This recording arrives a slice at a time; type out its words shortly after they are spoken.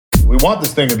We want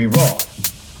this thing to be raw.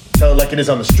 Tell it like it is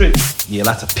on the street. Yeah,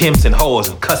 lots of pimps and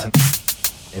whores and cussing.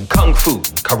 And kung fu and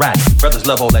karate. Brothers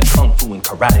love all that kung fu and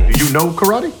karate. Do you know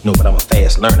karate? No, but I'm a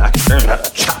fast learner. I can learn how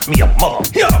to chop me a mother.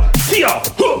 Yeah, yeah,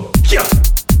 yeah.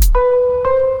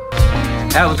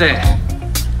 How's that?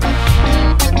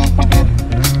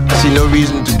 I see no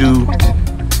reason to do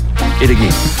it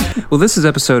again. Well, this is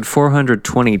episode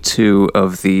 422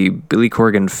 of the Billy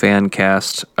Corgan fan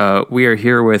cast. We are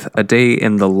here with a day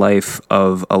in the life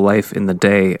of a life in the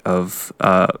day of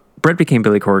Brett became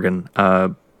Billy Corgan,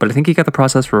 but I think he got the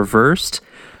process reversed.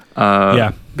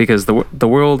 Because the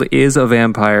world is a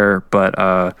vampire,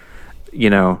 but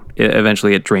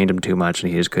eventually it drained him too much,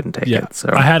 and he just couldn't take it.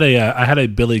 So I had a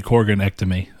Billy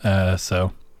Corgan-ectomy.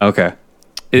 Okay,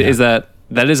 is that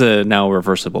is a now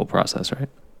reversible process, right?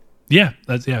 Yeah,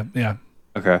 that's yeah.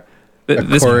 Okay,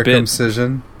 this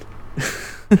circumcision.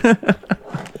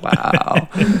 Wow.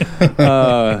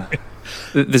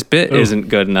 This bit isn't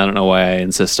good, and I don't know why I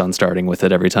insist on starting with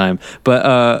it every time.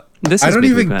 But this is I don't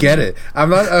even get it. I'm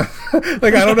not I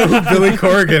don't know who Billy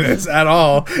Corgan is at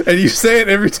all, and you say it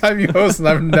every time you host, and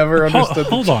I've never understood.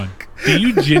 Hold on. Do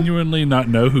you genuinely not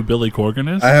know who Billy Corgan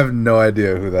is? I have no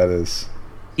idea who that is.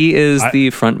 He is the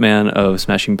frontman of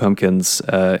Smashing Pumpkins,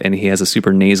 and he has a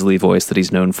super nasally voice that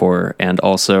he's known for, and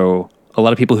also a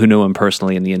lot of people who know him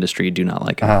personally in the industry do not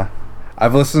like him.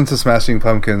 I've listened to Smashing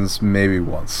Pumpkins maybe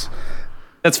once.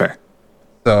 That's fair.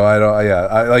 So I don't. Yeah,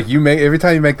 I like you make every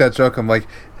time you make that joke. I'm like,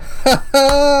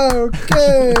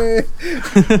 okay.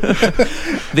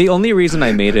 The only reason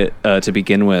I made it to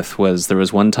begin with was there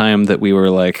was one time that we were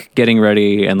like getting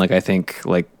ready, and I think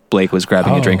Blake was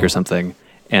grabbing a drink or something,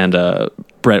 and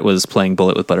Brett was playing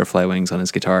 "Bullet with Butterfly Wings" on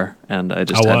his guitar, and I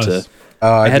just had to.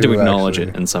 I had to acknowledge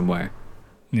it in some way.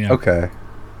 Yeah. Okay,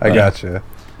 I gotcha.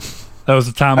 That was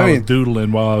the time I was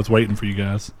doodling while I was waiting for you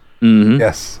guys. Mm-hmm.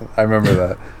 Yes, I remember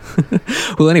that.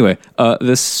 Well, anyway,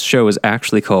 this show is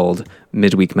actually called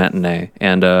Midweek Matinee,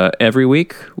 and every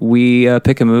week we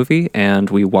pick a movie and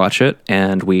we watch it,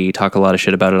 and we talk a lot of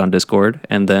shit about it on Discord,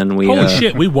 and then we... Holy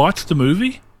shit, we watched the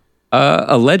movie?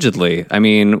 Allegedly. I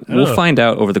mean, we'll find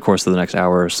out over the course of the next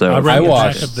hour or so. I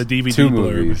watched the DVD 2 blurb,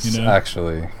 movies,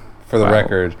 actually. For the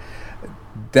record,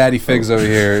 Daddy Figs over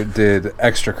here did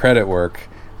extra credit work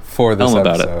for this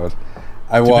episode.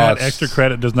 I watched. Extra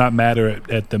credit does not matter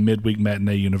at the Midweek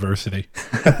Matinee University.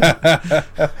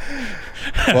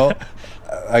 Well,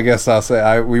 I guess I'll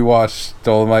say we watched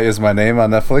Dolomite Is My Name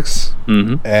on Netflix,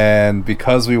 and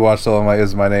because we watched Dolomite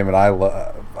Is My Name, and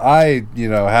I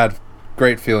had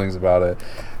great feelings about it.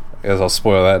 I guess I'll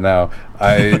spoil that now.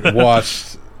 I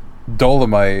watched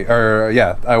Dolomite,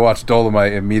 I watched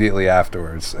Dolomite immediately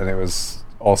afterwards, and it was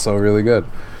also really good.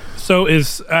 So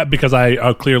is because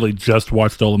I clearly just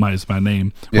watched Dolomite Is My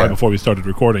Name right before we started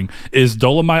recording. Is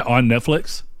Dolomite on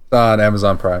Netflix? On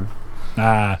Amazon Prime.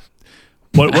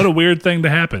 What a weird thing to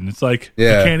happen. It's like you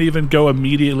can't even go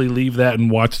immediately leave that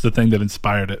and watch the thing that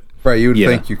inspired it. Right, you would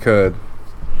think you could.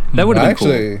 That would have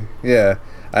been cool. Yeah.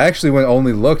 I actually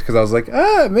only looked because I was like,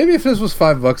 maybe if this was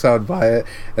 $5 I would buy it.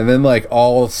 And then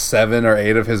all 7 or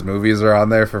 8 of his movies are on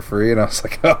there for free, and I was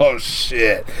like, oh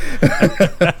shit.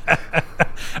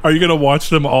 Are you gonna watch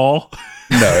them all?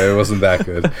 No, it wasn't that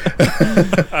good.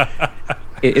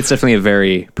 It's definitely a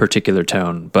very particular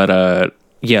tone, but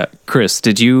Chris,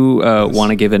 did you want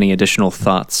to give any additional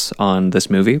thoughts on this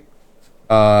movie?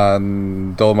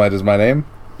 Dolomite Is My Name?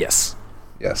 Yes.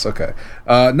 Yes, okay.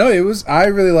 No, I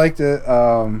really liked it.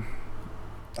 I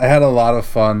had a lot of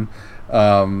fun.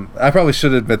 I probably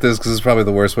should admit this because it's probably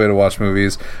the worst way to watch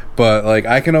movies, but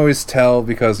I can always tell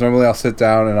because normally I'll sit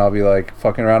down and I'll be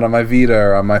fucking around on my Vita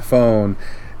or on my phone,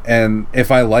 and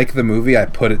if I like the movie, I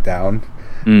put it down,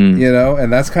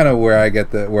 and that's kind of where I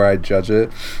get where I judge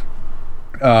it.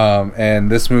 And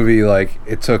this movie,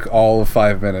 it took all of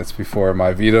 5 minutes before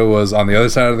my Vita was on the other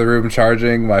side of the room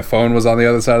charging, my phone was on the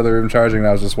other side of the room charging, and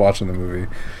I was just watching the movie.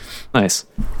 Nice.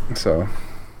 So,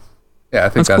 yeah, I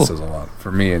think that says a lot,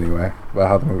 for me anyway, about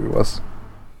how the movie was.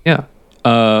 Yeah.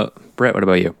 Brett, what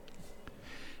about you?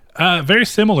 Very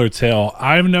similar tale.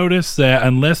 I've noticed that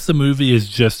unless the movie is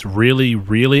just really,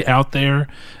 really out there,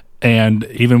 and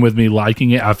even with me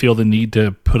liking it, I feel the need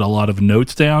to put a lot of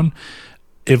notes down.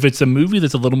 If it's a movie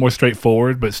that's a little more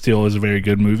straightforward but still is a very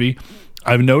good movie,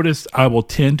 I've noticed I will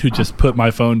tend to just put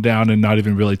my phone down and not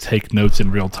even really take notes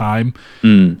in real time,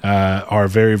 are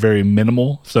very, very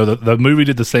minimal. So the movie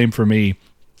did the same for me.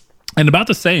 And about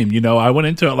the same, I went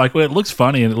into it it looks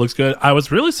funny and it looks good. I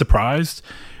was really surprised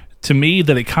to me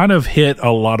that it kind of hit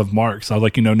a lot of marks. I was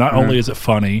like, not only is it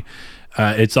funny,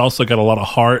 It's also got a lot of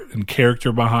heart and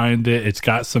character behind it. It's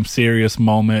got some serious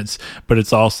moments, but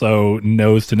it's also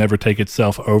knows to never take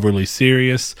itself overly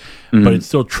serious. But it's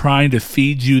still trying to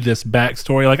feed you this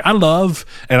backstory. Like, I love,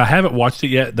 and I haven't watched it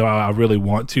yet, though I really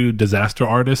want to, Disaster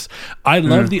Artist. I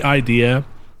love the idea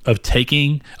of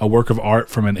taking a work of art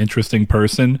from an interesting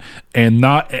person and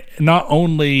not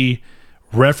only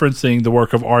referencing the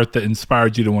work of art that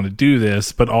inspired you to want to do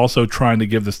this, but also trying to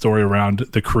give the story around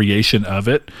the creation of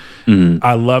it.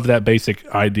 I love that basic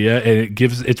idea, and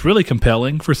it's really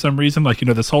compelling for some reason. Like,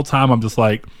 this whole time I'm just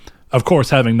like, of course,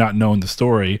 having not known the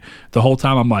story, the whole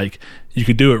time I'm like, you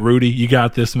could do it, Rudy. You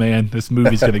got this, man. This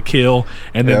movie's going to kill.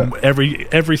 And then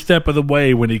every step of the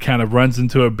way, when he kind of runs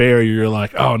into a barrier, you're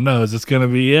like, oh no, is this going to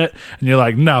be it? And you're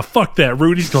like, nah, fuck that.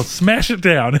 Rudy's going to smash it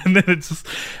down. And then it's just,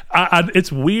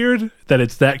 it's weird that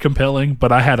it's that compelling,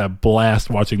 but I had a blast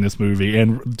watching this movie.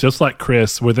 And just like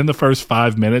Chris, within the first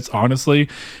 5 minutes, honestly,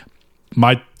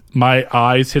 my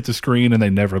eyes hit the screen and they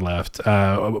never left.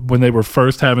 When they were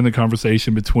first having the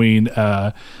conversation between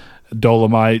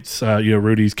Dolomites,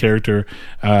 Rudy's character,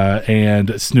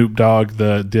 and Snoop Dogg,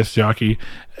 the disc jockey,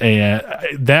 and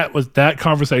that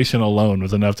conversation alone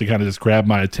was enough to kind of just grab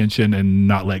my attention and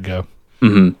not let go.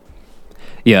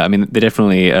 Yeah, I mean, they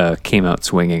definitely came out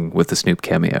swinging with the Snoop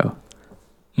cameo.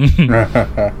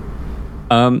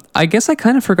 I guess I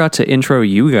kind of forgot to intro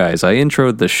you guys. I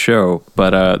introed the show,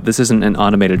 but this isn't an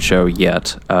automated show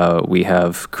yet. We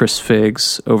have Chris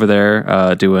Figs over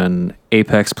there doing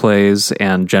Apex plays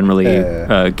and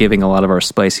generally giving a lot of our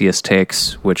spiciest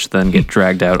takes, which then get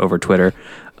dragged out over Twitter.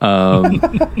 And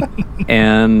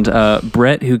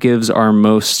Brett, who gives our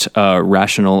most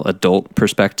rational adult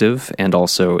perspective and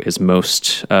also is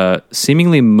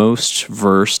seemingly most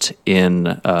versed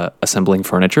in assembling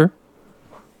furniture.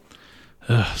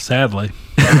 Sadly.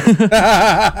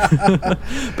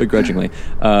 Begrudgingly.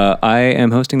 I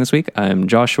am hosting this week. I'm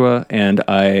Joshua, and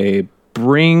I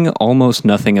bring almost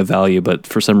nothing of value, but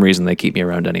for some reason they keep me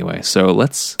around anyway. So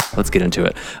let's get into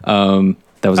it. That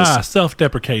was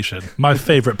self-deprecation. My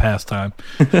favorite pastime.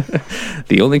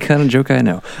 The only kind of joke I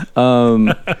know.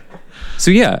 So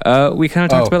yeah, we kind of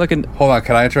talked about like Hold on,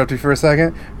 can I interrupt you for a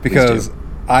second? Because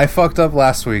I fucked up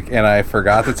last week and I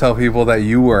forgot to tell people that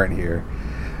you weren't here.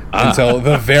 Until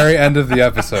the very end of the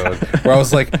episode, where I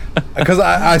was like, because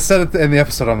I said it in the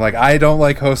episode, I'm like, I don't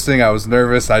like hosting. I was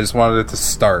nervous. I just wanted it to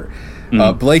start.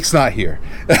 Blake's not here.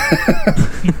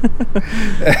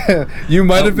 You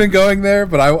might have been going there,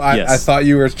 but I thought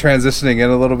you were transitioning in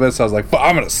a little bit, so I was like,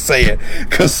 I'm going to say it,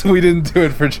 because we didn't do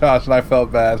it for Josh, and I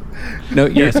felt bad. No,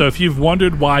 yeah. So if you've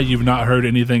wondered why you've not heard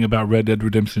anything about Red Dead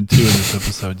Redemption 2 in this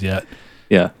episode yet,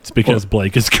 it's because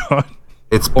Blake is gone.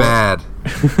 It's bad.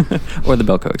 Or the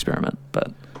Belko experiment,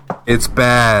 but it's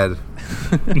bad.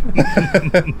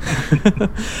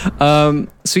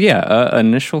 So yeah,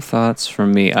 initial thoughts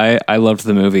from me. I loved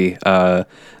the movie.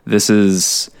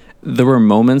 There were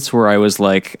moments where I was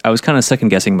kind of second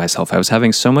guessing myself. I was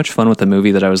having so much fun with the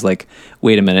movie that I was like,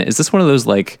 wait a minute, is this one of those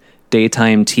like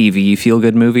daytime TV feel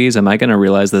good movies? Am I going to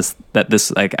realize that this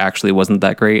like actually wasn't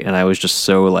that great? And I was just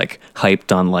so like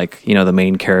hyped on like, the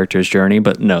main character's journey.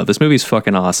 But no, this movie's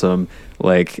fucking awesome.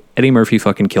 Like, Eddie Murphy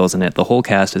fucking kills in it. The whole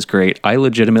cast is great. I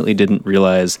legitimately didn't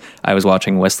realize I was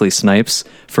watching Wesley Snipes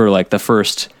for like the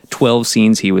first 12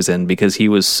 scenes he was in, because he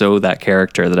was so that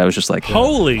character that I was just like,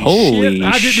 holy shit.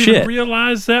 I didn't even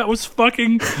realize that was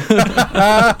fucking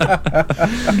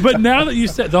But now that you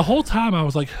said, the whole time I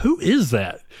was like, who is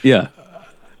that? Yeah.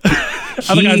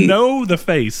 I know the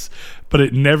face, but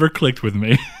it never clicked with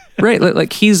me. Right,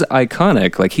 like he's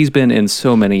iconic. Like, he's been in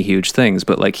so many huge things,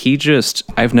 but like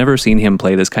I've never seen him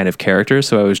play this kind of character,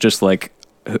 so I was just like,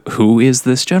 who is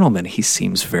this gentleman? He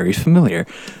seems very familiar.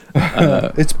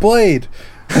 It's Blade.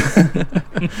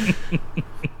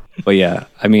 But yeah,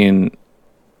 I mean,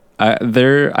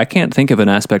 I can't think of an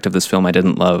aspect of this film I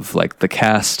didn't love. Like, the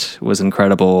cast was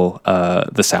incredible.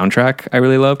 The soundtrack I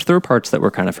really loved. There were parts that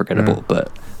were kind of forgettable,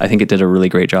 but I think it did a really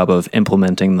great job of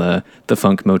implementing the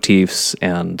funk motifs.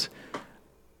 And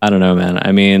I don't know, man.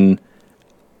 I mean,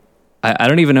 I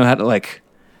don't even know how to like.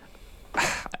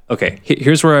 Okay,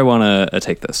 here's where I want to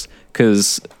take this,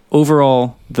 because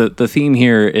overall the theme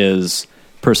here is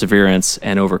perseverance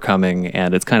and overcoming,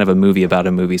 and it's kind of a movie about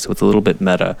a movie, so it's a little bit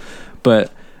meta.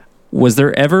 But was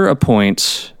there ever a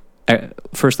point,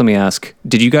 first let me ask,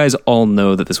 did you guys all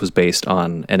know that this was based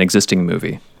on an existing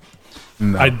movie?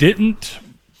 No. I didn't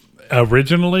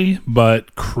originally,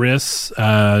 but Chris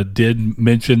did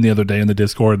mention the other day in the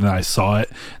Discord, and I saw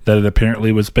it, that it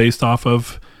apparently was based off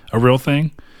of a real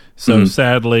thing. So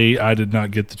sadly, I did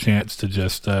not get the chance to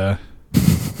just,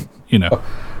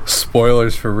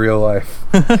 Spoilers for real life.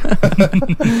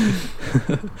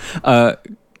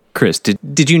 Chris,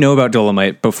 did you know about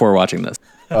Dolomite before watching this?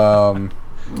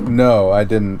 No, I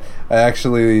didn't.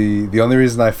 The only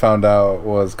reason I found out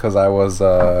was because I was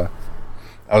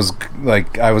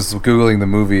Googling the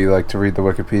movie, like, to read the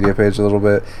Wikipedia page a little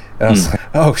bit, and I was like,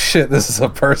 oh shit, this is a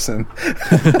person.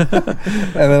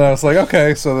 And then I was like,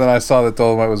 okay, so then I saw that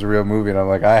Dolomite was a real movie, and I'm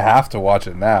like, I have to watch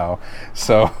it now.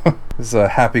 So it's a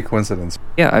happy coincidence.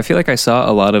 Yeah, I feel like I saw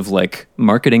a lot of, like,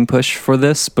 marketing push for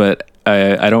this, but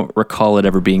I don't recall it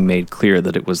ever being made clear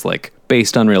that it was, like,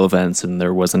 based on real events and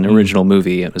there was an original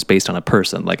movie and it was based on a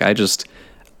person. Like,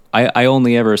 I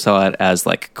only ever saw it as,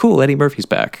 like, cool, Eddie Murphy's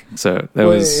back. So that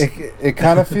was... It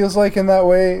kind of feels like, in that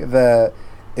way, that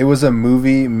it was a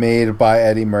movie made by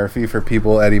Eddie Murphy for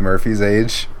people Eddie Murphy's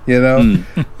age, you know?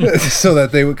 So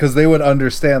that because they would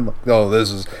understand, like, oh,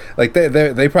 this is... Like,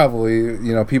 they probably,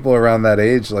 you know, people around that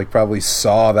age, like, probably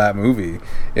saw that movie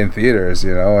in theaters,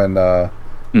 you know? And,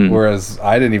 whereas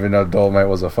I didn't even know Dolomite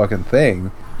was a fucking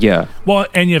thing. Yeah. Well,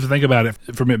 and you have to think about it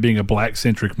from it being a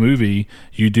black-centric movie.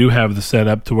 You do have the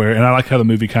setup to where, and I like how the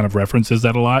movie kind of references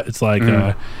that a lot. It's like,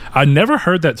 I never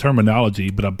heard that terminology,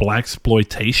 but a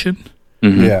blaxploitation.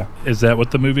 Yeah. Is that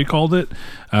what the movie called it?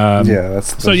 Yeah,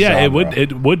 that's so. Yeah, genre.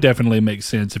 it would definitely make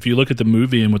sense if you look at the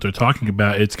movie and what they're talking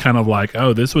about. It's kind of like,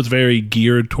 oh, this was very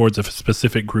geared towards a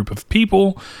specific group of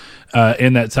people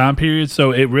in that time period.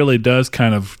 So it really does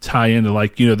kind of tie into,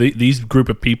 like, you know, these group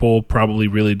of people probably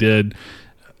really did,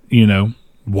 you know,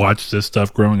 watch this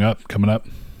stuff coming up.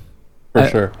 For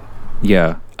sure.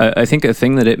 Yeah. I think a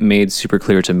thing that it made super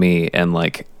clear to me, and,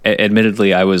 like,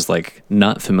 admittedly, I was, like,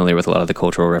 not familiar with a lot of the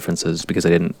cultural references because I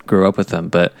didn't grow up with them,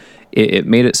 but it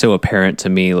made it so apparent to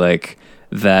me, like,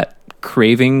 that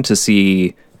craving to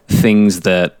see things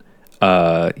that,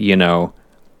 you know,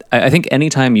 I think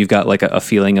anytime you've got, like, a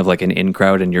feeling of, like, an in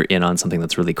crowd and you're in on something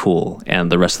that's really cool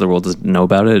and the rest of the world doesn't know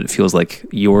about it, it feels like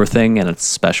your thing and it's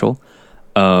special.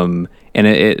 And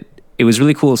it was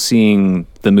really cool seeing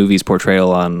the movie's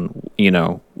portrayal on, you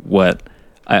know, what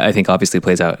I think obviously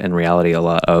plays out in reality a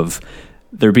lot, of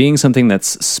there being something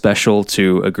that's special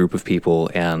to a group of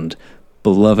people and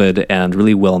beloved and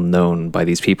really well known by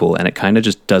these people, and it kind of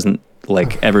just doesn't,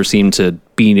 like, ever seem to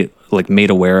be, like, made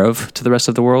aware of to the rest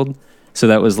of the world. So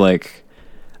that was, like,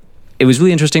 it was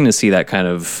really interesting to see that kind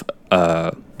of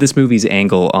this movie's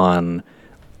angle on,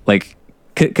 like,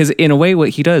 because in a way what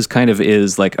he does kind of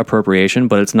is, like, appropriation,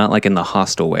 but it's not, like, in the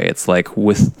hostile way. It's like,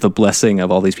 with the blessing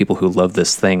of all these people who love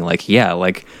this thing, like, yeah,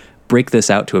 like, break this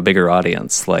out to a bigger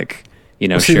audience, like, you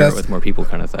know, share it with more people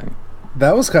kind of thing.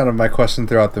 That was kind of my question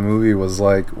throughout the movie, was,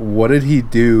 like, what did he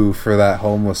do for that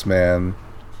homeless man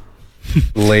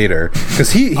later?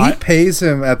 Because he pays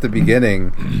him at the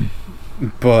beginning,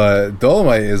 but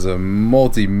Dolomite is a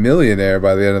multi-millionaire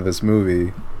by the end of this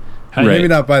movie. Right. Maybe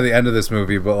not by the end of this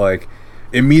movie, but, like,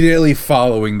 immediately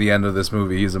following the end of this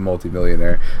movie, he's a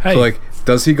multi-millionaire. Hey, so, like,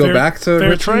 does he go back to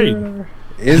fair Richie? trade?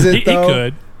 Is it, He though?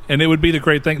 could, and it would be the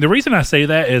great thing. The reason I say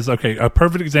that is, okay, a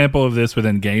perfect example of this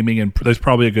within gaming, and there's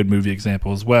probably a good movie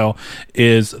example as well,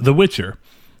 is The Witcher.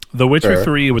 The Witcher Sure.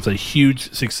 3 was a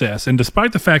huge success, and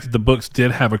despite the fact that the books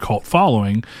did have a cult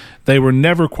following, they were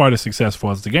never quite as successful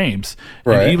as the games.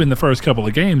 Right. And even the first couple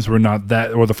of games were not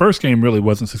that, or the first game really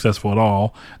wasn't successful at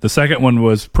all. The second one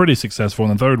was pretty successful,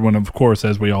 and the third one, of course,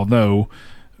 as we all know,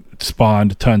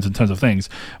 spawned tons and tons of things.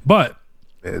 But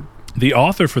the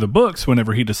author for the books,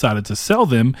 whenever he decided to sell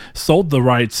them, sold the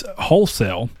rights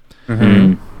wholesale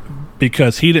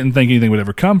because he didn't think anything would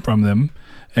ever come from them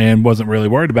and wasn't really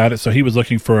worried about it. So he was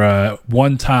looking for a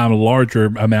one-time larger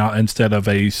amount instead of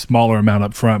a smaller amount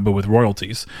up front, but with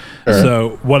royalties. Sure.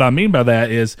 So what I mean by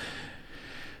that is,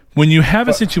 when you have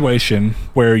a situation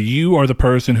where you are the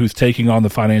person who's taking on the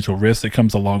financial risk that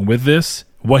comes along with this,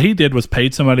 what he did was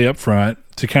paid somebody up front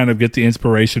to kind of get the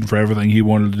inspiration for everything he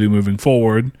wanted to do moving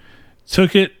forward,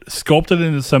 took it, sculpted it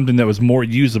into something that was more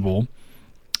usable,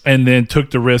 and then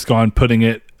took the risk on putting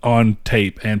it on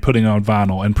tape and putting on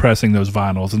vinyl and pressing those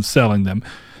vinyls and selling them.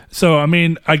 So, I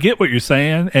mean, I get what you're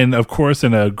saying. And of course,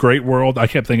 in a great world, I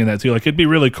kept thinking that too. Like, it'd be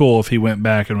really cool if he went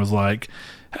back and was like,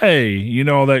 hey, you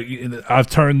know, that I've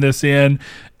turned this in.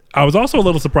 I was also a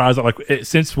little surprised that, like,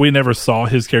 since we never saw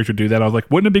his character do that, I was like,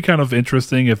 wouldn't it be kind of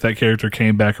interesting if that character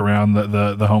came back around,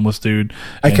 the homeless dude?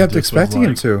 I kept expecting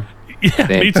him to. Yeah,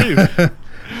 me too.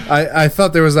 I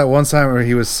thought there was that one time where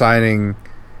he was signing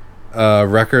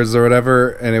records or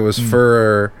whatever, and it was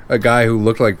for a guy who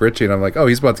looked like Richie, and I'm like, oh,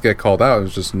 he's about to get called out. It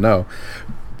was just no.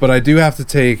 But I do have to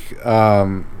take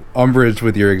umbrage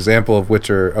with your example of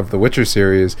the Witcher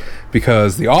series,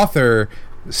 because the author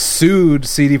sued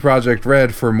CD Projekt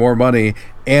Red for more money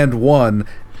and won,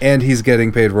 and he's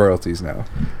getting paid royalties now.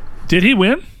 Did he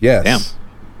win? Yes. Damn.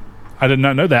 I did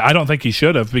not know that. I don't think he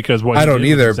should have, because what I he don't did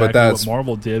either, was but exactly that's- what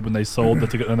Marvel did when they sold.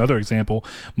 That's another example,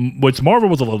 which Marvel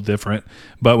was a little different.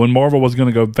 But when Marvel was going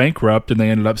to go bankrupt, and they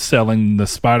ended up selling the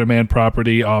Spider-Man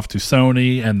property off to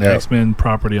Sony and the Yep. X-Men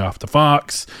property off to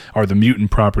Fox, or the mutant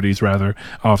properties rather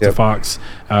off to Yep. Fox,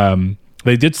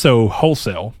 they did so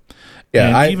wholesale.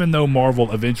 Yeah, And even though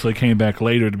Marvel eventually came back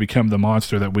later to become the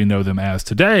monster that we know them as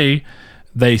today,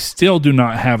 they still do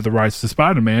not have the rights to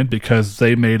Spider-Man because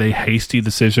they made a hasty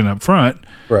decision up front.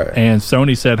 Right. And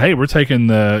Sony said, hey, we're taking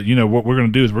what we're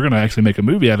going to do is we're going to actually make a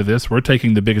movie out of this. We're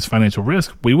taking the biggest financial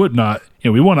risk. We would not,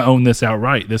 we want to own this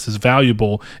outright. This is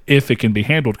valuable if it can be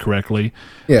handled correctly.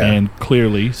 Yeah. And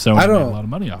clearly Sony made a lot of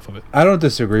money off of it. I don't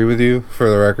disagree with you, for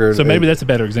the record. So maybe that's a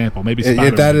better example. Maybe that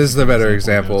Spider-Man is the better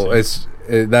example. of those.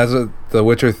 That's the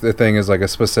Witcher thing is like a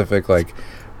specific like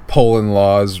Poland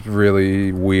law is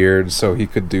really weird, so he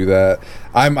could do that.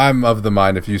 I'm of the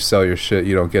mind if you sell your shit,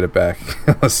 you don't get it back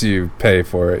unless you pay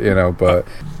for it,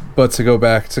 But to go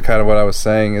back to kind of what I was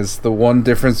saying is the one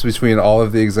difference between all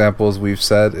of the examples we've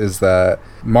said is that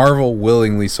Marvel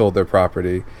willingly sold their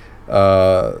property.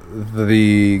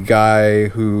 The guy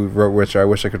who wrote Witcher, I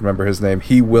wish I could remember his name,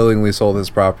 he willingly sold his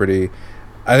property.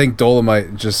 I think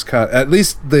Dolomite just kind of, at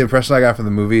least the impression I got from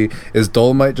the movie is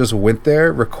Dolomite just went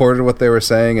there, recorded what they were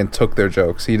saying, and took their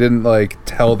jokes. He didn't like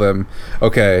tell them,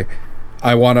 okay,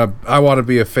 I want to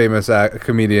be a famous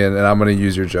comedian and I'm going to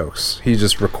use your jokes. He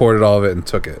just recorded all of it and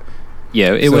took it.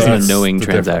 Yeah, it So wasn't a that's knowing the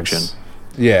transaction. difference.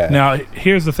 Yeah. Now,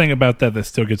 here's the thing about that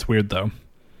still gets weird, though.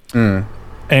 Mm.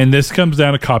 And this comes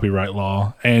down to copyright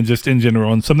law and just in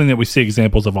general, and something that we see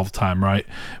examples of all the time, right?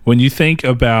 When you think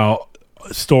about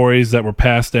stories that were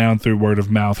passed down through word of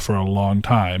mouth for a long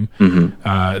time,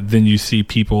 then you see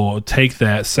people take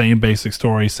that same basic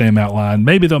story, same outline.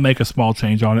 Maybe they'll make a small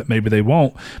change on it, maybe they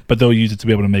won't, but they'll use it to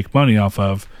be able to make money off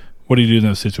of. What do you do in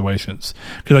those situations?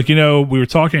 Because, we were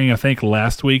talking, I think,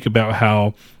 last week about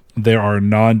how there are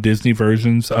non-Disney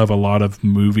versions of a lot of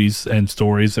movies and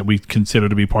stories that we consider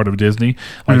to be part of Disney.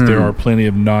 Like there are plenty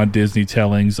of non-Disney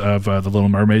tellings of the Little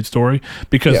Mermaid story,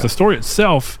 because the story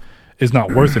itself is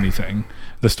not worth anything.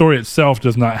 The story itself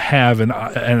does not have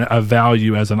a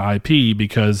value as an IP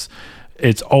because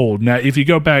it's old. Now, if you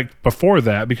go back before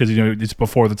that, because it's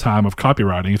before the time of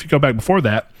copywriting, if you go back before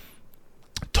that,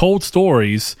 told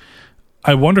stories,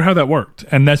 I wonder how that worked.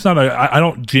 And that's not I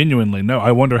don't genuinely know.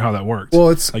 I wonder how that worked. Well,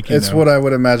 it's what I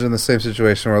would imagine the same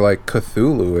situation where like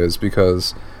Cthulhu is,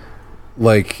 because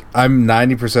like I'm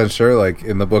 90% sure like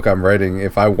in the book I'm writing,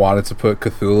 if I wanted to put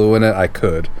Cthulhu in it, I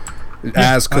could.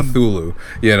 As Cthulhu,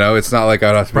 it's not like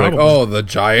I'd have to be like, oh, the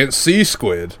giant sea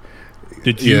squid.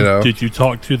 Did you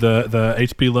talk to the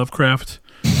H.P. Lovecraft?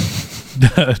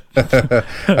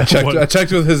 I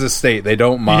checked with his estate. They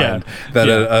don't mind that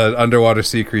an underwater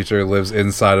sea creature lives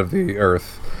inside of the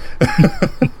earth.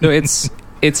 No, it's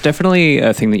definitely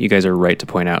a thing that you guys are right to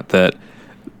point out, that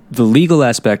the legal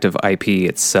aspect of IP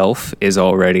itself is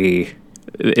already,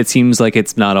 it seems like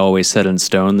it's not always set in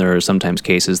stone. There are sometimes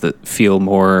cases that feel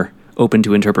more open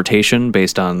to interpretation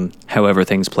based on however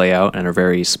things play out and are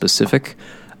very specific.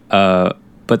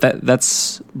 But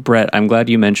that's Brett, I'm glad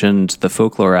you mentioned the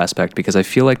folklore aspect, because I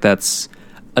feel like that's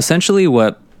essentially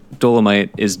what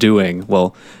Dolomite is doing.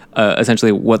 Well,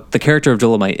 essentially what the character of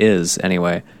Dolomite is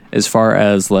anyway, as far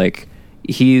as like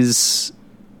it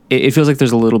feels like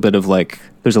there's a little bit of like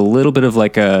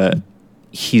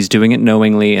he's doing it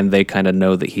knowingly, and they kind of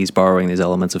know that he's borrowing these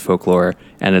elements of folklore,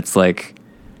 and it's like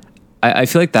I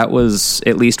feel like that was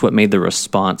at least what made the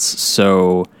response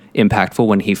so impactful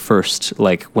when he first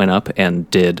like went up and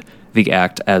did the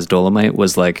act as Dolomite,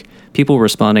 was like people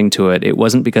responding to it. It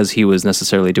wasn't because he was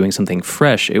necessarily doing something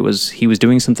fresh. He was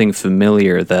doing something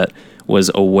familiar that was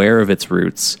aware of its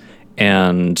roots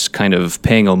and kind of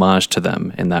paying homage to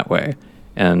them in that way.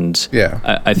 And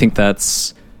I think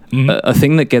that's a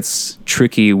thing that gets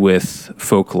tricky with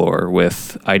folklore,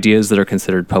 with ideas that are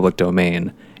considered public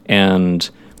domain and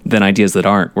then ideas that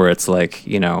aren't, where it's like,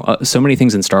 so many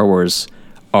things in Star Wars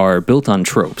are built on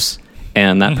tropes,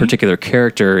 and that particular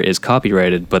character is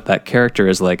copyrighted, but that character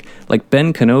is like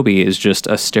Ben Kenobi is just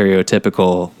a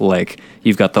stereotypical, like,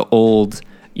 you've got the old,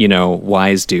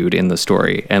 wise dude in the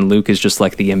story, and Luke is just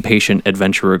like the impatient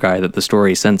adventurer guy that the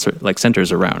story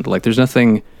centers around. Like, there's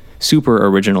nothing super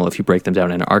original if you break them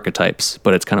down into archetypes,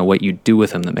 but it's kind of what you do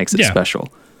with him that makes it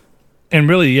special. And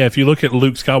really, if you look at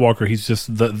Luke Skywalker, he's just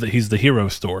he's the hero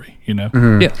story,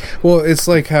 Mm-hmm. Yeah. Well, it's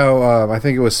like how I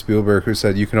think it was Spielberg who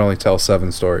said you can only tell 7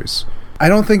 stories. I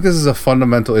don't think this is a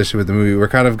fundamental issue with the movie. We're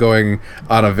kind of going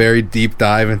on a very deep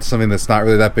dive into something that's not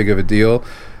really that big of a deal.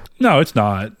 No, it's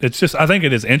not. It's just I think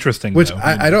it is interesting. Which though.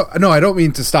 I don't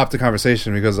mean to stop the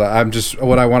conversation, because I'm just,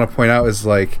 what I want to point out is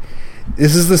like,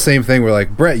 this is the same thing where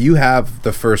like, Brett, you have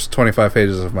the first 25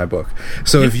 pages of my book.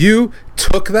 So if you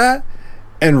took that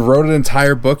and wrote an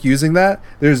entire book using that,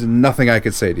 there's nothing I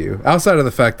could say to you outside of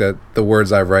the fact that the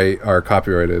words I write are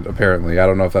copyrighted. Apparently, I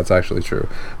don't know if that's actually true.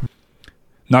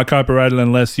 Not copyrighted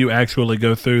unless you actually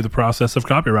go through the process of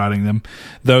copywriting them.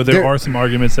 Though there are some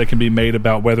arguments that can be made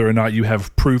about whether or not you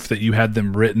have proof that you had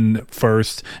them written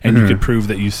first, and you could prove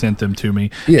that you sent them to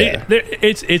me. Yeah.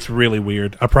 It's really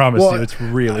weird. I promise you, it's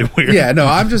really weird. Yeah, no,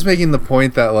 I'm just making the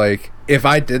point that like, if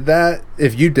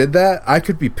you did that, I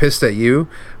could be pissed at you,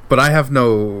 but I have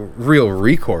no real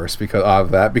recourse because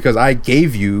of that, because I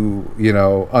gave you,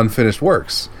 unfinished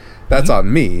works. That's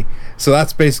on me. So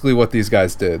that's basically what these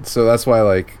guys did. So that's why,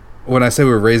 like, when I say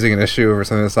we're raising an issue over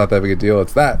something that's not that big a deal,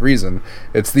 it's that reason.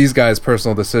 It's these guys'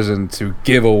 personal decision to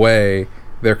give away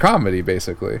their comedy,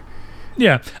 basically.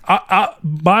 Yeah.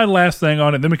 My last thing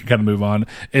on it, then we can kind of move on,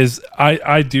 is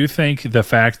I do think the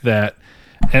fact that,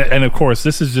 and of course,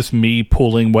 this is just me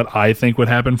pulling what I think would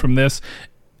happen from this.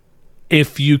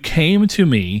 If you came to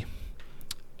me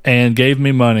and gave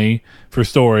me money for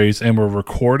stories and were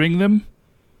recording them,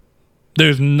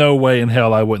 there's no way in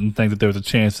hell I wouldn't think that there was a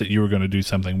chance that you were going to do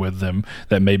something with them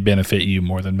that may benefit you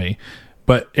more than me.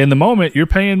 But in the moment, you're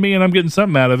paying me and I'm getting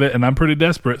something out of it, and I'm pretty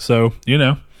desperate. So,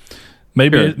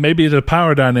 maybe it's a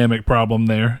power dynamic problem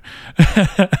there.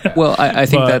 Well, I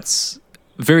think that's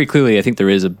very clearly, I think there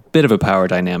is a bit of a power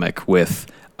dynamic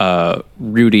with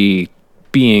Rudy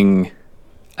being...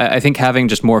 I think having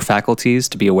just more faculties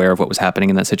to be aware of what was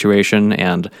happening in that situation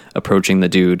and approaching the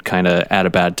dude kind of at a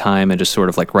bad time and just sort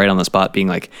of like right on the spot being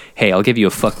like, hey, I'll give you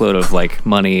a fuckload of like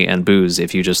money and booze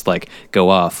if you just like go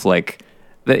off. Like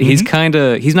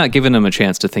he's not giving him a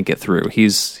chance to think it through.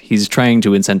 He's trying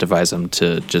to incentivize him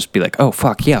to just be like, oh,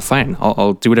 fuck, yeah, fine.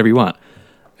 I'll do whatever you want.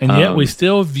 And yet we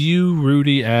still view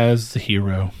Rudy as the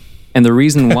hero. And the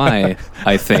reason why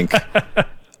I think...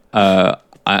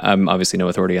 I'm obviously no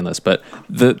authority on this, but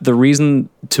the reason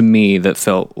to me that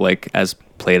felt like, as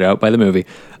played out by the movie,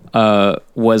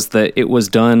 was that it was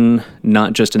done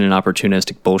not just in an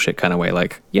opportunistic bullshit kind of way.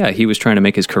 Like, yeah, he was trying to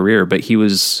make his career, but he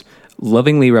was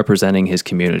lovingly representing his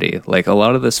community. Like, a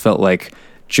lot of this felt like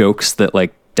jokes that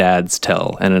like dads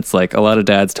tell, and it's like a lot of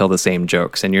dads tell the same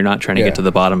jokes, and you're not trying to get to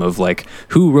the bottom of like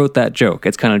who wrote that joke.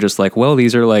 It's kind of just like, well,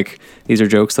 these are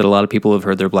jokes that a lot of people have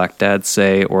heard their black dads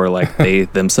say, or like they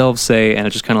themselves say, and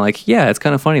it's just kind of like, yeah, it's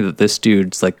kind of funny that this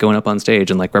dude's like going up on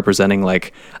stage and like representing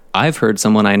like, I've heard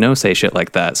someone I know say shit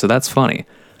like that, so that's funny.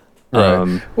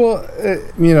 Right. Well,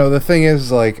 the thing is,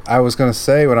 like, I was gonna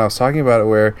say when I was talking about it,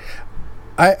 where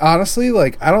I honestly,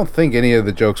 like, I don't think any of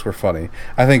the jokes were funny.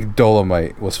 I think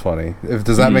Dolomite was funny.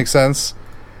 Does that make sense?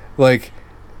 Like,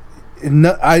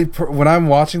 when I'm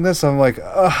watching this, I'm like,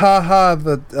 ha,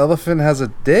 the elephant has a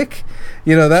dick?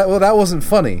 That wasn't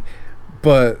funny.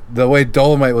 But the way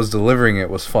Dolomite was delivering it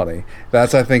was funny.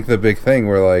 That's, I think, the big thing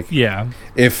where, like... Yeah.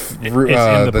 If... it's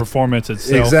in the performance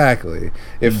itself. Exactly.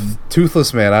 If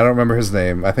Toothless Man, I don't remember his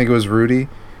name. I think it was Rudy.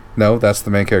 No, that's the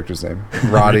main character's name.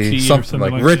 Roddy, something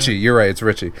like Richie. That. You're right, it's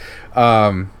Richie.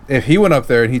 If he went up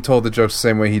there and he told the jokes the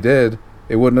same way he did,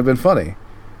 it wouldn't have been funny.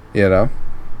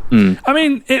 I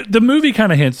mean, the movie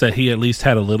kind of hints that he at least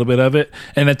had a little bit of it,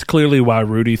 and that's clearly why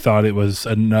Rudy thought it was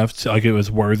enough, like it was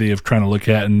worthy of trying to look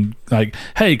at and like,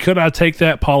 hey, could I take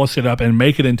that, polish it up, and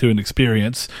make it into an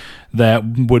experience that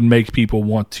would make people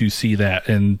want to see that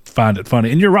and find it funny.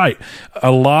 And you're right,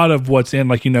 a lot of what's in,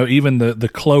 like, even the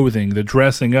clothing, the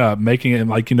dressing up, making it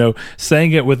like,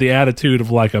 saying it with the attitude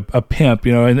of like a pimp,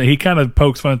 and he kind of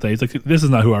pokes fun at things. Like, this is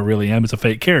not who I really am. It's a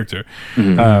fake character.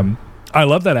 I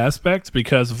love that aspect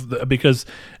because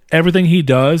everything he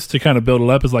does to kind of build it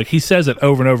up is like, he says it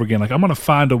over and over again. Like, I'm going to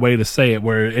find a way to say it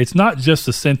where it's not just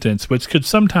a sentence, which could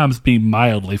sometimes be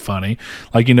mildly funny.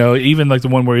 Like, even like the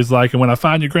one where he's like, and when I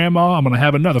find your grandma, I'm going to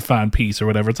have another fine piece or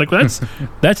whatever. It's like,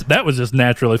 that was just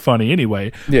naturally funny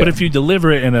anyway. Yeah. But if you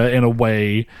deliver it in a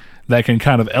way that can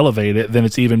kind of elevate it, then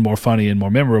it's even more funny and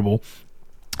more memorable.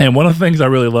 And one of the things I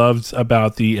really loved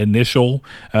about the initial,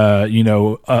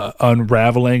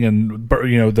 unraveling and,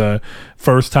 the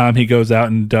first time he goes out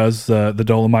and does the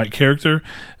Dolomite character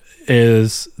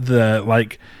is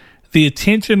the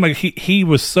attention. Like, he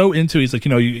was so into it. He's like,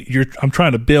 I'm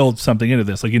trying to build something into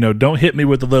this. Like, don't hit me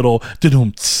with the little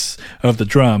of the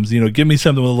drums. Give me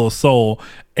something with a little soul.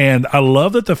 And I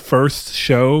love that the first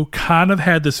show kind of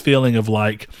had this feeling of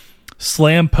like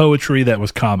slam poetry that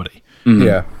was comedy. Mm-hmm.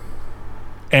 Yeah.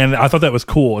 And I thought that was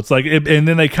cool. It's like, and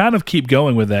then they kind of keep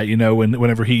going with that,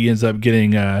 whenever he ends up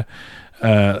getting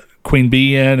Queen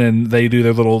Bee in, and they do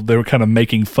they were kind of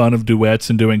making fun of duets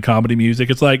and doing comedy music.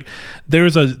 It's like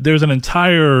there's an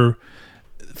entire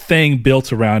thing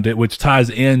built around it, which ties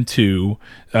into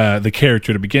the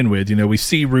character to begin with. You know, we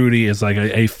see Rudy as like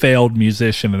a failed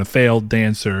musician and a failed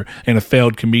dancer and a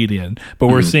failed comedian, but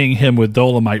we're seeing him with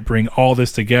Dolomite bring all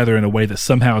this together in a way that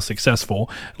somehow is successful,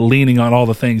 leaning on all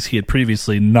the things he had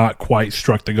previously not quite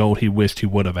struck the gold he wished he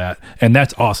would have at, and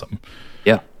that's awesome.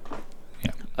 Yeah.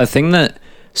 A thing that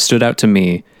stood out to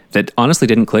me that honestly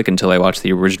didn't click until I watched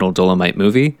the original Dolomite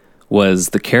movie was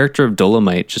the character of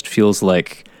Dolomite just feels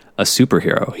like a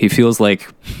superhero. He feels like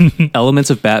elements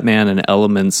of Batman and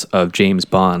elements of James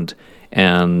Bond.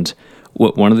 And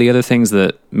one of the other things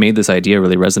that made this idea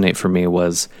really resonate for me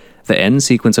was the end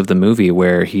sequence of the movie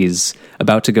where he's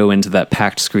about to go into that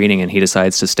packed screening and he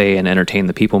decides to stay and entertain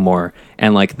the people more.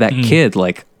 And like that kid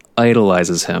like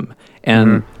idolizes him.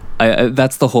 And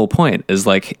that's the whole point, is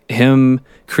like him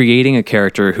creating a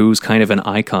character who's kind of an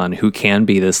icon, who can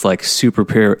be this like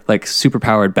superpowered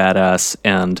badass.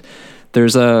 And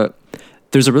there's a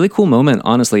really cool moment,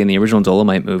 honestly, in the original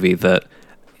Dolomite movie that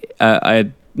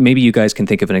maybe you guys can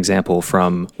think of an example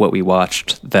from what we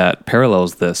watched that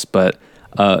parallels this, but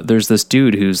there's this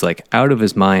dude who's like out of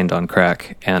his mind on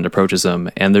crack and approaches him,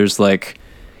 and there's like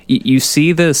you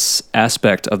see this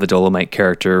aspect of the Dolomite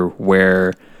character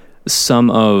where some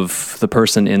of the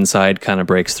person inside kind of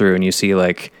breaks through, and you see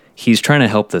like he's trying to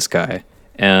help this guy,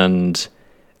 and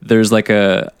there's like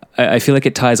I feel like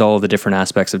it ties all of the different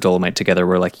aspects of Dolomite together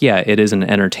where like, yeah, it is an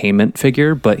entertainment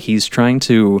figure, but he's trying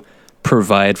to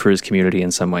provide for his community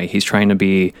in some way. He's trying to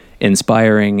be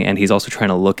inspiring, and he's also trying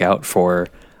to look out for,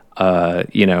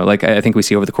 like I think we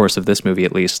see over the course of this movie,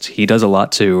 at least, he does a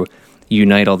lot to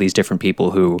unite all these different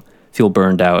people who feel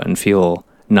burned out and feel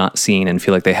not seen and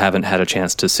feel like they haven't had a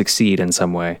chance to succeed in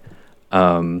some way.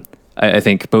 I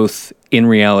think both in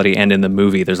reality and in the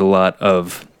movie, there's a lot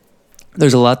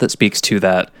that speaks to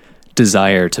that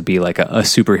desire to be like a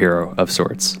superhero of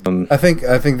sorts. I think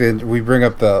that we bring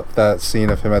up that scene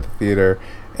of him at the theater,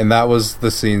 and that was the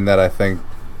scene that I think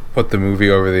put the movie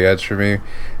over the edge for me,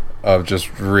 of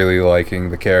just really liking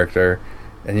the character.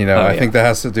 And I think that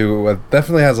has to do with,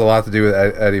 definitely has a lot to do with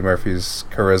Eddie Murphy's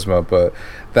charisma, but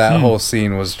that whole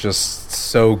scene was just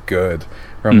so good.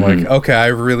 Where I'm like, okay, I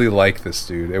really like this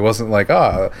dude. It wasn't like,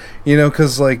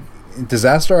 because like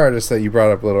Disaster Artist that you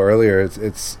brought up a little earlier,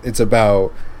 it's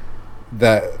about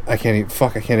that. I can't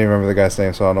even remember the guy's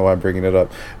name, so I don't know why I'm bringing it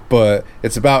up. But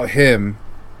it's about him,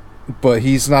 but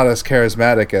he's not as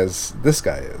charismatic as this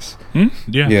guy is. Yeah,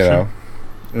 you sure. know.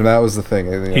 And that was the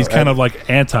thing. He's kind of like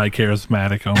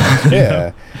anti-charismatic almost.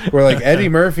 Yeah. Where like Eddie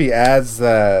Murphy adds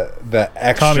the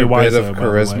extra Tommy bit Wiseau, of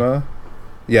charisma.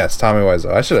 Yes, Tommy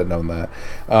Wiseau. I should have known that.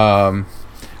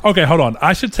 Okay, hold on.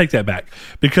 I should take that back,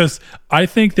 because I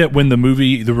think that when the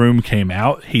movie The Room came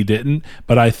out, he didn't.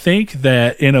 But I think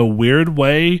that in a weird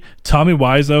way, Tommy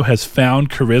Wiseau has found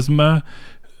charisma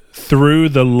through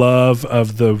the love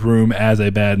of The Room as a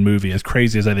bad movie, as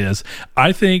crazy as that is.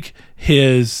 I think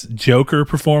his Joker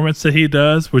performance that he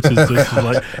does, which is just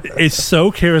like, it's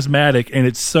so charismatic and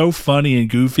it's so funny and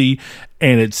goofy,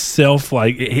 and it's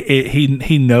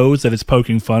he knows that it's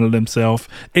poking fun at himself.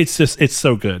 It's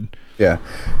so good. Yeah,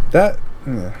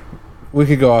 we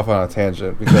could go off on a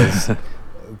tangent, because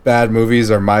bad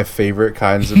movies are my favorite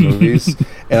kinds of movies,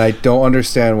 and I don't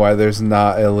understand why there's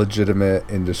not a legitimate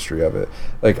industry of it.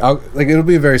 It'll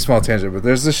be a very small tangent, but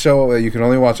there's this show that you can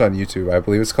only watch on YouTube. I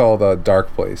believe it's called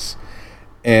Dark Place,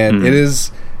 and it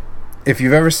is, if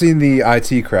you've ever seen the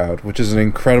IT Crowd, which is an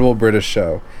incredible British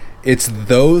show, it's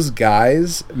those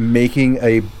guys making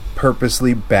a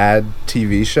purposely bad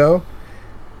TV show,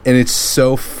 and it's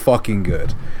so fucking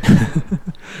good.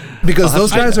 Because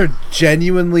those guys are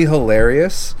genuinely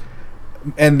hilarious,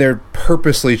 and they're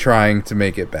purposely trying to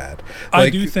make it bad. I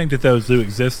do think that those do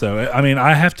exist, though. I mean,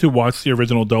 I have to watch the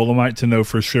original Dolomite to know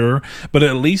for sure, but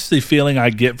at least the feeling I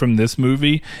get from this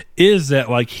movie is that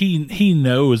like he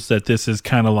knows that this is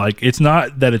kind of like, it's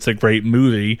not that it's a great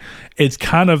movie, it's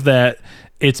kind of that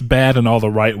it's bad in all the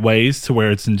right ways to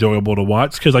where it's enjoyable to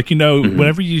watch. Because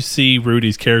whenever you see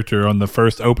Rudy's character on the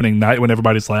first opening night when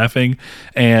everybody's laughing,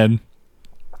 and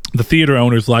the theater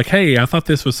owner's like, hey, I thought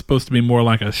this was supposed to be more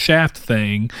like a Shaft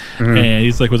thing. And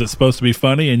he's like, was it supposed to be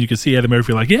funny? And you can see Eddie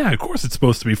Murphy like, yeah, of course it's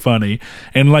supposed to be funny.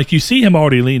 And like, you see him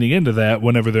already leaning into that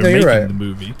whenever they're making the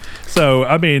movie. So,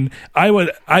 I mean, I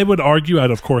would argue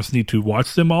I'd of course need to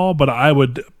watch them all, but I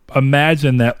would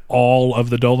imagine that all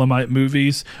of the Dolomite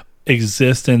movies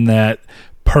exist in that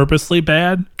purposely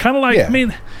bad. Kind of like, I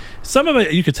mean, some of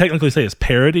it you could technically say is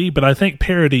parody, but I think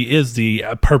parody is the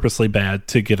purposely bad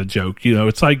to get a joke. You know,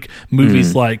 it's like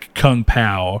movies like Kung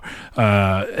Pao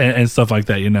and stuff like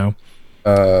that. You know,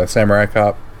 Samurai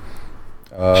Cop.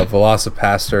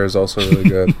 Velocipaster is also really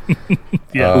good.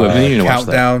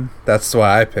 Countdown. That's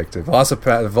why I picked it.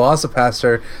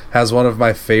 Velocipaster has one of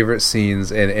my favorite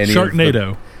scenes in any.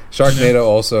 Sharknado. Sharknado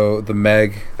also. The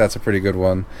Meg. That's a pretty good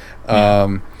one.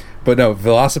 But no,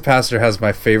 Velocipaster has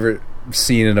my favorite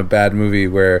scene in a bad movie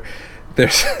where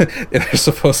there's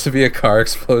supposed to be a car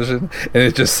explosion and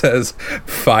it just says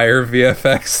fire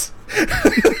VFX.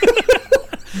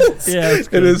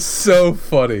 It is so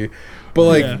funny. But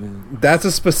like that's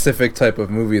a specific type of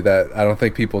movie that I don't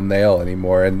think people nail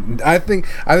anymore. And I think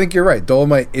you're right.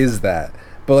 Dolomite is that.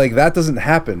 But like that doesn't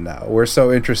happen now. We're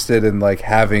so interested in like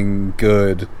having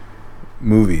good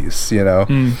movies, you know.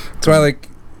 That's why like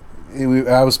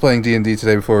I was playing D&D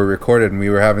today before we recorded, and we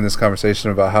were having this conversation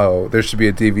about how there should be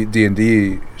a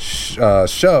D&D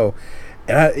show.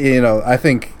 And I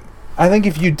think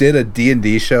if you did a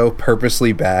D&D show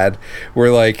purposely bad,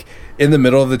 where like in the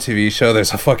middle of the TV show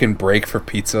there's a fucking break for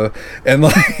pizza and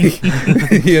like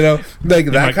you know, like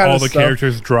that like kind all of the stuff.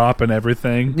 characters drop and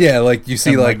everything. Yeah, like you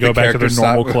see and, like go the back to their characters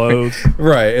normal stop- clothes.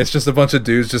 Right, it's just a bunch of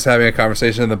dudes just having a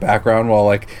conversation in the background while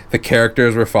like the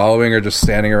characters we're following are just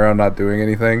standing around not doing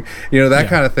anything. You know, that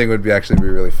kind of thing would be actually be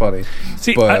really funny.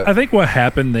 See, but I think what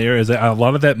happened there is that a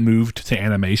lot of that moved to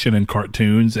animation and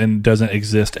cartoons and doesn't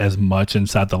exist as much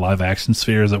inside the live action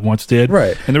sphere as it once did.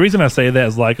 Right. And the reason I say that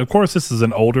is like, of course, this is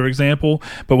an older example,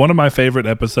 but one of my favorite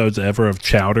episodes ever of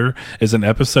Chowder is an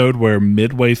episode where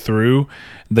midway through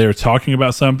they're talking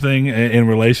about something in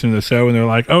relation to the show and they're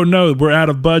like, oh no, we're out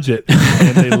of budget.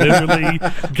 And they literally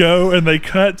go and they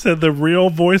cut to the real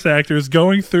voice actors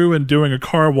going through and doing a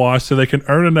car wash so they can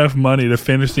earn enough money to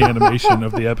finish the animation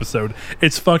of the episode.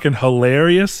 It's fucking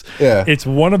hilarious. Yeah. It's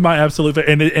one of my absolute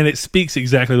and it speaks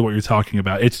exactly to what you're talking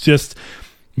about. It's just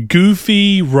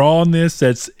goofy rawness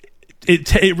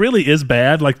it really is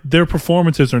bad. Like their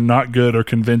performances are not good or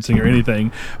convincing or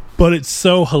anything, but it's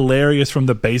so hilarious from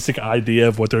the basic idea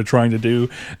of what they're trying to do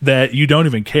that you don't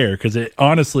even care because it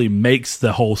honestly makes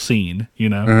the whole scene, you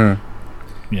know?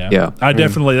 Yeah. I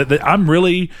definitely, I'm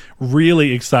really,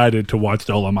 really excited to watch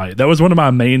Dolomite. That was one of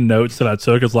my main notes that I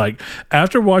took is like,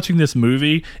 after watching this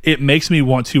movie, it makes me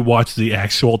want to watch the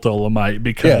actual Dolomite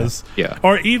because,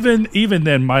 or even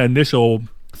then my initial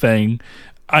thing,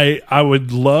 I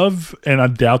would love, and I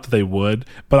doubt that they would,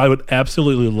 but I would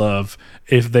absolutely love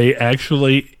if they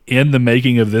actually, in the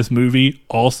making of this movie,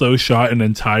 also shot an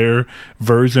entire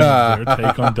version of their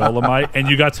take on Dolomite, and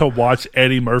you got to watch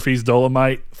Eddie Murphy's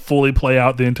Dolomite fully play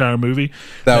out the entire movie.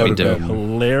 That would be have been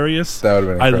hilarious. That would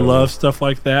have been I incredible. love stuff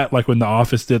like that, like when The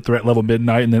Office did Threat Level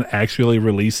Midnight and then actually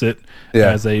release it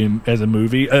as a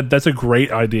movie. That's a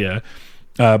great idea.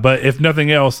 But if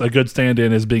nothing else, a good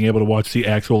stand-in is being able to watch the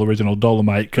actual original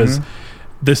Dolomite because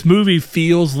this movie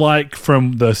feels like,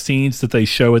 from the scenes that they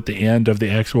show at the end of the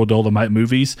actual Dolomite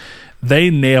movies, they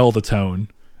nail the tone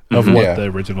of what the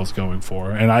original's going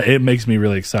for, and it makes me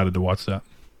really excited to watch that.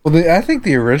 Well, I think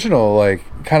the original, like,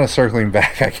 kind of circling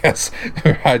back, I guess,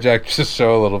 hijacked the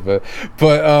show a little bit,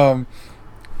 but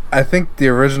I think the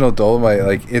original Dolomite,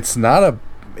 like, it's not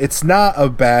a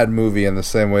bad movie in the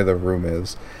same way The Room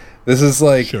is. This is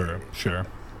like sure.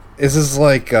 This is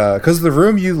like because The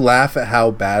Room, you laugh at how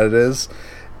bad it is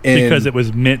because it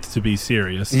was meant to be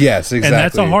serious. Yes, exactly, and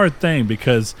that's a hard thing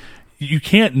because you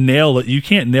can't nail it. You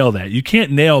can't nail that. You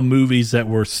can't nail movies that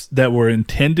were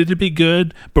intended to be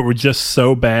good, but were just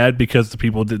so bad because the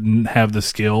people didn't have the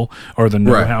skill or the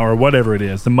know-how or whatever it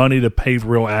is, the money to pay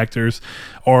real actors,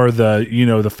 or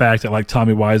the fact that like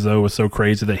Tommy Wiseau was so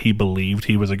crazy that he believed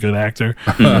he was a good actor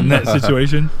in that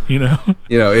situation.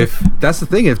 If that's the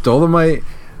thing, if Dolomite.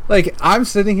 Like, I'm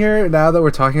sitting here now that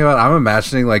we're talking about, I'm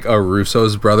imagining like a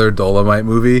Russo's brother Dolomite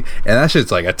movie, and that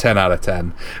shit's like a 10 out of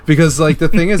 10. Because like the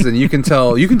thing is, and you can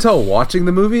tell watching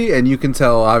the movie, and you can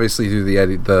tell obviously through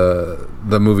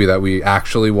the movie that we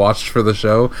actually watched for the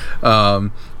show,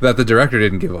 that the director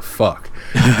didn't give a fuck.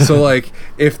 So like,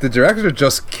 if the director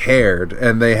just cared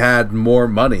and they had more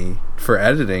money for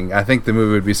editing, I think the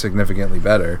movie would be significantly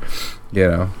better.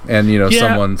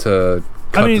 Someone to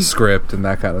cut the script and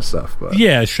that kind of stuff. But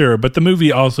yeah, sure. But the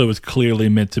movie also is clearly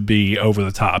meant to be over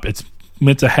the top. It's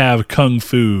meant to have kung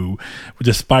fu,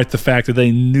 despite the fact that they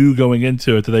knew going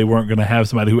into it that they weren't going to have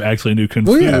somebody who actually knew kung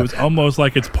fu. It's almost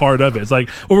like it's part of it. It's like,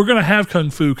 well, we're going to have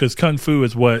kung fu because kung fu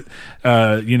is what,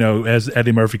 as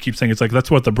Eddie Murphy keeps saying, it's like, that's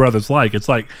what the brothers like. It's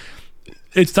like,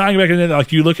 it's tying back in,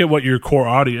 like, you look at what your core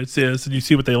audience is and you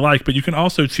see what they like, but you can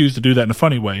also choose to do that in a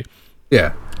funny way.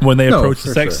 Yeah. When they approach for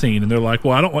the sex sure. scene and they're like,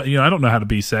 well, I don't know how to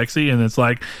be sexy. And it's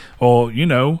like, well,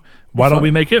 why don't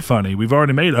we make it funny? We've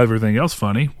already made everything else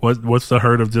funny. What's the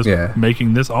hurt of just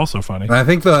making this also funny? And I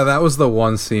think that was the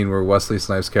one scene where Wesley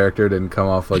Snipes' character didn't come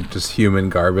off like just human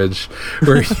garbage,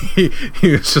 where he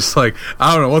was just like,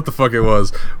 I don't know what the fuck it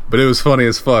was, but it was funny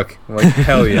as fuck. I'm like,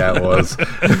 hell yeah, it was.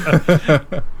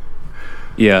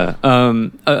 Yeah.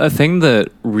 A thing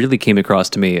that really came across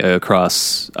to me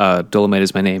across Dolomite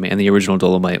Is My Name and the original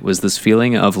Dolomite was this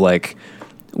feeling of like,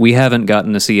 we haven't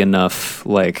gotten to see enough,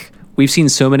 like, we've seen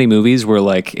so many movies where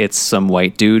like it's some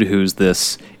white dude who's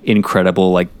this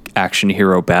incredible like action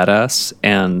hero badass,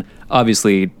 and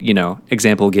obviously,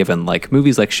 example given, like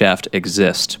movies like Shaft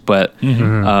exist, but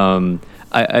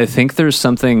I think there's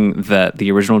something that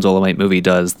the original Dolomite movie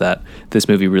does that this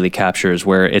movie really captures,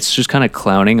 where it's just kind of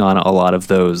clowning on a lot of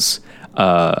those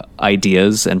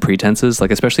ideas and pretenses,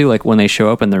 like especially like when they show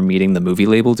up and they're meeting the movie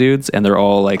label dudes and they're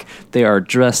all like, they are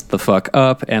dressed the fuck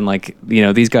up, and like,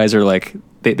 these guys are like,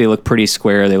 they look pretty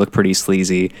square, they look pretty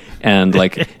sleazy, and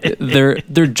like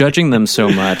they're judging them so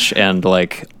much and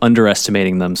like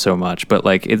underestimating them so much, but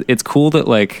like it's cool that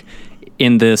like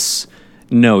in this,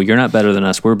 no, you're not better than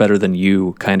us, we're better than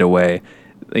you kind of way,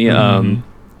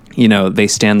 they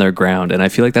stand their ground. And I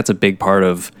feel like that's a big part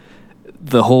of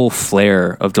the whole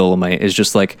flair of Dolomite, is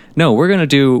just like, no, we're going to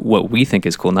do what we think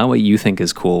is cool, not what you think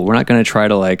is cool. We're not going to try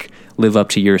to like live up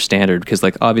to your standard, because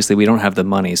like obviously we don't have the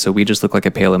money, so we just look like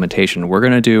a pale imitation. We're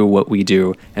going to do what we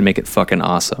do and make it fucking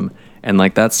awesome. And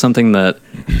like that's something that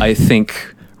I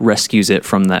think rescues it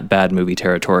from that bad movie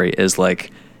territory, is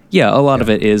like, yeah, a lot of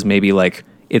it is maybe like,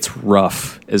 it's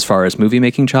rough as far as movie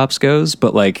making chops goes,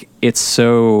 but like it's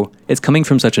coming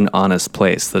from such an honest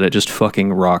place that it just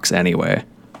fucking rocks anyway.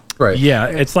 Right. Yeah,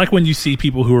 it's like when you see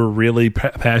people who are really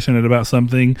passionate about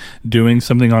something doing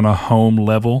something on a home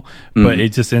level, but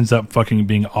it just ends up fucking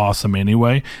being awesome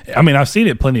anyway. I mean, I've seen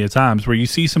it plenty of times where you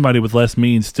see somebody with less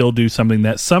means still do something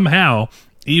that somehow,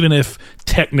 even if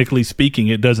technically speaking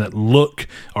it doesn't look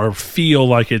or feel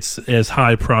like it's as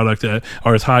high product or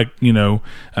as high,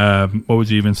 what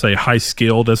would you even say, high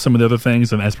skilled as some of the other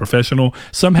things and as professional,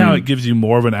 somehow it gives you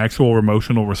more of an actual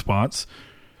emotional response.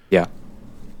 Yeah.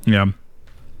 Yeah.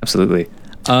 Absolutely.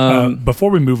 Before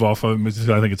we move off of it,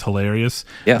 I think it's hilarious.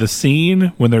 Yeah. The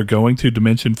scene when they're going to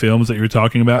Dimension Films that you're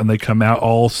talking about and they come out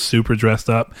all super dressed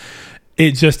up,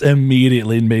 it just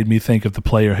immediately made me think of the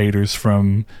player haters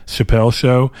from Chappelle's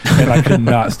Show, and I could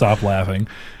not stop laughing.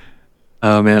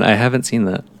 Oh man, I haven't seen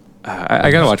that.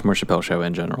 I gotta watch more Chappelle Show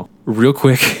in general. Real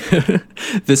quick,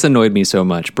 this annoyed me so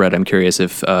much, Brett. I'm curious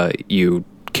if you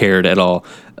cared at all.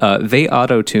 They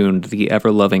auto-tuned the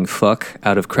ever-loving fuck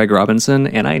out of Craig Robinson,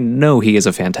 and I know he is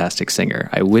a fantastic singer.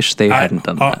 I wish they hadn't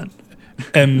done that.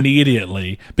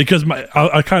 Immediately, because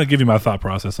I'll kind of give you my thought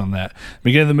process on that.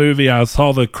 Beginning of the movie, I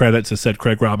saw the credits that said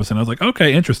Craig Robinson. I was like,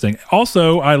 okay, interesting.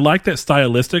 Also, I like that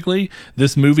stylistically,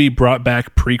 this movie brought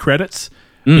back pre-credits.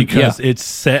 Because it's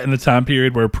set in a time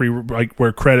period where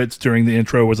where credits during the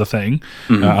intro was a thing.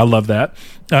 I love that.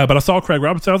 But I saw Craig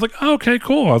Robinson. I was like, oh, okay,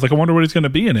 cool. I was like, I wonder what he's going to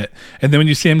be in it. And then when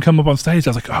you see him come up on stage, I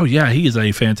was like, oh yeah, he is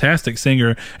a fantastic singer.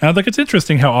 And I was like, it's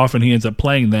interesting how often he ends up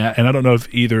playing that. And I don't know if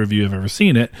either of you have ever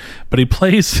seen it, but he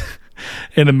plays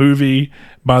in a movie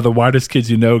by the Whitest Kids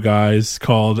You Know guys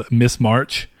called Miss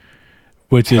March,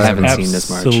 which is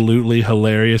absolutely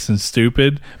hilarious and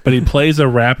stupid. But he plays a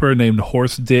rapper named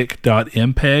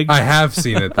HorseDick.MPeg. I have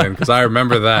seen it then, because I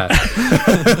remember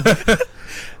that.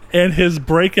 And his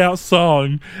breakout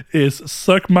song is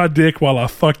Suck My Dick While I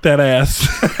Fuck That Ass.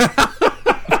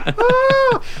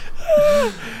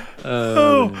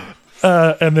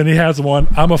 And then he has one,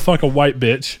 I'm a fuck a white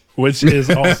bitch, which is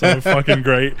also fucking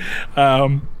great.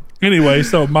 Anyway,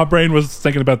 so my brain was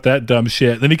thinking about that dumb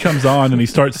shit. Then he comes on and he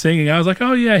starts singing. I was like,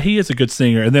 oh yeah, he is a good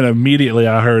singer. And then immediately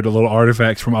I heard a little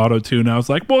artifacts from Auto-Tune. I was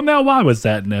like, well, now why was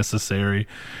that necessary?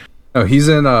 Oh, he's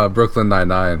in Brooklyn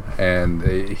Nine-Nine, and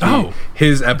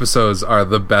his episodes are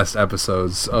the best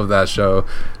episodes of that show.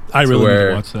 I really need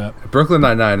to watch that. Brooklyn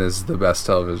Nine-Nine is the best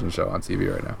television show on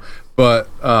TV right now. But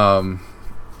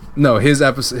no, his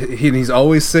episode, he's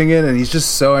always singing, and he's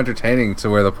just so entertaining to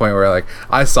where the point where like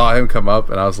I saw him come up,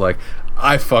 and I was like,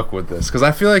 I fuck with this, because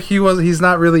I feel like he's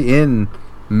not really in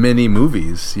many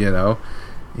movies.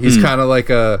 He's kind of like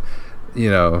a,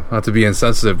 not to be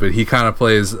insensitive, but he kind of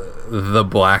plays the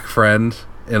black friend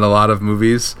in a lot of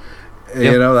movies.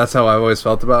 Yep. That's how I've always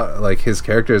felt about like his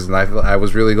characters, and I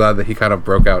was really glad that he kind of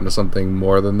broke out into something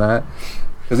more than that.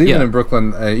 Because even in Brooklyn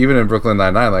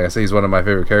Nine-Nine, like I say, he's one of my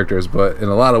favorite characters. But in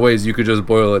a lot of ways, you could just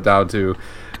boil it down to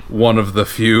one of the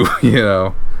few,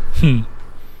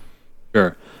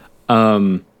 Sure.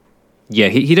 Yeah,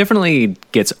 he definitely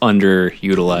gets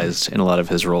underutilized in a lot of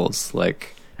his roles.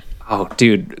 Like, oh,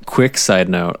 dude, quick side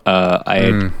note. I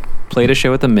had played a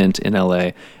show at the Mint in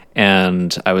LA,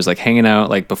 and I was like hanging out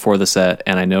like before the set,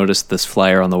 and I noticed this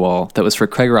flyer on the wall that was for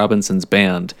Craig Robinson's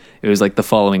band. It was like the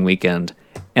following weekend,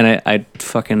 and I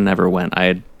fucking never went.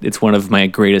 It's one of my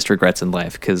greatest regrets in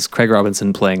life, because Craig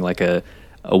Robinson playing like a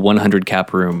 100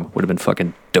 cap room would have been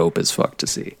fucking dope as fuck to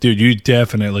see. Dude, you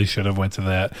definitely should have went to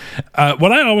that.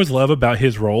 What I always love about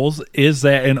his roles is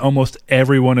that in almost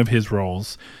every one of his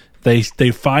roles, they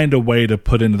find a way to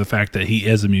put into the fact that he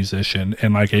is a musician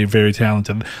and like a very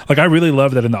talented. Like, I really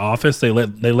love that in The Office they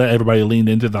let everybody lean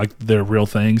into like their real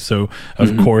thing. So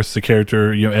of course the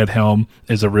character, Ed Helm,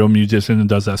 is a real musician and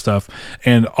does that stuff.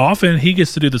 And often he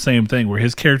gets to do the same thing where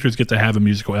his characters get to have a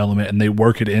musical element and they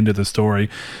work it into the story.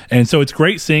 And so it's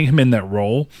great seeing him in that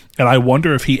role. And I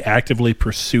wonder if he actively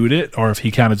pursued it or if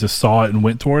he kind of just saw it and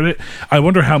went toward it. I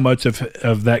wonder how much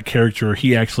of that character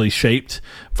he actually shaped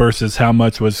versus how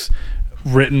much was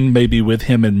written maybe with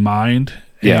him in mind.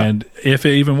 Yeah. And if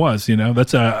it even was,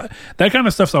 that's that kind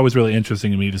of stuff's always really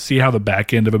interesting to me, to see how the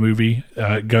back end of a movie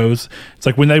goes. It's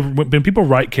like when people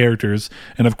write characters,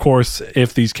 and of course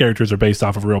if these characters are based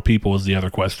off of real people is the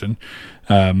other question.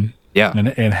 And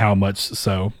how much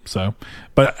so.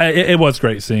 But it was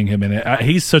great seeing him in it.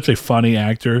 He's such a funny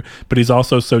actor, but he's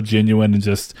also so genuine, and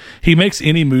just he makes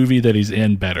any movie that he's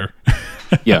in better.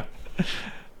 Yeah,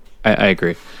 I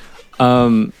agree.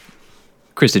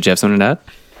 Chris, did you have something to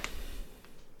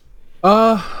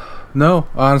add? No,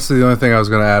 honestly, the only thing I was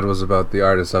going to add was about the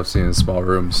artists I've seen in small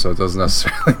rooms, so it doesn't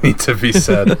necessarily need to be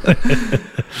said.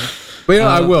 But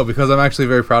I will, because I'm actually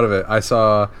very proud of it. I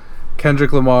saw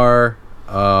Kendrick Lamar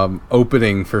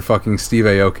opening for fucking Steve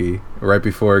Aoki right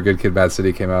before Good Kid, Mad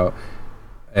City came out,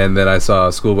 and then I saw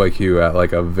Schoolboy Q at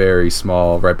like a very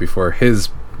small right before his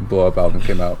blow up album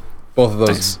came out. Both of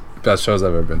those best shows I've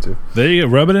ever been to. There you go,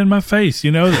 rub it in my face.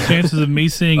 The chances of me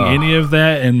seeing any of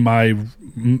that in my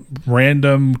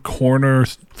random corner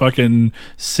fucking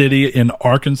city in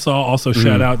Arkansas. Also,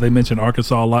 shout out, they mention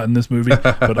Arkansas a lot in this movie,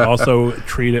 but also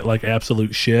treat it like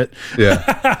absolute shit. Yeah.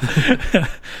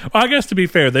 Well, I guess to be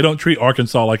fair, they don't treat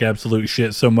Arkansas like absolute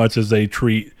shit so much as they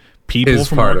treat people His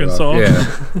from part Arkansas.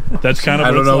 Yeah. That's kind of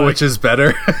I what don't it's know like. which is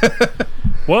better.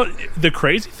 Well, the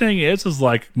crazy thing is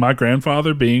like my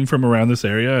grandfather being from around this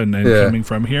area and coming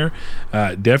from here,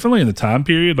 definitely in the time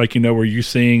period, like, where you're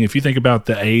seeing, if you think about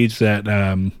the age that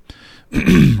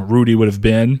Rudy would have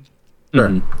been,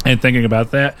 Sure. and thinking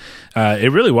about that,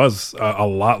 it really was a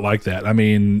lot like that. I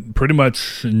mean, pretty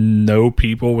much no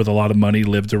people with a lot of money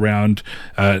lived around,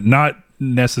 not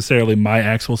necessarily my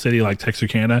actual city like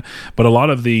Texarkana, but a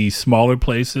lot of the smaller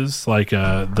places like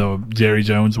the Jerry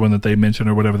Jones one that they mentioned,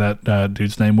 or whatever that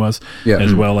dude's name was,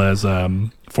 as well as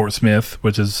Fort Smith,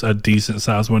 which is a decent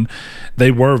sized one.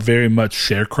 They were very much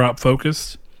sharecrop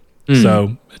focused.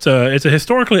 So it's a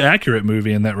historically accurate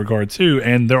movie in that regard too,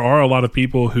 and there are a lot of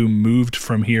people who moved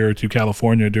from here to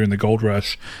California during the gold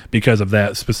rush because of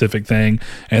that specific thing,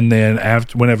 and then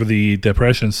whenever the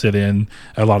Depression set in,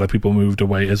 a lot of people moved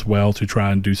away as well to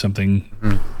try and do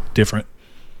something different.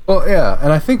 Well, yeah,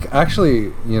 and I think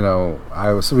actually,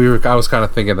 I was kind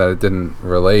of thinking that it didn't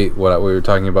relate what we were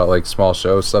talking about, like small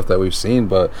show stuff that we've seen,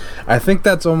 but I think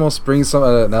that's almost brings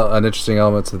an interesting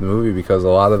element to the movie, because a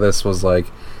lot of this was like,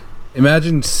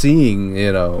 imagine seeing,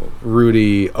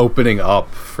 Rudy opening up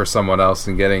for someone else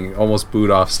and getting almost booed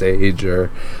off stage,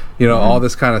 or, all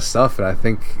this kind of stuff. And I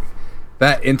think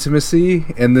that intimacy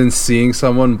and then seeing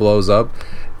someone blows up,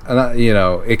 and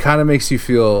it kind of makes you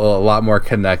feel a lot more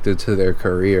connected to their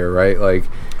career, right? Like,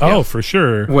 for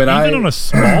sure. When even on a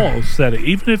small setting,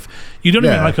 even if you don't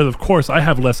even like, because of course I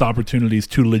have less opportunities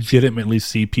to legitimately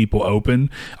see people open.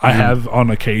 I have on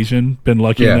occasion been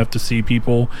lucky enough to see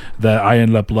people that I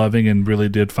ended up loving and really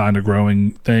did find a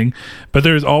growing thing. But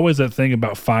there's always that thing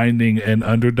about finding an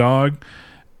underdog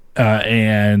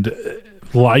and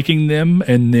liking them,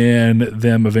 and then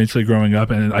them eventually growing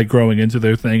up and like growing into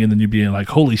their thing, and then you being like,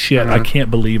 holy shit, I can't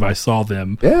believe I saw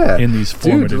them in these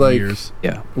formative years.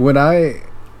 Yeah. When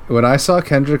I saw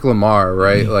Kendrick Lamar,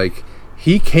 right, like,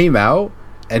 he came out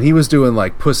and he was doing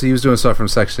like Pussy, he was doing stuff from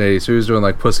Section 80, so he was doing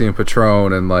like Pussy and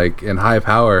Patron and like in High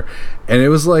Power, and it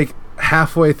was like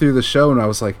halfway through the show and I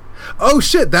was like, oh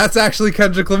shit, that's actually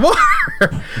Kendrick Lamar.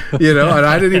 And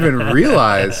I didn't even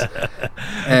realize.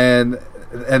 And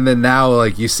then now,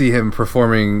 like, you see him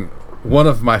performing one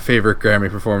of my favorite Grammy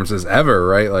performances ever,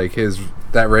 right? Like,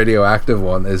 that Radioactive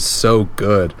one is so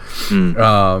good.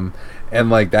 And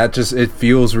like, that just, it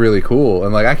feels really cool.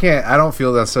 And like, I don't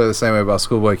feel necessarily the same way about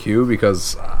Schoolboy Q,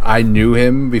 because I knew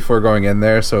him before going in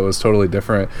there, so it was totally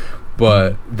different.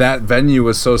 but that venue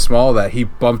was so small that he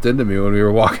bumped into me when we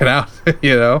were walking out,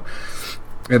 you know?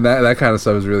 And that kind of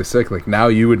stuff is really sick. Like, now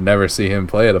you would never see him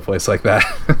play at a place like that.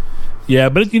 Yeah,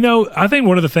 but, you know, I think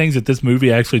one of the things that this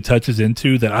movie actually touches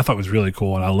into that I thought was really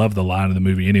cool, and I love the line of the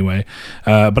movie anyway,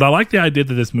 but I like the idea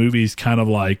that this movie's kind of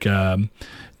like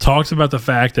talks about the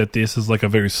fact that this is like a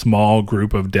very small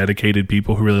group of dedicated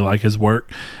people who really like his work.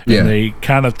 And they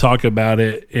kind of talk about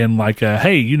it in like,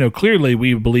 hey, you know, clearly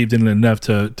we believed in it enough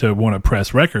to want to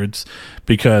press records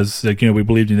because, like, you know, we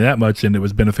believed in it that much and it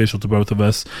was beneficial to both of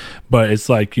us. But it's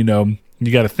like, you know,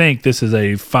 you got to think this is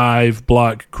a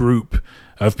 5-block group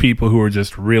of people who are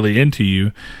just really into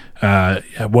you.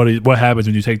 What happens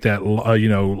when you take that, you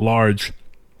know, large?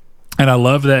 And I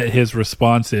love that his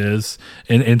response is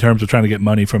in terms of trying to get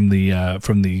money from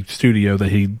the studio that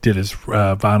he did his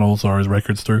vinyls or his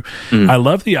records through. I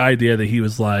love the idea that he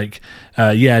was like,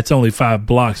 yeah, it's only 5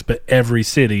 blocks, but every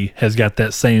city has got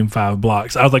that same 5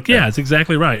 blocks. I was like, yeah, it's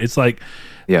exactly right. It's like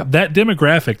that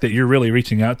demographic that you're really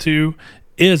reaching out to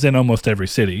is in almost every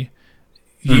city.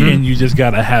 And you just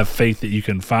got to have faith that you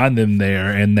can find them there,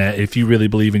 and that if you really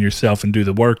believe in yourself and do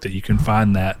the work that you can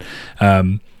find that.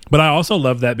 But I also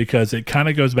love that because it kind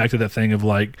of goes back to that thing of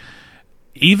like,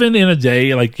 even in a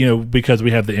day, like, you know, because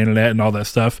we have the internet and all that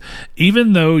stuff,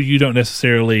 even though you don't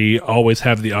necessarily always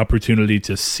have the opportunity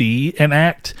to see an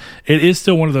act, it is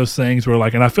still one of those things where,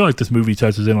 like, and I feel like this movie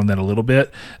touches in on that a little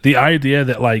bit, the idea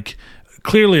that, like,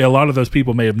 clearly a lot of those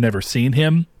people may have never seen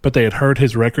him, but they had heard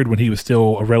his record when he was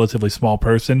still a relatively small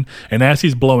person. And as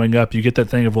he's blowing up, you get that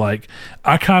thing of like,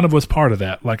 I kind of was part of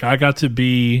that. Like, I got to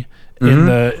be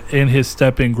in his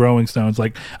stepping growing stones.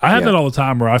 Like, I have that all the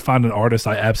time where I find an artist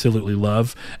I absolutely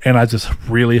love and I just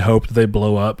really hope that they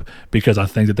blow up because I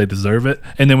think that they deserve it.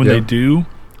 And then when they do,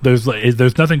 there's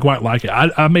nothing quite like it.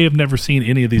 I may have never seen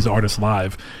any of these artists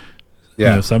live, you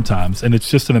know, sometimes, and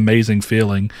it's just an amazing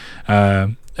feeling.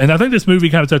 And I think this movie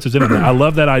kind of touches into that. I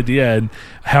love that idea and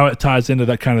how it ties into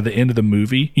that kind of the end of the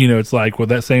movie. You know, it's like, well,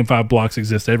 that same 5 blocks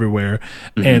exists everywhere.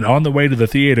 And on the way to the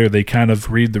theater, they kind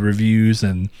of read the reviews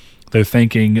and they're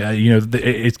thinking, you know,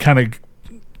 it kind of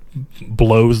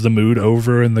blows the mood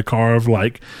over in the car of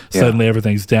like, suddenly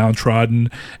everything's downtrodden.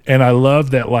 And I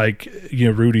love that, like, you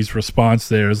know, Rudy's response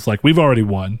there is like, we've already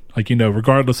won. Like, you know,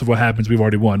 regardless of what happens, we've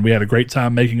already won. We had a great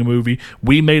time making a movie.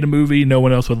 We made a movie. No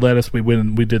one else would let us. We went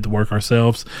and we did the work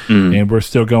ourselves. And we're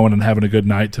still going and having a good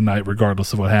night tonight,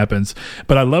 regardless of what happens.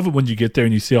 But I love it when you get there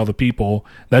and you see all the people.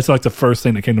 That's like the first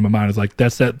thing that came to my mind is like,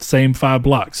 that's that same 5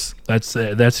 blocks. That's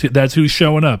who's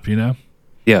showing up, you know?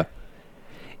 Yeah.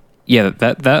 Yeah,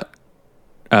 that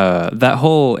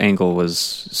whole angle was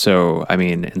so, I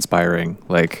mean, inspiring.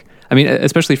 Like, I mean,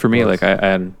 especially for me, like,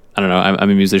 I don't know, I'm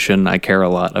a musician. I care a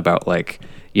lot about, like,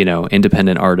 you know,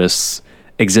 independent artists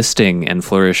existing and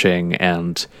flourishing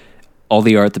and all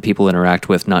the art that people interact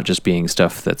with, not just being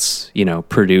stuff that's, you know,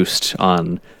 produced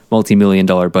on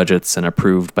multi-million-dollar budgets and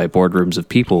approved by boardrooms of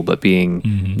people, but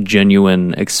being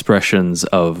genuine expressions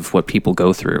of what people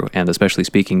go through, and especially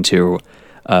speaking to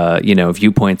you know,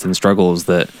 viewpoints and struggles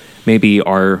that maybe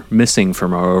are missing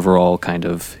from our overall kind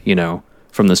of, you know,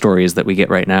 from the stories that we get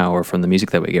right now or from the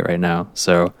music that we get right now.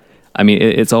 So, I mean,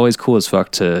 it's always cool as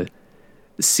fuck to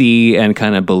see and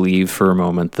kind of believe for a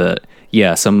moment that,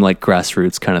 yeah, some like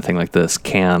grassroots kind of thing like this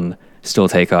can still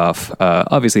take off.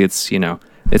 Obviously, it's, you know,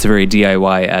 it's a very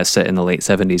DIY as set in the late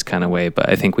 70s kind of way, but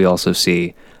I think we also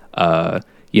see,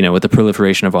 you know, with the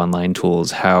proliferation of online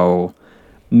tools, how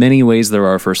many ways there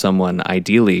are for someone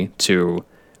ideally to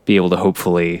be able to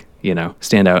hopefully, you know,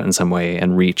 stand out in some way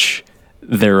and reach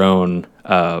their own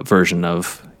version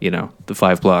of, you know, the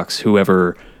 5 blocks,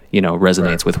 whoever, you know,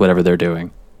 resonates with whatever they're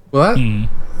doing. Well,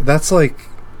 that's like,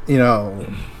 you know,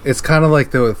 it's kind of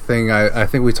like the thing I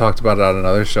think we talked about it on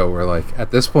another show where, like,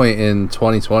 at this point in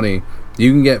 2020,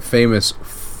 you can get famous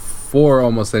for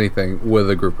almost anything with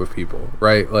a group of people,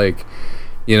 right? Like,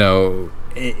 you know,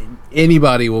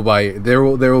 anybody will buy. There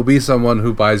will be someone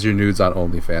who buys your nudes on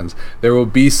OnlyFans. There will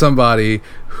be somebody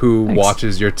who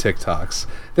watches your TikToks.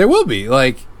 There will be,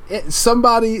 like,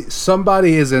 somebody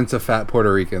is into fat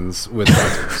Puerto Ricans with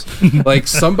tattoos. Like,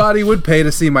 somebody would pay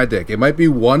to see my dick. It might be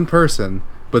one person,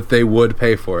 but they would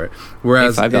pay for it.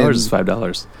 Whereas $5 is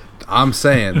 $5. I'm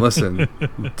saying, listen,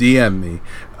 DM me.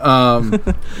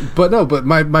 But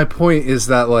my point is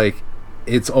that, like,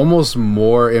 it's almost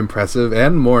more impressive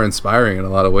and more inspiring in a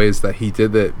lot of ways that he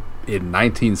did that in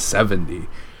 1970.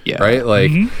 Yeah. Right?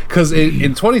 Like, because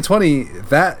in 2020,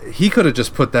 that he could have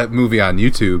just put that movie on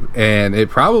YouTube and it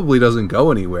probably doesn't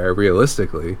go anywhere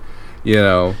realistically. you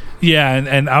know. Yeah,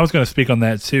 and I was going to speak on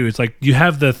that too. It's like you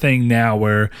have the thing now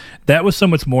where that was so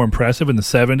much more impressive in the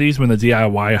 70s when the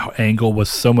DIY angle was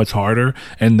so much harder,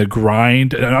 and the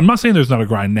grind. And I'm not saying there's not a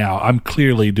grind now. I'm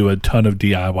clearly doing a ton of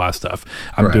DIY stuff.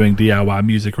 I'm doing DIY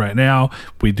music right now.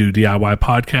 We do DIY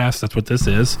podcasts. That's what this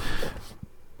is.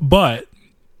 But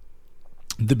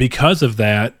because of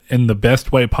that, in the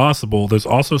best way possible, there's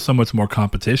also so much more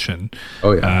competition.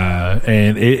 Oh yeah,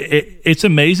 and it's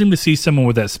amazing to see someone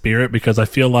with that spirit, because I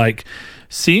feel like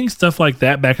seeing stuff like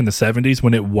that back in the 70s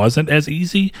when it wasn't as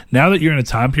easy, now that you're in a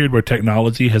time period where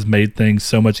technology has made things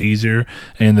so much easier,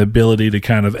 and the ability to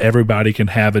kind of everybody can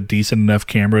have a decent enough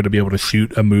camera to be able to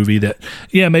shoot a movie that,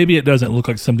 yeah, maybe it doesn't look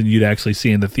like something you'd actually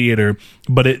see in the theater,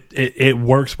 but it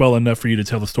works well enough for you to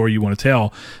tell the story you want to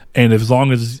tell. And as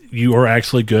long as you are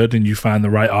actually good and you find the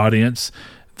right audience,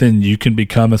 then you can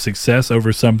become a success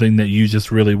over something that you just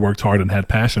really worked hard and had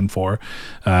passion for.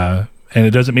 And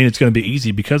it doesn't mean it's going to be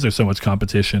easy because there's so much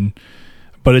competition,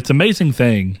 but it's an amazing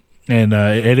thing. And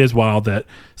it is wild that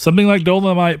something like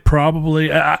Dolomite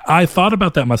probably, I thought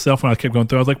about that myself when I kept going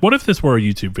through. I was like, what if this were a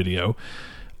YouTube video?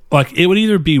 Like, it would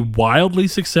either be wildly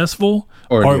successful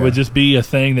or it would just be a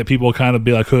thing that people kind of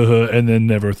be like, huh, and then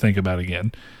never think about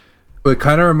again. It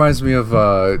kind of reminds me of,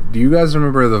 do you guys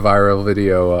remember the viral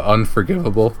video,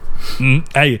 Unforgivable?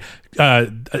 Hey,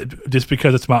 just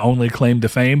because it's my only claim to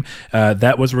fame,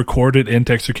 that was recorded in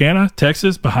Texarkana,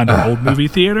 Texas, behind an old movie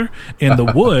theater in the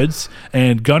woods.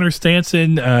 And Gunnar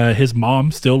Stanson, his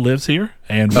mom still lives here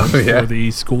and works for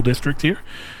the school district here.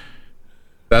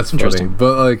 That's funny.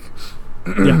 But, like,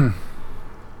 yeah.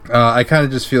 I kind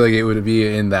of just feel like it would be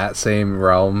in that same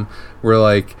realm where,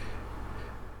 like,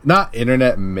 not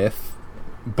internet myth,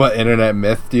 but internet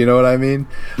myth. Do you know what I mean?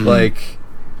 Mm-hmm. Like,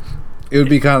 it would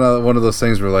be kind of one of those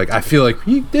things where, like, I feel like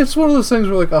it's one of those things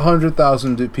where, like,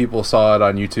 100,000 people saw it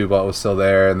on YouTube while it was still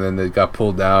there, and then it got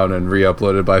pulled down and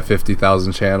re-uploaded by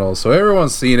 50,000 channels. So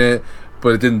everyone's seen it, but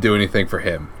it didn't do anything for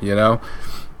him, you know?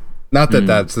 Not that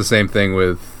that's the same thing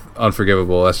with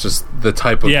Unforgivable. That's just the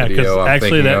type of video I'm thinking of. Yeah, because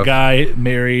actually that guy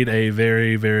married a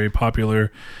very, very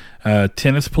popular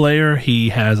tennis player. He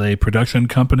has a production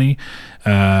company,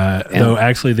 though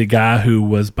actually the guy who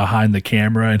was behind the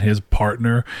camera and his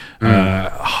partner,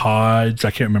 Hodge,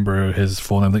 I can't remember his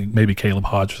full name, maybe Caleb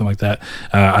Hodge or something like that.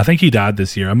 I think he died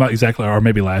this year. I'm not exactly, or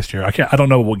maybe last year. I don't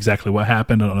know exactly what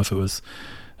happened. I don't know if it was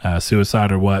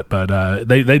suicide or what, but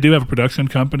they do have a production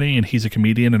company, and he's a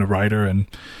comedian and a writer, and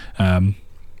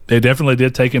they definitely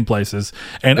did take him places.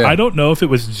 And I don't know if it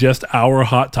was just our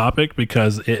hot topic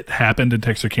because it happened in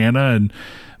Texarkana, and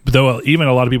though even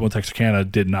a lot of people in Texarkana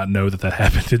did not know that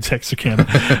happened in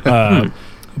Texarkana.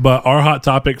 But our hot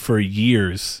topic for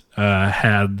years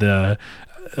had the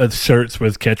shirts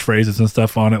with catchphrases and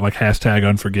stuff on it, like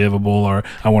 #Unforgivable or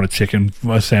I want a chicken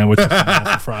sandwich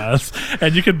with fries.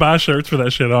 And you could buy shirts for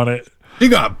that shit on it. You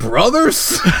got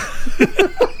brothers?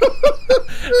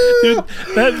 Dude,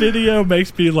 that video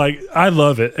makes me like, I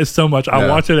love it. It's so much. I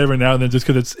watch it every now and then just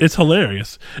because it's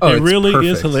hilarious. It really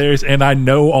is hilarious. And I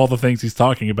know all the things he's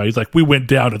talking about. He's like, we went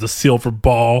down to the Silver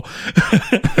Ball.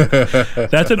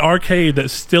 That's an arcade that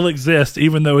still exists,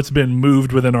 even though it's been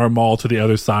moved within our mall to the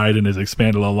other side and has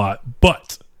expanded a lot.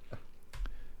 But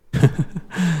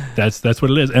that's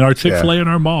what it is. And our Chick-fil-A in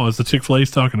our mall is the Chick-fil-A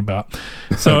he's talking about.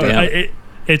 So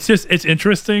it's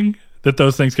interesting that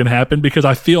those things can happen, because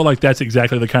I feel like that's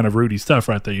exactly the kind of Rudy stuff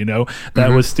right there, you know?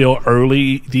 That was still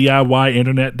early DIY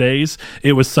internet days.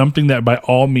 It was something that by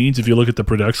all means, if you look at the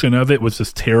production of it, was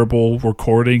just terrible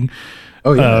recording.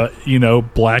 You know,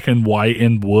 black and white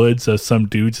in woods of some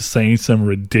dude just saying some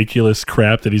ridiculous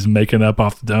crap that he's making up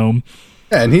off the dome.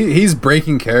 Yeah, and he's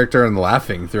breaking character and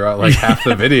laughing throughout like half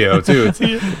the video too.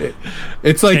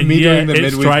 It's like me doing the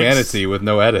midweek manatee with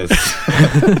no edits.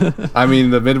 I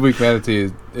mean, the midweek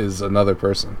manatee is another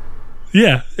person.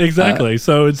 Yeah, exactly.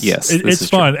 So it's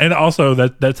fun, and also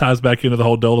that ties back into the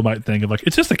whole Dolomite thing of like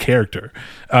it's just a character,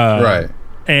 right?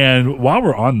 And while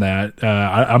we're on that,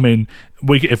 I mean,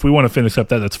 if we want to finish up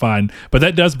that's fine. But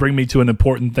that does bring me to an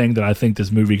important thing that I think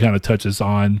this movie kind of touches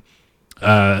on.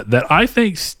 That I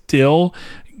think still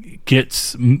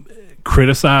gets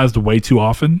criticized way too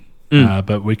often,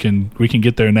 but we can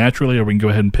get there naturally, or we can go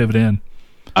ahead and pivot in.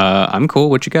 I'm cool.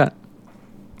 What you got?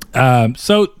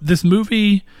 So this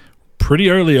movie, pretty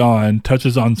early on,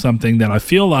 touches on something that I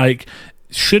feel like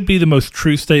should be the most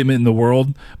true statement in the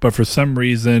world, but for some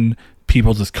reason,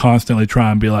 people just constantly try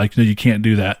and be like, no, you can't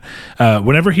do that.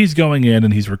 Whenever he's going in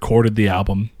and he's recorded the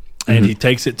album, and he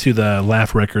takes it to the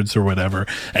Laugh Records or whatever,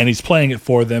 and he's playing it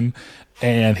for them.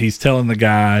 and he's telling the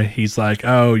guy, he's like,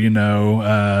 oh,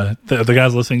 the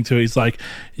guy's listening to it. He's like,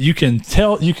 you can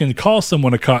call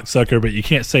someone a cocksucker, but you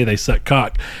can't say they suck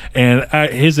cock. And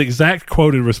his exact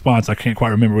quoted response, I can't quite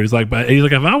remember what he's like, but he's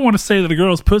like, if I want to say that a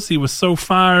girl's pussy was so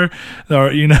fire,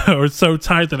 or or so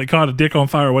tight that it caught a dick on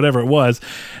fire, or whatever it was,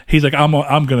 he's like, I'm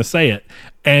going to say it.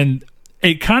 And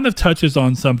it kind of touches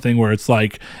on something where it's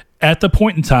like, at the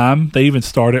point in time, they even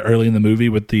started early in the movie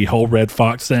with the whole Red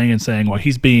Fox thing and saying, well,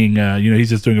 he's being,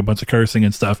 he's just doing a bunch of cursing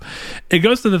and stuff. It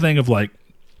goes to the thing of like,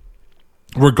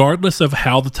 regardless of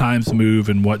how the times move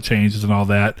and what changes and all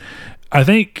that, I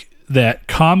think that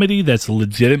comedy that's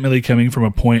legitimately coming from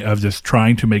a point of just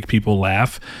trying to make people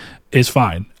laugh is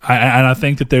fine. And I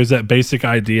think that there's that basic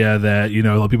idea that,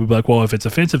 people be like, well, if it's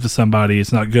offensive to somebody,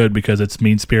 it's not good because it's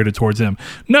mean-spirited towards them.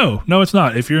 No, it's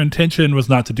not. If your intention was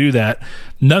not to do that,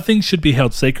 nothing should be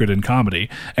held sacred in comedy.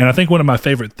 And I think one of my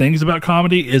favorite things about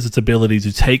comedy is its ability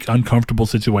to take uncomfortable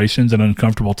situations and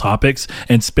uncomfortable topics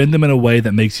and spin them in a way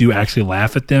that makes you actually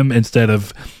laugh at them instead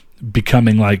of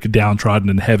becoming like downtrodden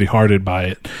and heavy-hearted by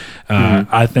it.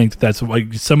 I think that's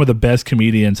like some of the best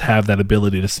comedians have that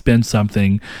ability to spin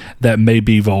something that may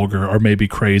be vulgar or maybe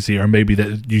crazy or maybe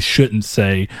that you shouldn't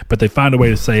say, but they find a way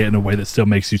to say it in a way that still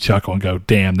makes you chuckle and go,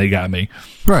 damn, they got me.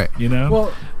 Right.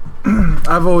 Well,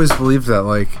 I've always believed that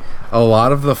like a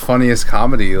lot of the funniest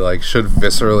comedy like should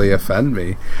viscerally offend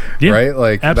me. Yeah, right?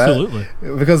 Like absolutely.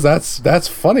 Because that's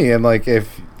funny, and like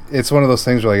if it's one of those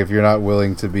things where like if you're not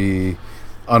willing to be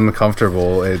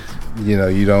uncomfortable,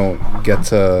 you don't get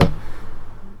to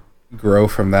grow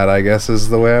from that, I guess is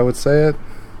the way I would say it.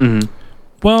 Mm-hmm.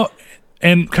 Well,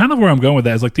 and kind of where I'm going with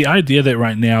that is like the idea that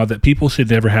right now that people should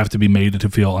never have to be made to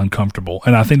feel uncomfortable.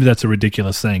 And I think that's a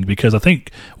ridiculous thing, because I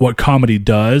think what comedy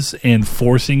does in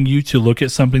forcing you to look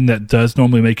at something that does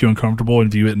normally make you uncomfortable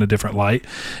and view it in a different light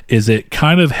is it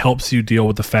kind of helps you deal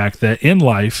with the fact that in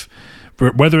life,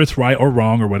 whether it's right or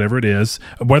wrong or whatever it is,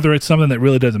 whether it's something that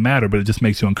really doesn't matter, but it just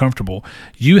makes you uncomfortable.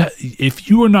 If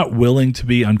you are not willing to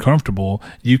be uncomfortable,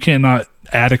 you cannot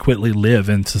adequately live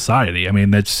in society. I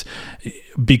mean, that's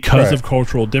because of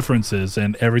cultural differences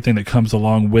and everything that comes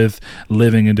along with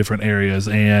living in different areas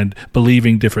and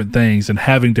believing different things and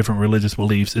having different religious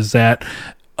beliefs, is that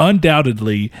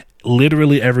undoubtedly,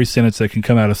 literally every sentence that can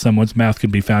come out of someone's mouth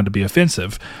can be found to be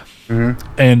offensive. Mm-hmm.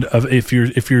 And if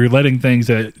you're letting things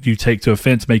that you take to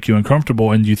offense make you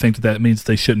uncomfortable and you think that means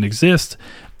they shouldn't exist,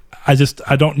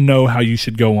 I don't know how you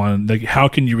should go on. Like, how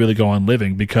can you really go on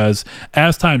living? Because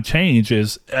as time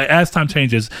changes,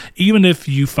 even if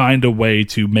you find a way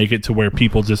to make it to where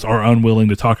people just are unwilling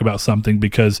to talk about something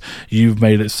because you've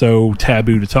made it so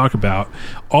taboo to talk about,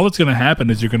 all that's going to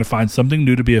happen is you're going to find something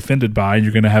new to be offended by, and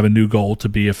you're going to have a new goal to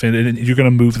be offended, and you're going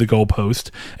to move the goalpost,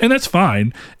 and that's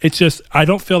fine. It's just I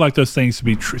don't feel like those things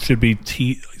should be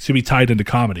tied into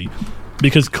comedy.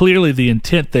 Because clearly the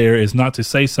intent there is not to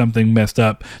say something messed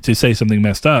up to say something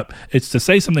messed up. It's to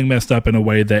say something messed up in a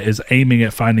way that is aiming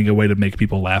at finding a way to make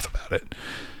people laugh about it.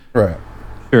 Right.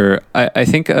 Sure. I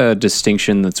think a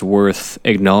distinction that's worth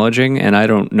acknowledging, and I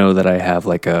don't know that I have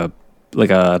like a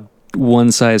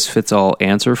one size fits all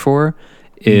answer for,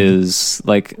 is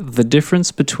like the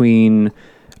difference between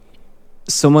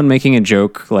someone making a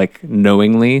joke like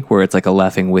knowingly, where it's like a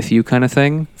laughing with you kind of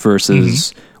thing,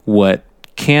 versus what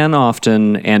can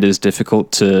often and is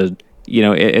difficult to,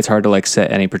 it's hard to like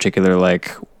set any particular like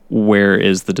where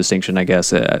is the distinction, I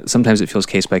guess. Sometimes it feels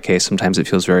case by case, sometimes it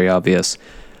feels very obvious.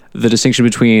 The distinction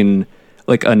between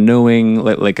like a knowing,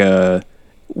 like a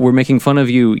we're making fun of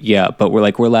you, yeah, but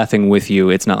we're laughing with you.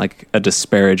 It's not like a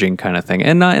disparaging kind of thing,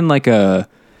 and not in like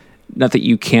not that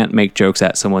you can't make jokes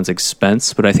at someone's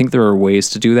expense, but I think there are ways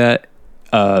to do that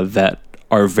that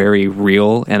are very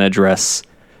real and address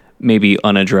maybe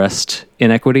unaddressed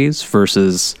inequities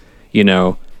versus,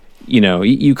 you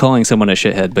calling someone a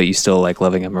shithead, but you still like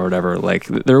loving him or whatever. Like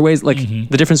there are ways, like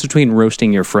the difference between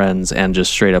roasting your friends and just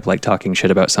straight up like talking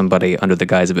shit about somebody under the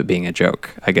guise of it being a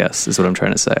joke, I guess is what I'm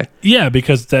trying to say. Yeah,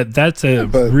 because that's a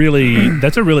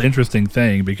really interesting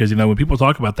thing, because, when people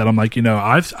talk about that, I'm like,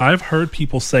 I've heard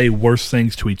people say worse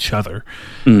things to each other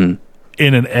in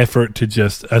an effort to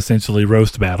just essentially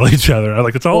roast battle each other.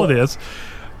 Like that's all it is.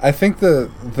 I think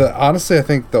honestly, I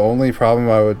think the only problem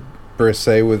I would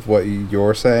say with what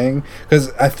you're saying,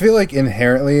 because I feel like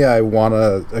inherently I want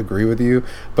to agree with you,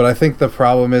 but I think the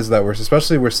problem is that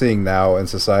we're seeing now in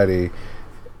society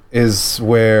is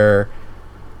where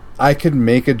I could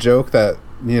make a joke that,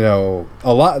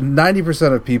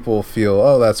 90% of people feel,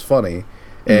 oh, that's funny.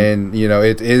 And,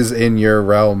 it is in your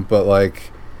realm, but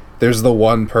like there's the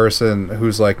one person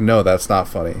who's like, no, that's not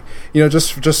funny.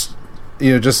 Just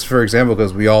just for example,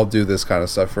 because we all do this kind of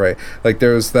stuff, right? Like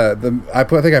there's I think I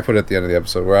put it at the end of the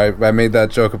episode where I made that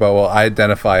joke about, well, I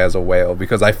identify as a whale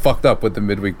because I fucked up with the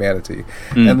midweek manatee,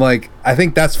 and like I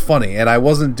think that's funny, and I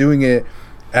wasn't doing it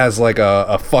as like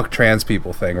a fuck trans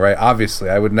people thing, right? Obviously,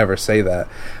 I would never say that,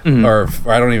 or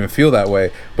I don't even feel that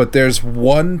way. But there's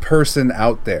one person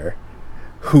out there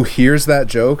who hears that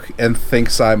joke and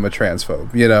thinks I'm a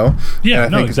transphobe, you know? Yeah,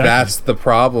 and I think exactly. that's the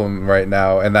problem right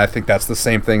now, and I think that's the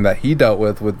same thing that he dealt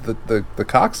with the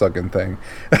cocksucking thing.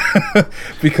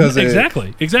 Because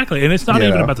exactly, and it's not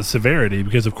even about the severity,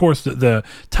 because of course the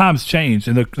times change,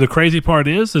 and the crazy part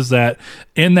is that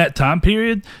in that time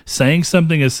period, saying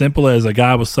something as simple as a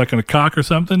guy was sucking a cock or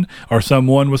something, or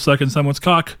someone was sucking someone's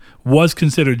cock, was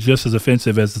considered just as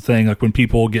offensive as the thing like when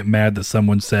people get mad that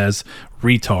someone says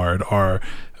retard or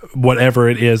whatever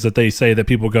it is that they say, that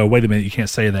people go, wait a minute, you can't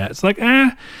say that. It's like,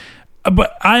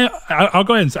 but I'll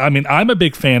go ahead and say, I mean, I'm a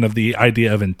big fan of the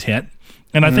idea of intent.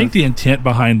 And I think the intent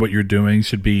behind what you're doing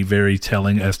should be very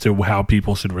telling as to how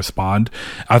people should respond.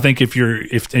 I think if your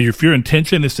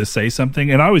intention is to say something,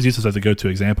 and I always use this as a go-to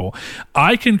example,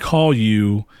 I can call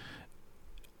you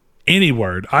any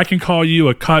word. I can call you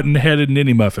a cotton-headed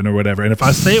ninny muffin or whatever. And if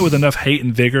I say it with enough hate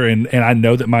and vigor, and I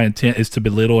know that my intent is to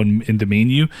belittle and demean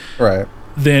you, right,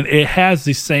 then it has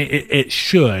the same. It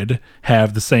should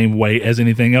have the same weight as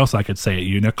anything else I could say at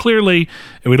you. Now, clearly,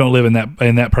 we don't live in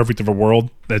that perfect of a world.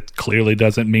 That clearly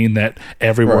doesn't mean that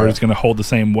every word is going to hold the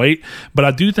same weight. But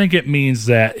I do think it means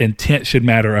that intent should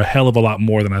matter a hell of a lot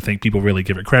more than I think people really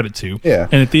give it credit to. Yeah.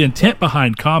 And if the intent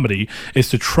behind comedy is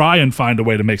to try and find a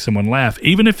way to make someone laugh,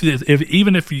 even if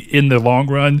in the long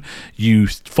run you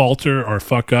falter or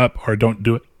fuck up or don't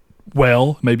do it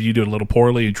well, maybe you do it a little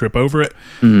poorly and trip over it.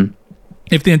 Mm-hmm.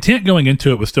 If the intent going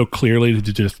into it was still clearly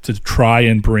to try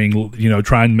and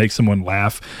try and make someone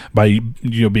laugh by,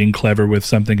 being clever with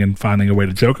something and finding a way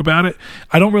to joke about it,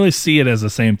 I don't really see it as the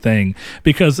same thing,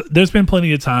 because there's been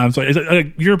plenty of times,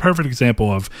 like you're a perfect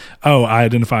example of, I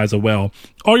identify as a whale.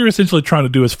 All you're essentially trying to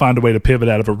do is find a way to pivot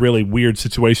out of a really weird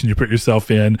situation you put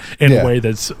yourself in a way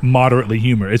that's moderately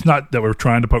humorous. It's not that we're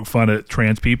trying to poke fun at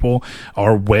trans people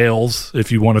or whales,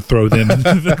 if you want to throw them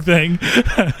into the thing.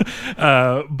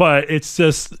 But it's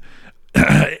just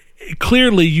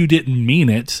clearly you didn't mean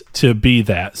it to be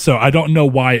that. So I don't know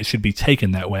why it should be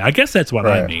taken that way. I guess that's what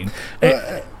I mean.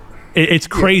 It's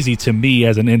crazy to me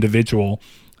as an individual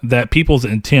that people's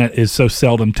intent is so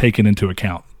seldom taken into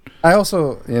account. I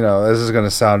also, this is going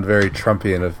to sound very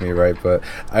Trumpian of me, right? But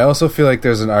I also feel like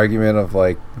there's an argument of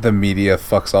like the media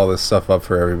fucks all this stuff up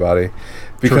for everybody,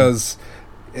 because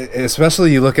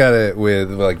especially you look at it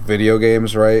with like video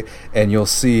games, right? And you'll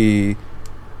see,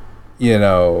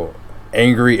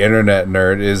 angry internet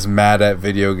nerd is mad at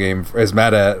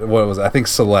I think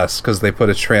Celeste, because they put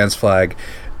a trans flag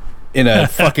in a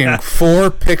fucking 4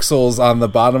 pixels on the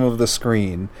bottom of the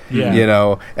screen,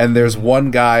 and there's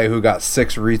one guy who got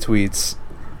 6 retweets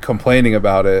complaining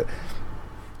about it,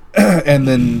 and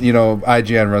then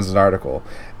IGN runs an article,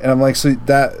 and I'm like, so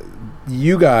that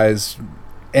you guys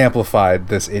amplified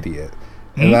this idiot,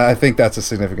 and I think that's a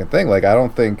significant thing. Like, I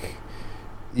don't think,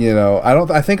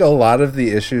 I think a lot of the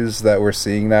issues that we're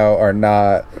seeing now are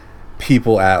not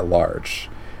people at large,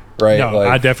 right? No, like,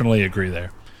 I definitely agree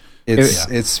there.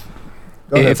 It's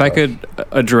if I could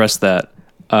address that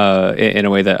in a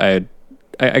way that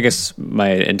I guess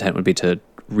my intent would be to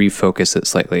refocus it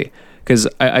slightly, because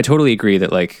I totally agree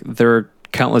that like there are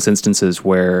countless instances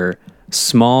where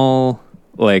small,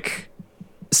 like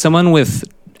someone with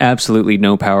absolutely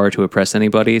no power to oppress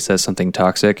anybody says something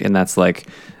toxic, and that's like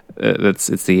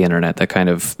it's the internet. That kind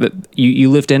of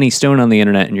you lift any stone on the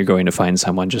internet and you're going to find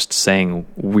someone just saying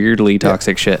weirdly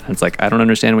toxic shit, and it's like, I don't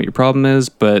understand what your problem is,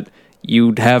 but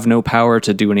you have no power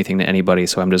to do anything to anybody,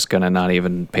 so I'm just gonna not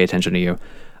even pay attention to you.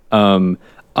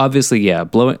 Obviously,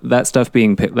 blowing that stuff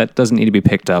that doesn't need to be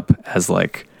picked up as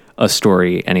like a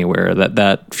story anywhere.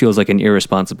 That feels like an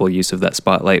irresponsible use of that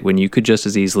spotlight, when you could just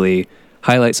as easily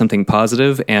highlight something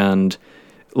positive and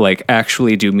like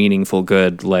actually do meaningful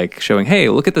good, like showing, hey,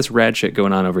 look at this rad shit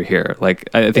going on over here. Like,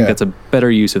 I think that's a better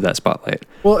use of that spotlight.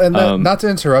 Well, and not to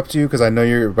interrupt you, because I know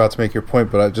you're about to make your point,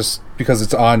 but just because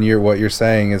it's on what you're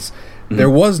saying is, there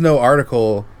was no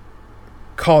article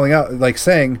calling out, like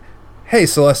saying, hey,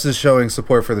 Celeste is showing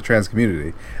support for the trans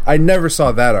community. I never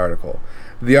saw that article.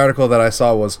 The article that I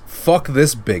saw was, fuck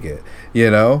this bigot,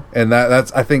 and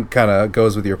that's, I think, kind of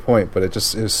goes with your point, but it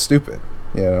was stupid,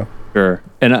 Sure.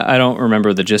 And I don't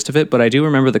remember the gist of it, but I do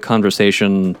remember the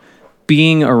conversation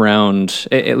being around,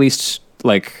 at least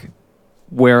like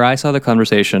where I saw the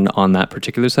conversation on that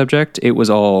particular subject, it was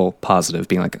all positive,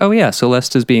 being like, oh yeah,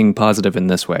 Celeste is being positive in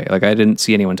this way. Like, I didn't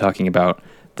see anyone talking about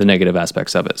the negative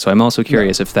aspects of it. So I'm also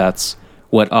curious if that's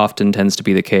what often tends to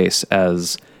be the case,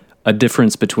 as a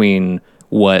difference between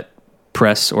what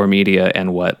press or media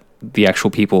and what the actual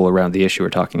people around the issue are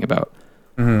talking about.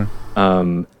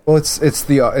 Well, it's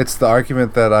the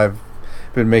argument that I've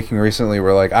been making recently,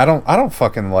 where like I don't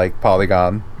fucking like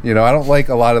Polygon. You know, I don't like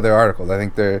a lot of their articles. I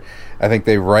think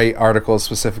they write articles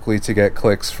specifically to get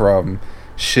clicks from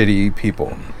shitty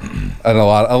people, and a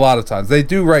lot of times they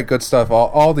do write good stuff.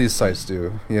 All these sites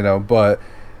do, you know. But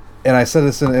and I said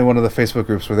this in one of the Facebook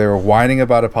groups where they were whining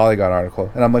about a Polygon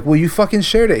article, and I'm like, well, you fucking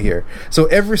shared it here, so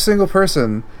every single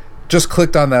person just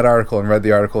clicked on that article and read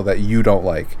the article that you don't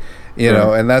like, you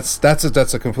know. And that's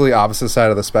a completely opposite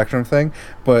side of the spectrum thing.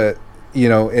 But you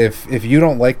know, if you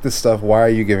don't like this stuff, why are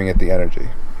you giving it the energy?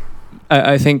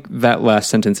 I think that last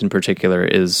sentence in particular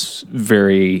is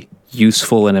very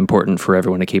useful and important for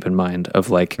everyone to keep in mind, of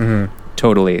like,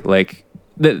 totally, like,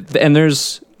 and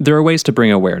there are ways to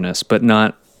bring awareness, but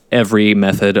not every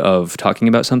method of talking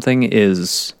about something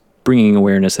is bringing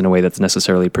awareness in a way that's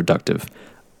necessarily productive.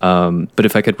 But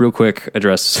if I could real quick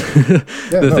address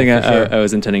the thing I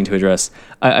was intending to address,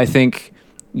 I think,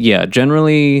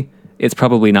 generally it's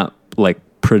probably not like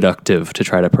productive to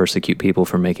try to persecute people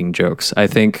for making jokes. I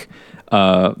think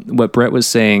what Brett was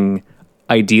saying,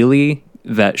 ideally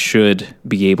that should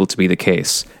be able to be the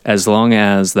case, as long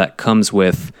as that comes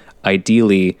with,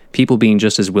 ideally, people being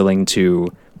just as willing to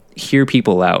hear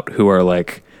people out who are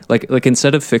like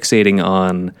instead of fixating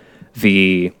on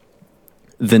the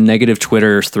negative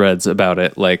Twitter threads about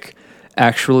it, like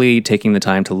actually taking the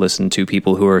time to listen to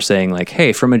people who are saying like,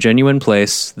 hey, from a genuine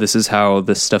place, this is how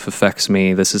this stuff affects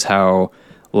me. This is how,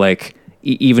 like,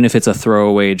 even if it's a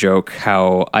throwaway joke,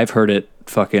 how I've heard it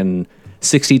fucking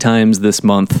 60 times this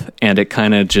month, and it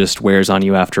kind of just wears on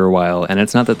you after a while. And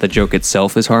it's not that the joke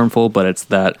itself is harmful, but it's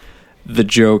that the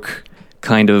joke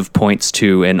kind of points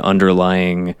to an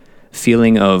underlying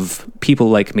feeling of people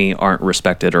like me aren't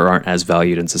respected or aren't as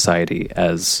valued in society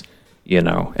as, you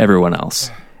know, everyone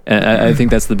else. And I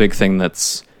think that's the big thing.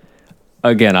 That's,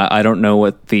 again, I don't know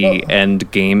what the end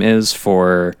game is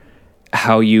for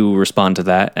how you respond to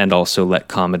that, and also let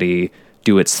comedy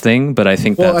do its thing. But I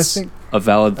think that's a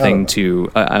valid thing to.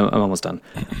 I'm almost done.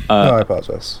 No, I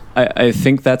apologize. I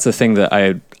think that's a thing that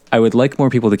I would like more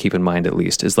people to keep in mind, at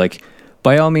least, is like,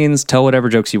 by all means, tell whatever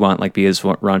jokes you want, like, be as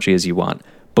raunchy as you want,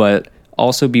 but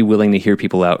also be willing to hear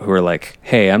people out who are like,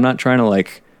 hey, I'm not trying to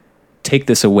like take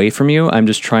this away from you. I'm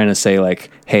just trying to say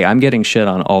like, hey, I'm getting shit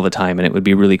on all the time, and it would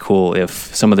be really cool if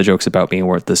some of the jokes about me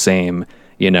weren't the same,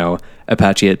 you know,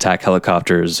 Apache attack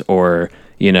helicopters, or,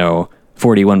 you know,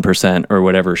 41% or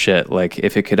whatever shit. Like,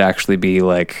 if it could actually be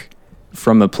like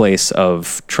from a place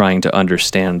of trying to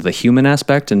understand the human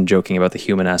aspect and joking about the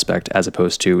human aspect, as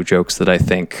opposed to jokes that I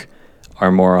think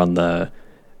are more on the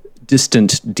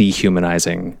distant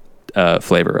dehumanizing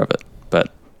flavor of it.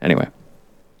 But anyway.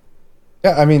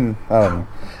 Yeah, I mean, I don't know.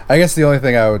 I guess the only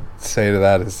thing I would say to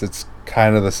that is it's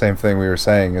kind of the same thing we were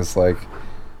saying, is like,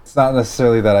 it's not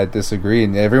necessarily that I disagree,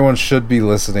 and everyone should be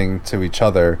listening to each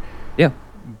other. Yeah.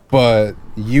 But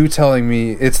you telling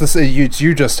me it's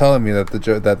you just telling me that the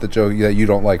joke that you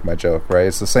don't like my joke, right?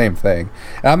 It's the same thing.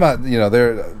 And I'm not, you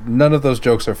know, none of those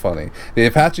jokes are funny. The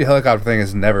Apache helicopter thing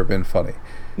has never been funny.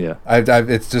 Yeah.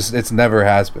 It's never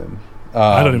has been.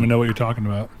 I don't even know what you're talking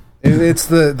about. It's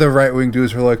the right wing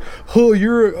dudes who are like, oh,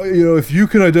 if you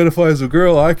can identify as a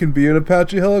girl, I can be an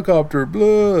Apache helicopter.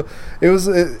 Blah. It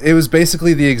was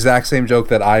basically the exact same joke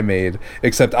that I made,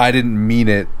 except I didn't mean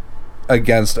it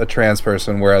against a trans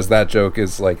person, whereas that joke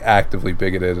is like actively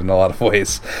bigoted in a lot of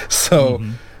ways. So,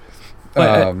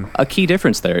 but a key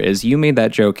difference there is you made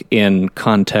that joke in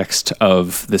context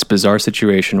of this bizarre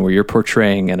situation where you're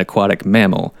portraying an aquatic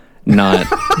mammal. Not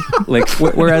like,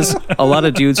 whereas a lot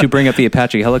of dudes who bring up the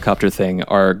Apache helicopter thing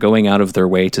are going out of their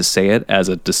way to say it as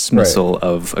a dismissal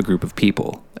of a group of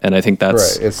people. And I think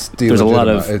that's, there's a lot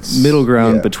of middle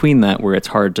ground between that, where it's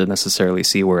hard to necessarily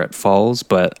see where it falls.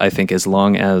 But I think as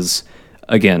long as,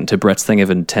 again, to Brett's thing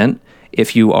of intent,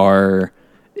 if you are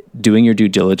doing your due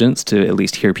diligence to at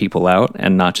least hear people out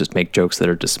and not just make jokes that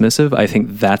are dismissive, I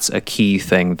think that's a key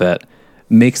thing that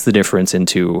makes the difference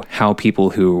into how people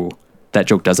who that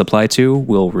joke does apply to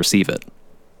will receive it.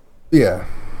 Yeah.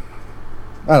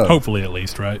 I don't know. Hopefully, at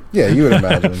least, right? Yeah, you would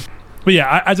imagine. But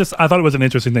yeah, I thought it was an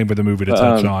interesting thing for the movie to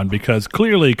touch on, because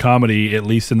clearly comedy, at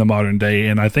least in the modern day,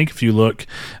 and I think if you look,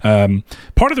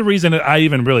 part of the reason that I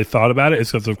even really thought about it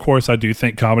is because, of course, I do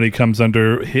think comedy comes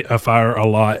under fire a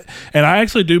lot. And I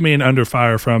actually do mean under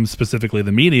fire from specifically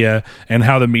the media, and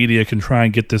how the media can try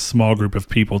and get this small group of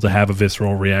people to have a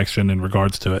visceral reaction in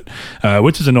regards to it,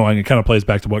 which is annoying. It kind of plays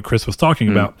back to what Chris was talking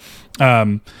about.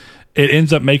 It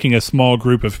ends up making a small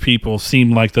group of people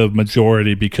seem like the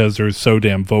majority because they're so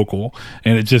damn vocal,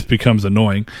 and it just becomes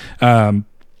annoying.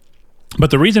 But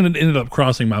the reason it ended up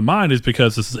crossing my mind is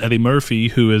because this is Eddie Murphy,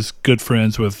 who is good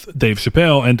friends with Dave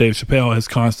Chappelle, and Dave Chappelle has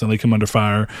constantly come under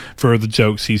fire for the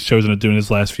jokes he's chosen to do in his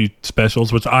last few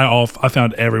specials, which I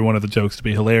found every one of the jokes to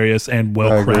be hilarious and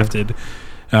well crafted,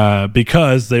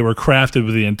 because they were crafted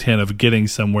with the intent of getting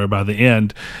somewhere by the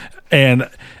end. And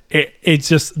it's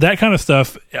just that kind of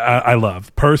stuff I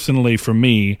love. Personally, for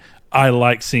me, I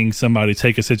like seeing somebody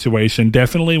take a situation,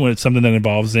 definitely when it's something that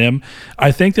involves them.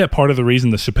 I think that part of the reason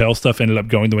the Chappelle stuff ended up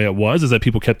going the way it was is that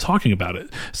people kept talking about it.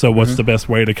 So what's the best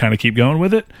way to kind of keep going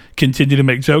with it? Continue to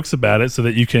make jokes about it so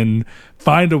that you can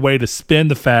find a way to spin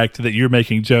the fact that you're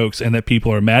making jokes and that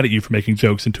people are mad at you for making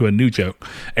jokes into a new joke.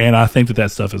 And I think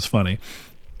that stuff is funny.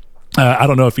 I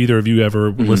don't know if either of you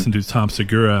ever listened to Tom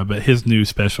Segura, but his new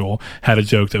special had a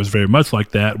joke that was very much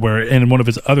like that, where in one of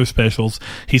his other specials,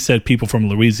 he said people from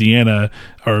Louisiana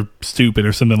are stupid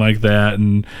or something like that,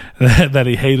 and that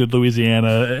he hated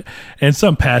Louisiana in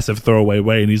some passive throwaway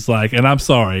way. And he's like, and I'm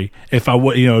sorry if I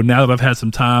would, now that I've had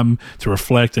some time to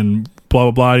reflect and blah,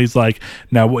 blah, blah. He's like,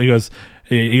 now he goes,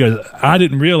 I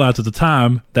didn't realize at the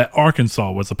time that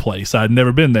Arkansas was a place. I'd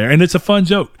never been there. And it's a fun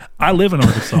joke. I live in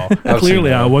Arkansas.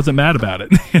 Clearly, I wasn't mad about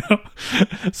it.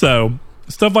 So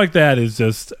stuff like that is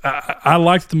just, I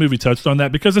like that the movie touched on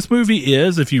that, because this movie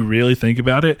is, if you really think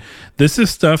about it, this is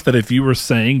stuff that if you were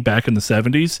saying back in the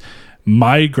 70s,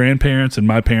 my grandparents and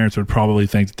my parents would probably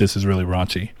think that this is really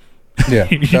raunchy. Yeah,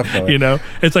 definitely.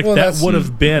 It's like that would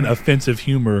have been offensive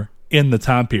humor in the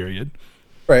time period.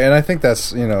 Right, and I think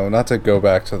that's, not to go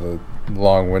back to the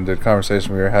long-winded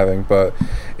conversation we were having, but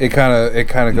it kind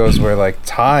of goes where, like,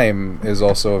 time is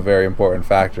also a very important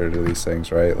factor to these things,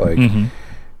 right? Like,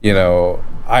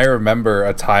 I remember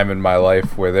a time in my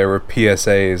life where there were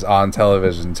PSAs on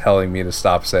television telling me to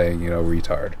stop saying,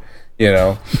 retard.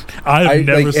 I've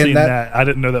never seen that. I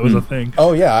didn't know that was a thing.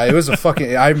 Oh, yeah, it was a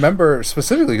fucking... I remember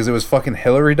specifically because it was fucking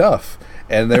Hillary Duff.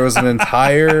 And there was an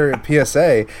entire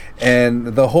PSA, and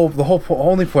the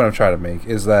only point I'm trying to make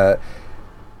is that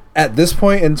at this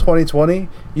point in 2020,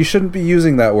 you shouldn't be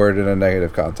using that word in a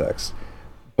negative context.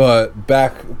 But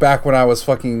back when I was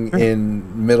fucking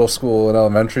in middle school and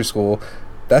elementary school,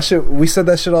 we said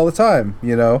that shit all the time.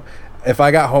 If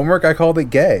I got homework, I called it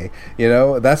gay.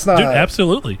 That's not... Dude,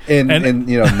 absolutely. And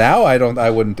now I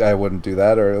wouldn't do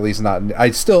that, or at least not.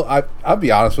 I'll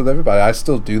be honest with everybody. I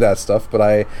still do that stuff, but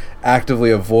I actively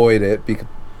avoid it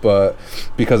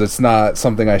because it's not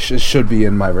something I should be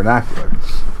in my vernacular.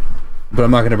 But I'm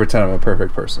not going to pretend I'm a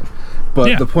perfect person.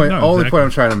 But the point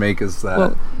I'm trying to make is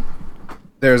that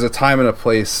there's a time and a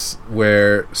place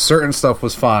where certain stuff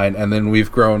was fine, and then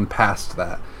we've grown past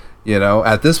that.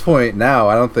 At this point now,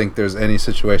 I don't think there's any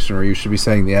situation where you should be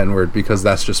saying the N-word, because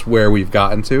that's just where we've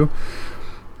gotten to.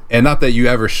 And not that you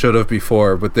ever should have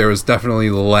before, but there was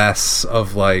definitely less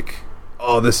of like,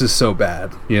 oh, this is so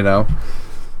bad, And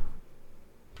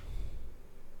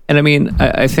I mean,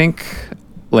 I think,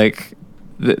 like,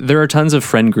 there are tons of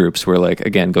friend groups where, like,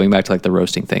 again, going back to, like, the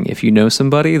roasting thing, if you know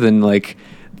somebody, then, like,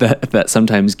 that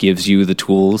sometimes gives you the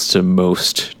tools to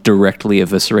most directly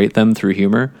eviscerate them through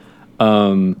humor.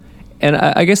 And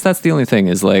I guess that's the only thing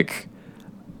is, like,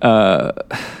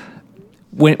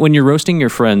 when you're roasting your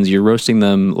friends, you're roasting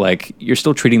them like you're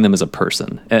still treating them as a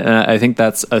person. And I think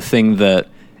that's a thing that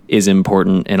is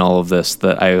important in all of this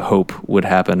that I hope would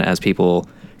happen as people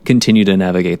continue to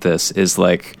navigate this, is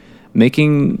like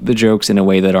making the jokes in a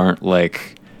way that aren't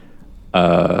like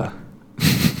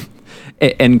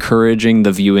encouraging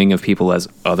the viewing of people as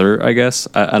other, I guess.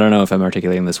 I don't know if I'm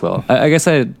articulating this well. I guess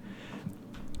an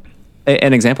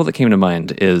example that came to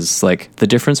mind is like the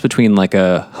difference between like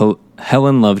a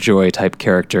Helen Lovejoy type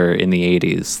character in the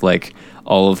 80s, like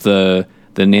all of the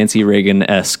Nancy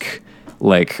Reagan-esque,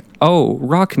 like, oh,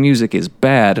 rock music is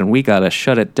bad and we gotta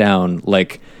shut it down.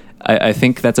 Like, I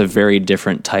think that's a very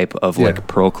different type of like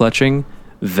pearl clutching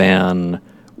than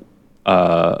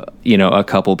a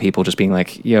couple people just being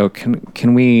like, yo,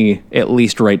 can we at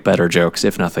least write better jokes,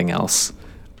 if nothing else?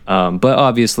 But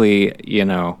obviously,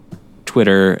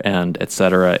 Twitter and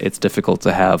etc., it's difficult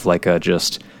to have like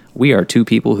we are two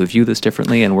people who view this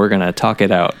differently and we're gonna talk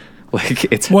it out.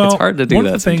 Like it's hard to do one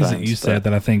that. One of the things that you said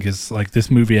that I think is like this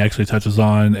movie actually touches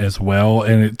on as well,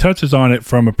 and it touches on it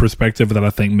from a perspective that I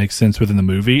think makes sense within the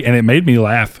movie, and it made me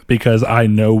laugh because I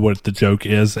know what the joke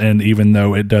is, and even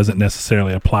though it doesn't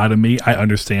necessarily apply to me, I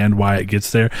understand why it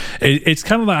gets there. It's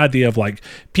kind of the idea of like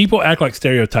people act like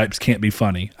stereotypes can't be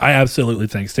funny. I absolutely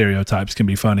think stereotypes can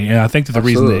be funny, and I think that the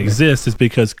reason they exist is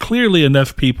because clearly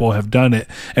enough people have done it,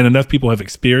 and enough people have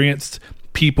experienced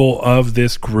people of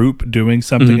this group doing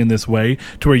something in this way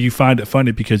to where you find it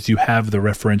funny because you have the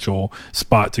referential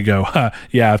spot to go,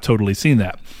 yeah, I've totally seen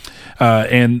that.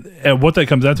 And what that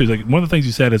comes down to is like one of the things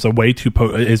you said is a way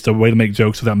to make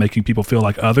jokes without making people feel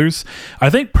like others.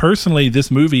 I think personally, this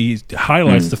movie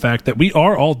highlights the fact that we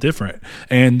are all different,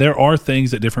 and there are things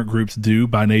that different groups do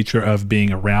by nature of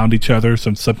being around each other.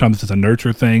 Sometimes it's a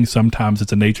nurture thing, sometimes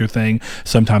it's a nature thing,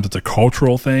 sometimes it's a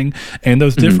cultural thing, and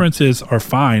those differences are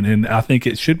fine. And I think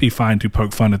it should be fine to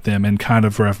poke fun at them and kind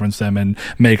of reference them and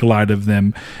make light of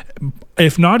them,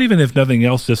 if nothing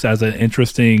else, just as an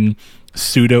interesting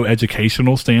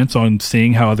pseudo-educational stance on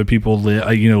seeing how other people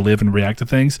live and react to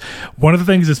things. One of the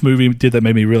things this movie did that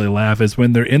made me really laugh is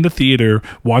when they're in the theater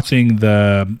watching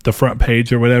the front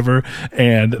page or whatever,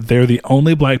 and they're the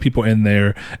only black people in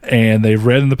there, and they've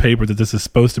read in the paper that this is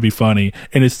supposed to be funny,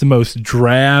 and it's the most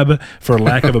drab, for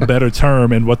lack of a better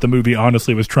term, and what the movie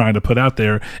honestly was trying to put out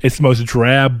there, it's the most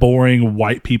drab, boring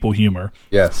white people humor.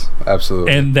 Yes,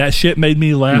 absolutely. And that shit made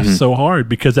me laugh so hard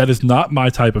because that is not my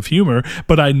type of humor,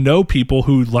 but I know people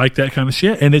who like that kind of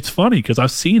shit, and it's funny because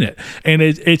I've seen it, and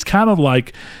it's kind of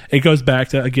like it goes back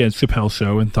to again Chappelle's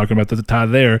Show and talking about the tie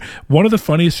there. One of the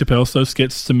funniest Chappelle Show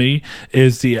skits to me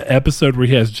is the episode where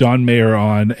he has John Mayer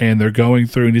on, and they're going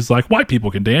through, and he's like, white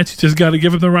people can dance, you just got to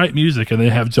give them the right music, and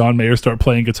they have John Mayer start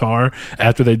playing guitar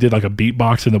after they did like a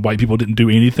beatbox and the white people didn't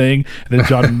do anything, and then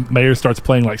John Mayer starts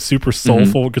playing like super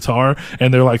soulful guitar,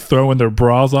 and they're like throwing their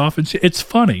bras off and shit. It's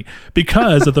funny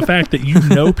because of the fact that you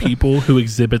know people who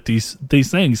exhibit these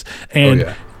things,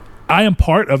 and I am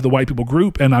part of the white people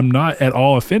group, and I'm not at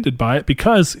all offended by it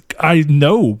because I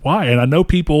know why, and I know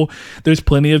people. There's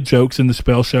plenty of jokes in the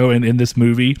Chappelle Show and in this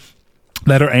movie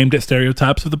that are aimed at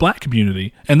stereotypes of the black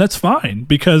community, and that's fine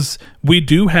because we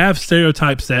do have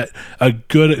stereotypes that a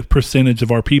good percentage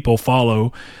of our people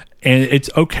follow. And it's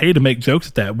okay to make jokes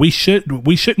at that. We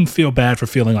shouldn't feel bad for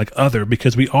feeling like other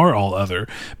because we are all other,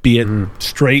 be it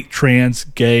straight, trans,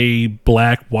 gay,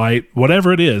 black, white,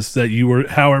 whatever it is that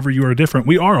however you are different,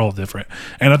 we are all different.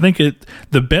 And I think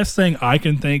the best thing I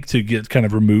can think to get kind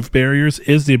of remove barriers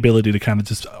is the ability to kind of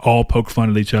just all poke fun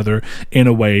at each other in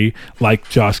a way, like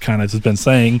Josh kind of has been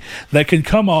saying, that can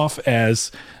come off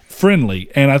as friendly.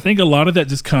 And I think a lot of that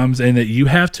just comes in that you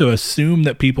have to assume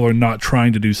that people are not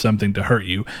trying to do something to hurt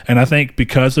you. And I think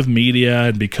because of media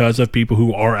and because of people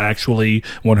who are actually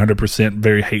 100%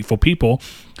 very hateful people,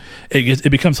 it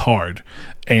becomes hard,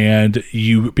 and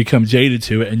you become jaded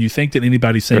to it, and you think that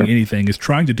anybody saying anything is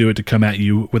trying to do it to come at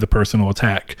you with a personal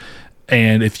attack.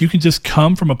 And if you can just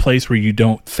come from a place where you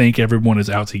don't think everyone is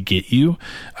out to get you,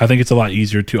 I think it's a lot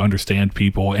easier to understand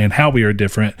people and how we are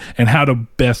different and how to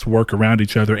best work around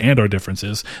each other and our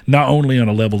differences, not only on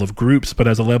a level of groups, but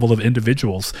as a level of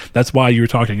individuals. That's why you're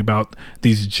talking about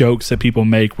these jokes that people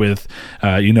make with,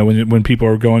 when people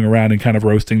are going around and kind of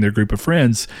roasting their group of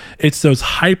friends. It's those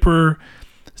hyper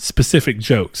specific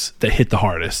jokes that hit the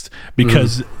hardest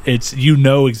because it's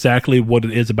exactly what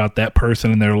it is about that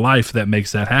person and their life that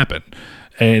makes that happen,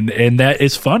 and that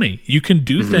is funny. You can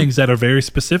do things that are very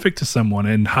specific to someone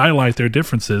and highlight their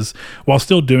differences while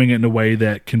still doing it in a way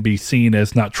that can be seen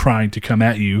as not trying to come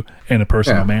at you in a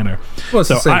personal manner. Well, it's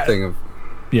the same thing of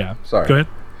sorry, go ahead.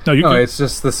 It's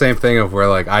just the same thing of where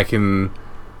like I can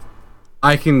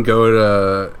go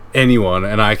to anyone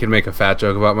and I can make a fat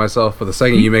joke about myself, but the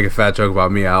second you make a fat joke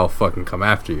about me, I'll fucking come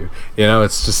after you.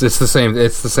 It's the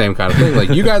same kind of thing. Like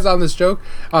you guys on this show,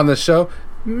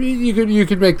 you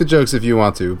could make the jokes if you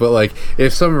want to, but like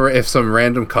if some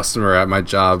random customer at my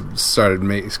job started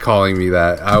calling me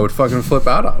that, I would fucking flip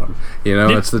out on them.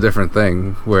 It's the different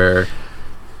thing where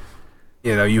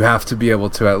you have to be able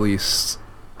to at least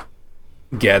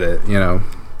get it.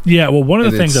 Yeah, well, one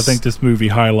of the things I think this movie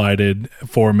highlighted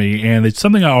for me, and it's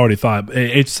something I already thought,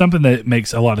 it's something that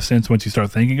makes a lot of sense once you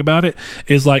start thinking about it,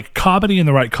 is like comedy in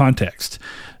the right context.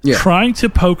 Yeah. Trying to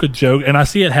poke a joke, and I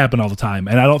see it happen all the time,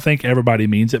 and I don't think everybody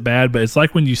means it bad, but it's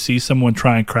like when you see someone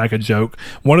try and crack a joke,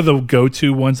 one of the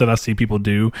go-to ones that I see people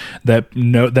do that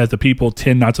the people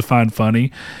tend not to find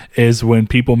funny is when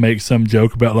people make some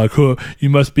joke about like,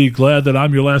 you must be glad that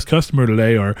I'm your last customer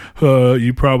today, or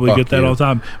you probably get that all the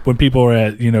time when people are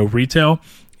at retail.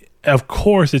 of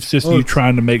course, it's just you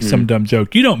trying to make some dumb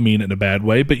joke. You don't mean it in a bad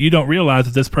way, but you don't realize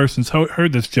that this person's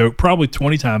heard this joke probably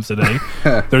 20 times a day.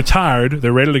 They're tired.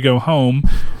 They're ready to go home.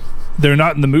 They're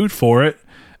not in the mood for it.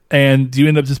 And you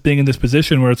end up just being in this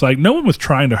position where it's like no one was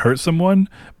trying to hurt someone,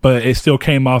 but it still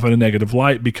came off in a negative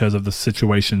light because of the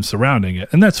situation surrounding it.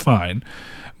 And that's fine.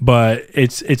 But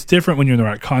it's different when you're in the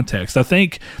right context. I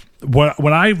think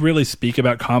when I really speak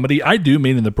about comedy, I do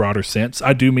mean in the broader sense.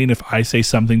 I do mean if I say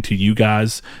something to you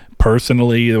guys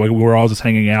personally, like we're all just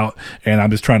hanging out and I'm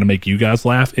just trying to make you guys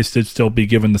laugh, it should still be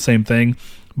given the same thing.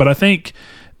 But I think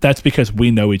that's because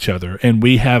we know each other and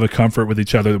we have a comfort with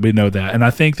each other that we know that. And I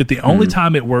think that the only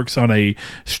time it works on a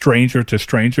stranger to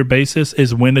stranger basis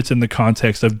is when it's in the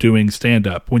context of doing stand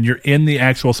up. When you're in the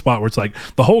actual spot where it's like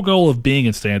the whole goal of being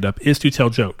in stand up is to tell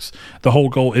jokes. The whole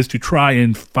goal is to try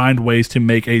and find ways to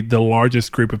make the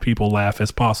largest group of people laugh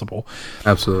as possible.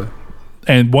 Absolutely.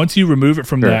 And once you remove it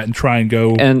from that and try and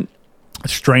go And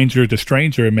stranger to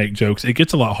stranger and make jokes, it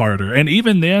gets a lot harder. And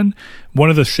even then, one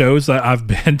of the shows that I've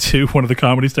been to, one of the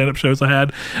comedy stand-up shows I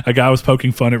had, a guy was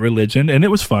poking fun at religion, and it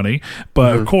was funny.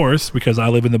 But of course, because I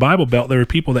live in the Bible Belt, there were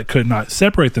people that could not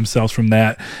separate themselves from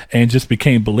that and just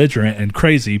became belligerent and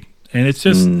crazy. And it's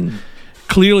just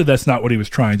clearly that's not what he was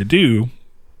trying to do,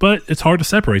 but it's hard to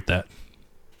separate that.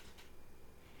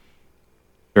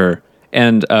 Sure.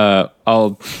 And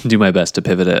I'll do my best to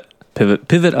pivot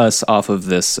us off of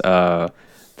this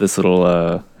this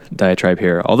little diatribe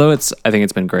here. Although I think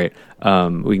it's been great. We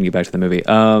can get back to the movie.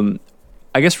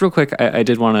 I guess real quick, I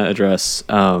did want to address.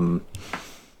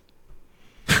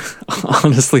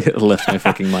 Honestly, it left my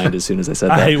fucking mind as soon as I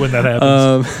said that. I hate when that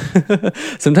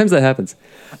happens. Sometimes that happens.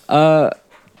 All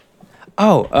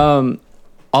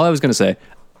I was going to say,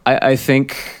 I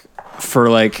think for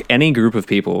like any group of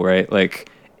people, right? Like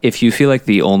if you feel like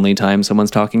the only time someone's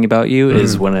talking about you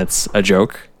is when it's a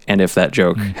joke, and if that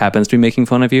joke happens to be making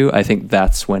fun of you, I think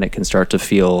that's when it can start to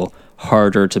feel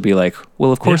harder to be like,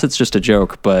 well, of course it's just a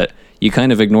joke, but you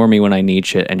kind of ignore me when I need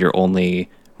shit and you're only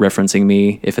referencing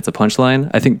me if it's a punchline.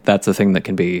 I think that's a thing that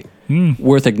can be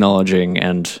worth acknowledging.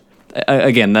 And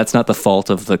again, that's not the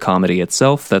fault of the comedy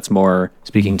itself. That's more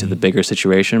speaking to the bigger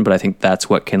situation. But I think that's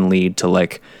what can lead to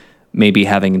like maybe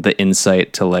having the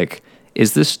insight to like,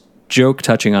 is this joke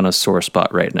touching on a sore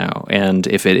spot right now? And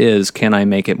if it is, can I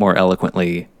make it more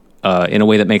eloquently in a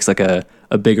way that makes like a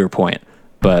bigger point?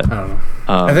 But I don't know.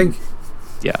 I think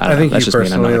that's you just me,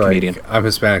 and I'm not personally, a comedian. like, I'm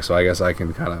Hispanic, so I guess I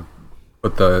can kind of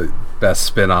put the best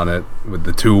spin on it with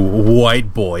the two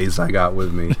white boys I got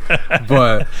with me.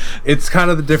 But it's kind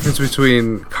of the difference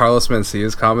between Carlos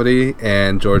Mencia's comedy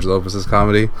and George Lopez's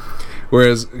comedy.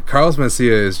 Whereas Carlos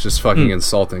Mencia is just fucking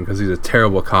insulting because he's a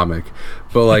terrible comic.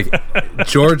 But like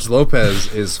George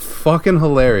Lopez is fucking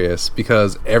hilarious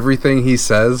because everything he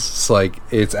says,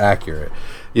 it's accurate,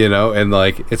 you know? And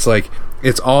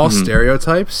it's all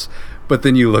stereotypes, but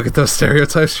then you look at those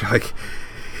stereotypes, you're like,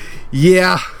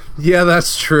 yeah,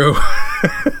 that's true.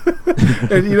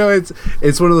 And you know,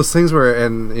 it's one of those things where,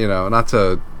 and you know, not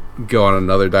to go on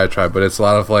another diatribe, but it's a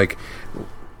lot of like,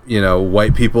 you know,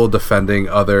 white people defending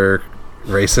other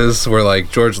races, where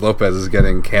like George Lopez is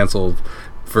getting canceled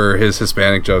for his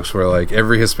Hispanic jokes, where like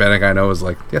every Hispanic I know is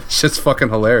like, yeah, this shit's fucking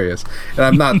hilarious. And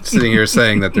I'm not sitting here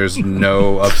saying that there's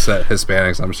no upset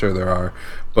Hispanics, I'm sure there are,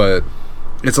 but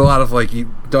it's a lot of like,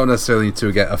 you don't necessarily need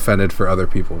to get offended for other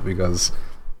people, because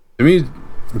to me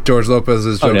George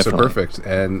Lopez's jokes are perfect,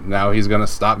 and now he's gonna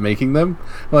stop making them.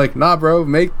 Like, nah, bro,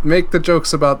 make the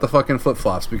jokes about the fucking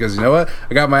flip-flops, because you know what?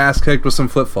 I got my ass kicked with some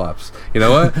flip-flops. You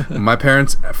know what? My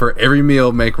parents, for every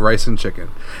meal, make rice and chicken.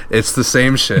 It's the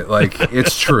same shit. Like,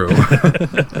 it's true.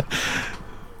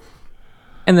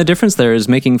 And the difference there is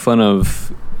making fun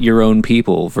of your own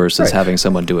people versus having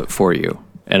someone do it for you.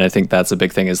 And I think that's a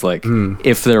big thing, is like,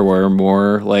 if there were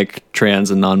more like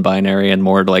trans and non-binary and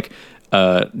more like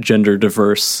gender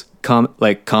diverse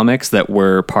comics that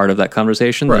were part of that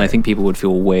conversation, then I think people would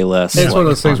feel way less it's one of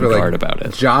those things where like about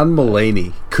it. John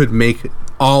Mulaney could make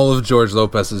all of George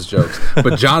Lopez's jokes,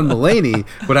 but John Mulaney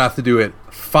would have to do it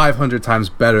 500 times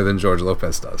better than George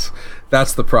Lopez does.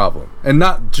 That's the problem. And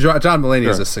not John Mulaney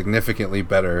is a significantly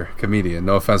better comedian.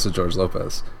 No offense to George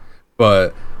Lopez,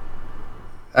 but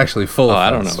actually full offense. I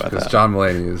don't know about that. John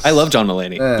Mulaney is. I love John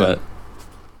Mulaney,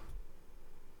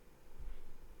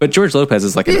 But George Lopez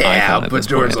is like an icon. But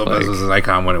George Lopez was an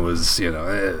icon when it was, you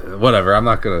know, whatever. I'm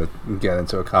not going to get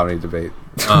into a comedy debate.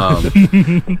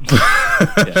 Isn't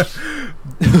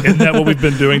that what we've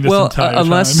been doing this entire time?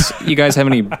 Unless you guys have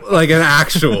any... like an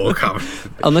actual comedy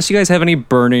debate. Unless you guys have any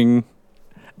burning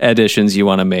additions you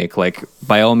want to make, like,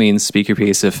 by all means, speak your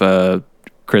piece. If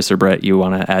Chris or Brett, you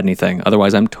want to add anything.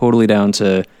 Otherwise, I'm totally down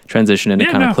to transition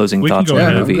into closing thoughts on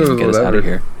the movie and get us out of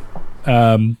here.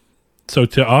 So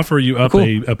to offer you up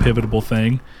a pivotal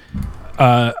thing,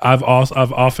 I've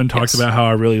often talked about how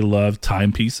I really love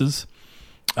timepieces.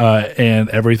 And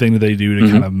everything that they do to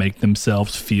kind of make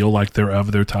themselves feel like they're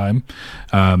of their time.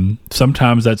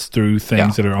 Sometimes that's through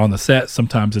things that are on the set.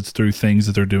 Sometimes it's through things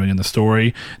that they're doing in the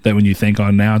story that when you think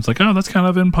on now, it's like, oh, that's kind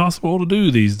of impossible to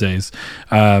do these days.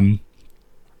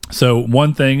 So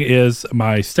one thing is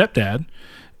my stepdad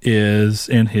is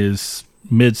in his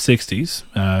mid 60s,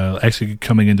 actually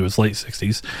coming into his late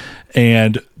 60s.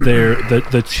 And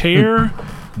the chair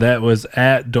that was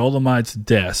at Dolomite's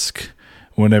desk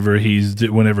whenever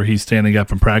he's standing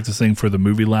up and practicing for the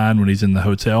movie line when he's in the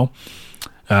hotel.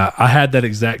 I had that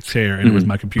exact chair, and it was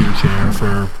my computer chair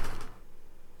for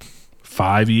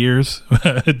 5 years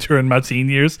during my teen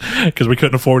years because we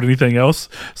couldn't afford anything else.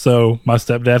 So my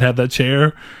stepdad had that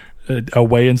chair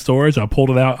away in storage. I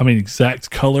pulled it out. I mean, exact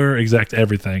color, exact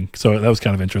everything. So that was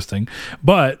kind of interesting.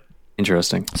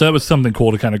 Interesting. So that was something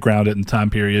cool to kind of ground it in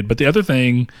time period. But the other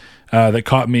thing that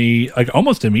caught me like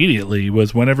almost immediately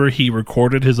was whenever he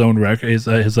recorded his own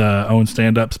his own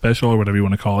stand-up special or whatever you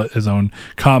want to call it, his own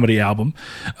comedy album,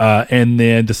 and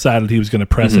then decided he was going to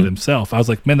press it himself. I was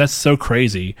like, man, that's so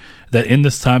crazy that in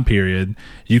this time period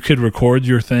you could record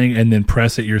your thing and then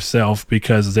press it yourself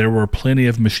because there were plenty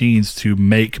of machines to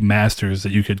make masters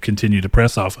that you could continue to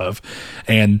press off of.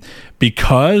 And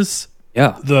because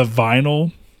the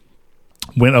vinyl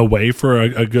went away for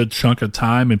a good chunk of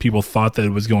time and people thought that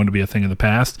it was going to be a thing of the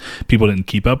past, people didn't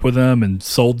keep up with them and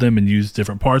sold them and used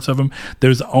different parts of them.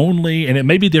 There's only, and it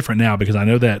may be different now because I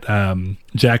know that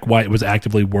Jack White was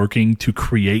actively working to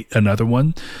create another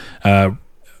one.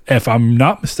 If I'm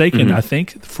not mistaken, I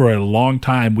think for a long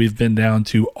time we've been down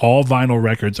to all vinyl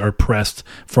records are pressed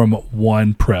from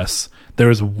one press.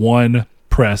 There is one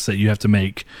press that you have to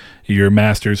make your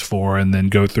masters for and then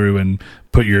go through and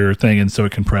put your thing in so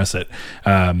it can press it.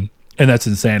 And that's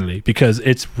insanity because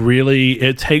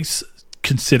it takes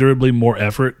considerably more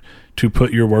effort to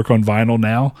put your work on vinyl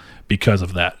now because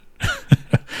of that.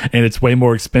 And it's way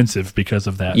more expensive because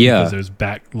of that. Yeah. Because there's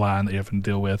back line that you have to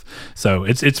deal with. So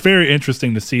it's very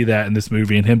interesting to see that in this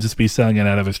movie and him just be selling it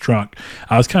out of his trunk.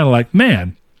 I was kind of like,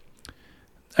 man,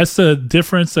 that's the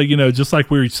difference. Just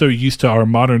like we're so used to our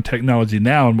modern technology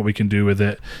now and what we can do with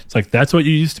it. It's like, that's what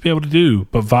you used to be able to do.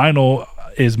 But vinyl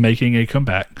is making a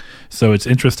comeback. So it's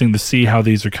interesting to see how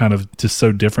these are kind of just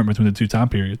so different between the two time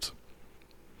periods.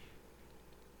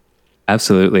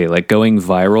 Absolutely. Like going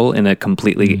viral in a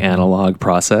completely analog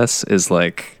process is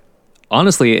like,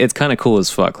 honestly, it's kind of cool as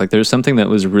fuck. Like there's something that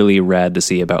was really rad to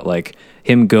see about like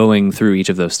him going through each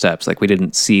of those steps. Like we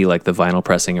didn't see like the vinyl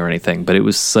pressing or anything, but it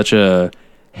was such a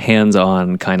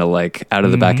hands-on kind of like out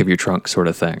of the back of your trunk sort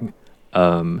of thing.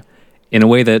 In a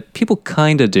way that people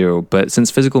kind of do, but since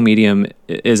physical medium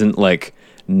isn't like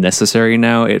necessary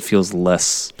now, it feels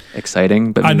less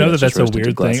exciting. But I know that's a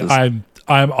weird thing.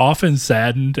 I'm often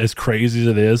saddened, as crazy as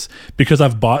it is, because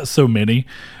I've bought so many.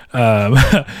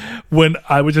 When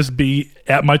I would just be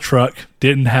at my truck,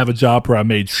 didn't have a job where I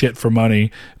made shit for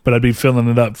money, but I'd be filling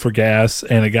it up for gas,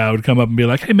 and a guy would come up and be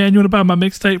like, hey man, you want to buy my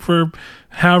mixtape for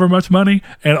however much money?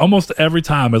 And almost every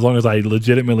time, as long as I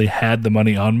legitimately had the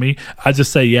money on me, I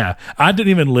just say yeah. I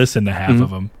didn't even listen to half of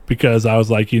them because I was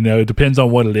like, it depends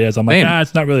on what it is. I'm like,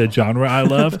 it's not really a genre I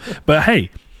love, but hey,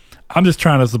 I'm just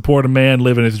trying to support a man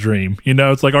living his dream,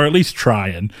 it's like, or at least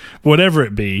trying, whatever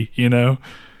it be,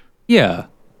 Yeah.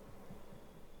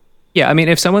 Yeah, I mean,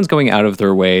 if someone's going out of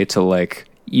their way to like,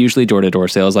 usually door-to-door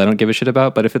sales, I don't give a shit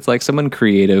about, but if it's like someone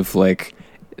creative, like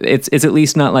it's at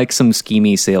least not like some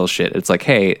schemy sales shit. It's like,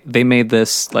 hey, they made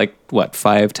this like what,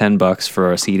 $5-10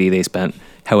 for a CD they spent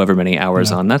however many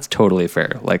hours on. That's totally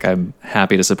fair. Like I'm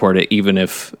happy to support it even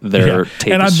if their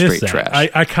tape is straight trash.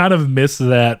 I kind of miss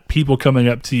that, people coming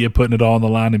up to you, putting it all on the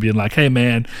line and being like, hey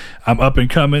man, I'm up and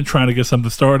coming, trying to get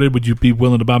something started. Would you be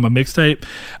willing to buy my mixtape?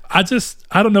 I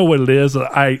don't know what it is.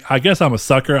 I guess I'm a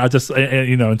sucker. I just,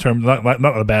 in terms, not in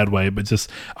a bad way, but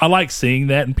just, I like seeing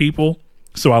that in people.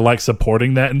 So I like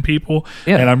supporting that in people.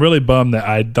 Yeah. And I'm really bummed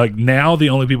that now the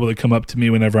only people that come up to me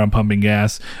whenever I'm pumping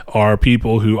gas are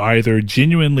people who either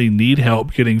genuinely need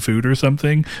help getting food or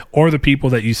something, or the people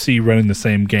that you see running the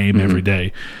same game every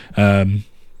day. And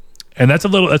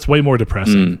that's way more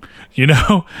depressing,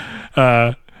 So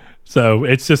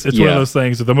it's one of those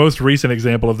things. The most recent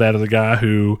example of that is a guy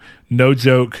who, no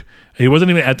joke, he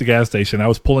wasn't even at the gas station. I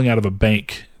was pulling out of a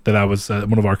bank that I was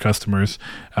one of our customers,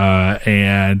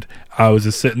 and I was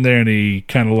just sitting there, and he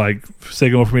kind of like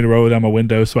signaled for me to roll down my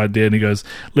window, so I did, and he goes,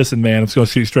 listen man, I'm just going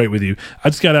to shoot straight with you. I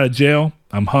just got out of jail.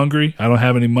 I'm hungry. I don't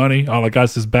have any money. All I got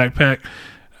is this backpack.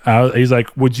 He's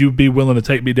like, would you be willing to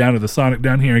take me down to the Sonic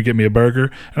down here and get me a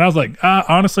burger? And I was like,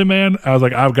 honestly, man,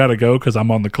 I've got to go because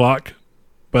I'm on the clock.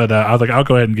 But I was like, I'll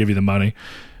go ahead and give you the money.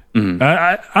 Mm-hmm.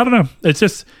 I don't know. It's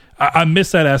just, I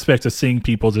miss that aspect of seeing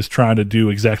people just trying to do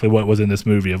exactly what was in this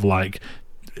movie of like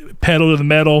pedal to the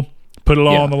metal, put it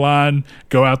all on the line,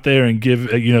 go out there and give,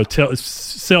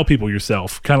 sell people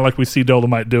yourself. Kind of like we see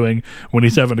Dolomite doing when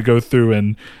he's having to go through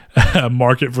and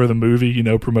market for the movie,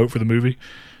 promote for the movie.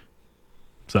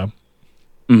 So,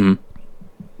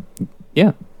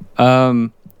 yeah,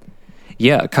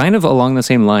 kind of along the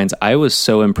same lines. I was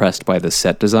so impressed by the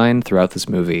set design throughout this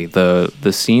movie.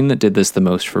 The scene that did this the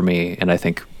most for me, and I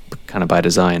think kind of by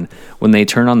design, when they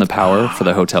turn on the power for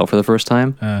the hotel for the first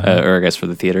time, or I guess for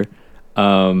the theater,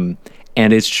 and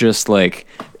it's just like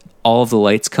all of the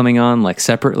lights coming on like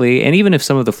separately, and even if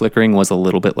some of the flickering was a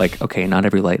little bit like, okay, not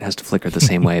every light has to flicker the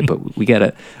same way, but we get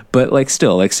it. But like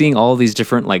still, like seeing all these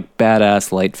different like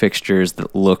badass light fixtures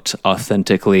that looked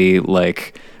authentically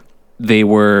like they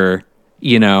were,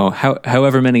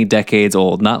 however many decades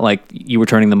old, not like you were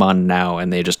turning them on now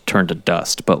and they just turned to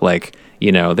dust, but like,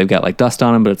 they've got like dust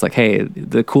on them, but it's like, hey,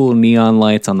 the cool neon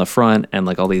lights on the front and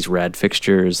like all these rad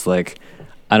fixtures, like,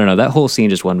 I don't know, that whole scene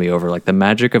just won me over. Like the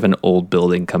magic of an old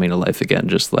building coming to life again.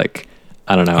 Just like,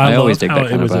 I don't know. I always dig that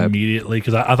kind of vibe. Immediately,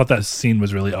 because I thought that scene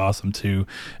was really awesome too.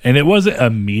 And it wasn't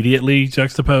immediately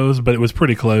juxtaposed, but it was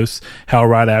pretty close. How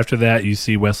right after that you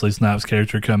see Wesley Snipes'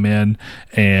 character come in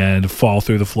and fall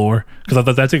through the floor. Because I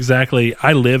thought that's exactly,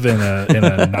 I live in a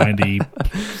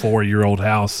 94-year-old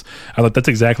house. I thought that's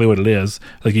exactly what it is.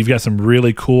 Like you've got some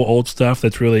really cool old stuff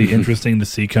that's really interesting to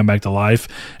see come back to life.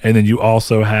 And then you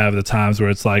also have the times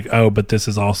where it's like, oh, but this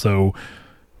is also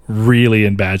really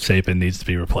in bad shape and needs to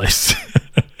be replaced.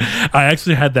 I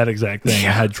actually had that exact thing.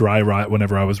 I had dry rot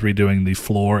whenever I was redoing the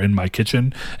floor in my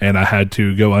kitchen, and I had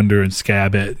to go under and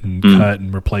scab it and cut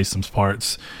and replace some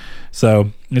parts.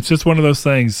 So it's just one of those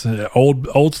things.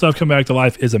 Old stuff coming back to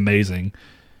life is amazing,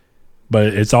 but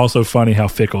it's also funny how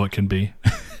fickle it can be.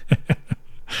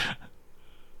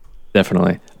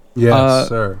 Definitely. Yes,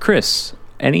 sir. Chris,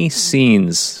 any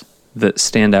scenes that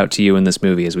stand out to you in this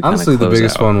movie as we honestly, kind of close the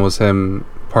biggest out? one was him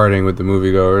partying with the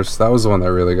moviegoers. That was the one that I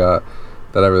really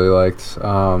liked.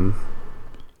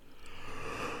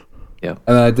 Yeah,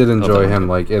 and I did enjoy him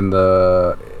like in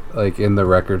the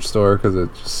record store because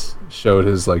it just showed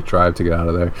his like drive to get out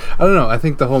of there. I don't know. I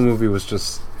think the whole movie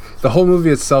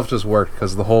itself just worked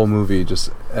because the whole movie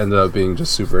just ended up being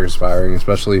just super inspiring,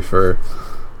 especially for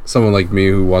someone like me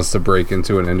who wants to break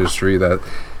into an industry that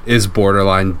is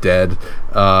borderline dead.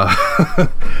 It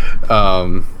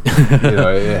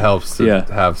helps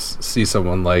to see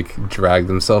someone like drag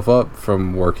themselves up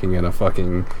from working in a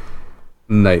fucking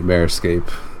nightmare escape.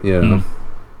 Yeah,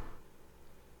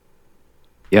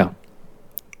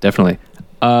 definitely.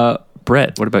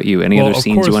 Brett, what about you? Any other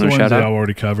scenes you want to shout out? I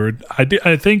already covered.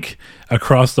 I think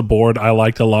across the board, I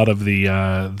liked a lot of the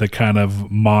kind of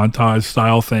montage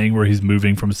style thing where he's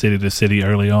moving from city to city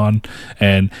early on,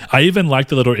 and I even liked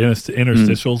the little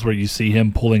interstitials where you see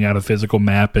him pulling out a physical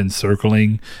map and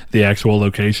circling the actual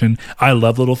location. I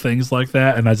love little things like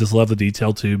that, and I just love the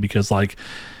detail too because like.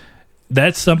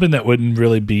 That's something that wouldn't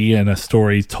really be in a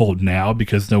story told now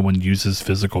because no one uses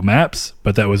physical maps,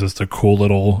 but that was just a cool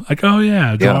little, like, oh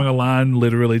yeah, drawing a line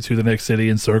literally to the next city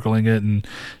and circling it and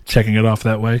checking it off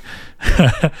that way.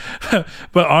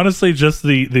 But honestly, just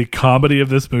the comedy of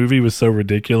this movie was so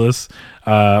ridiculous.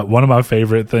 One of my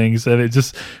favorite things, and it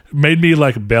just made me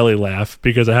like belly laugh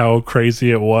because of how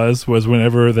crazy it was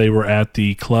whenever they were at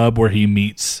the club where he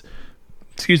meets,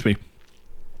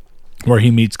 where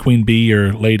he meets Queen Bee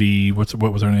or Lady, what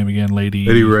was her name again?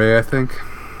 Lady Ray, I think.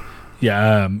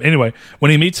 Yeah. Anyway,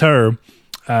 when he meets her,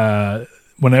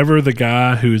 whenever the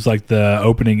guy who's like the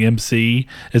opening MC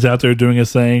is out there doing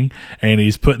his thing and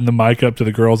he's putting the mic up to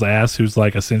the girl's ass who's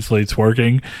like essentially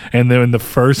twerking, and then the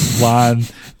first line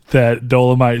that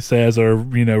Dolomite says, or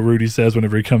Rudy says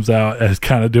whenever he comes out as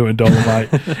kind of doing Dolomite,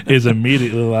 is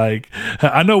immediately like,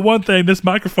 I know one thing, this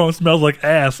microphone smells like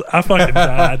ass. I fucking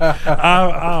died.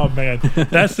 Oh man,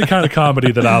 that's the kind of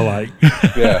comedy that I like.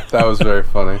 Yeah, that was very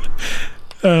funny.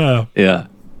 Yeah.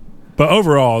 But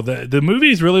overall, the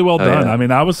movie is really well done. Yeah. I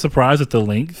mean, I was surprised at the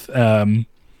length and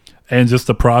just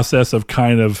the process of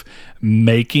kind of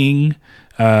making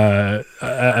a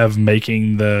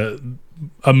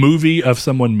movie of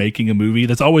someone making a movie.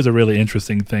 That's always a really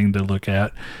interesting thing to look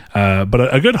at.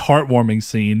 But a good heartwarming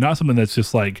scene, not something that's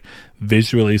just like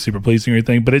visually super pleasing or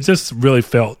anything, but it just really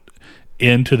felt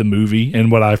into the movie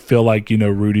and what I feel like,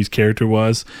 Rudy's character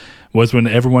was. was when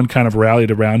everyone kind of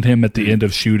rallied around him at the end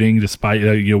of shooting, despite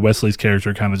Wesley's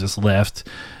character kind of just left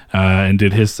and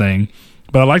did his thing.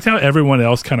 But I liked how everyone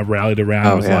else kind of rallied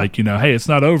around. It was like, hey, it's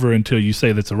not over until you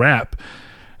say that's a wrap.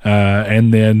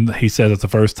 And then he says it's the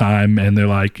first time, and they're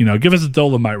like, give us a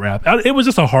Dolomite rap. It was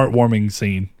just a heartwarming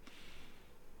scene.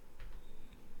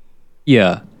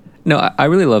 Yeah. No, I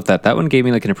really love that. That one gave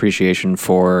me like an appreciation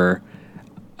for...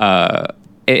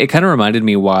 it kind of reminded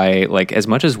me why, like, as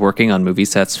much as working on movie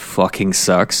sets fucking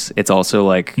sucks, it's also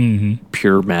like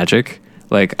pure magic.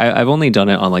 Like, I've only done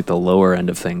it on like the lower end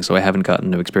of things, so I haven't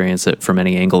gotten to experience it from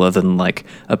any angle other than like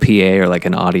a PA or like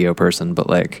an audio person. But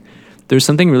like, there's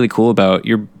something really cool about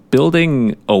you're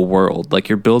building a world, like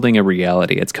you're building a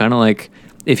reality. It's kind of like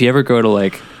if you ever go to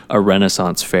like a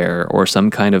Renaissance fair or some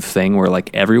kind of thing where like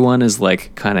everyone is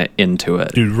like kind of into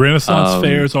it. Dude, Renaissance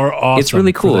fairs are awesome. It's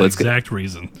really cool. For that it's exact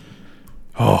reason.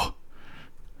 Oh.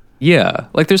 Yeah,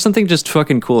 like there's something just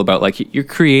fucking cool about like you're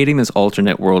creating this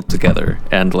alternate world together,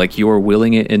 and like you're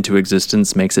willing it into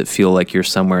existence makes it feel like you're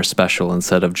somewhere special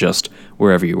instead of just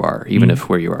wherever you are, even if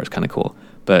where you are is kind of cool.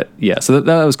 But yeah, so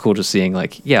that was cool just seeing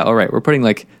like, yeah, all right, we're putting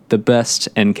like the best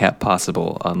end cap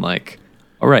possible on like,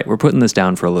 all right, we're putting this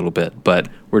down for a little bit, but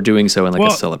we're doing so in like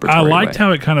a celebratory way. I liked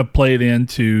how it kind of played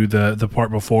into the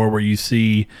part before where you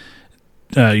see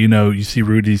you see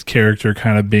Rudy's character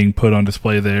kind of being put on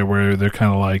display there, where they're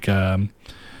kind of like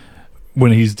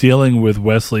when he's dealing with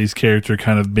Wesley's character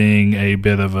kind of being a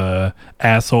bit of a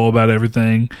asshole about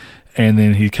everything, and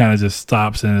then he kind of just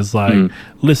stops and is like,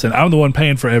 listen, I'm the one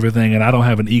paying for everything and I don't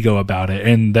have an ego about it.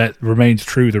 And that remains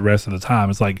true the rest of the time.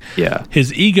 It's like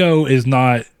his ego is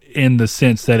not in the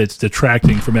sense that it's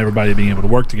detracting from everybody being able to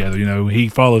work together. He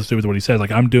follows through with what he says.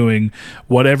 Like, I'm doing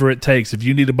whatever it takes. If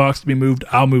you need a box to be moved,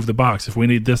 I'll move the box. If we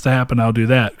need this to happen, I'll do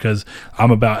that, because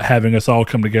I'm about having us all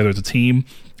come together as a team.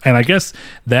 And I guess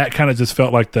that kind of just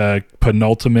felt like the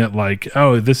penultimate, like,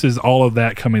 oh, this is all of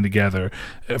that coming together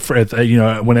for,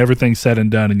 when everything's said and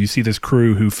done, and you see this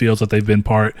crew who feels that they've been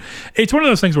part. It's one of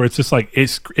those things where it's just like,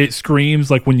 it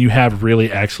screams like when you have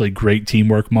really actually great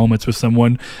teamwork moments with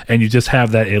someone, and you just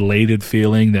have that elated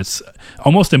feeling that's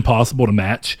almost impossible to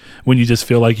match, when you just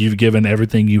feel like you've given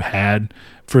everything you had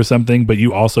for something, but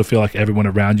you also feel like everyone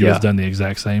around you has done the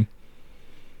exact same.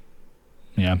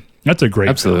 Yeah, that's a great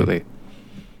absolutely feeling.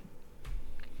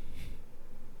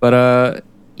 But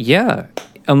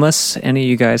unless any of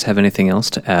you guys have anything else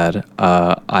to add,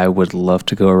 I would love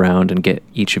to go around and get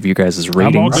each of you guys'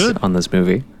 ratings on this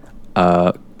movie.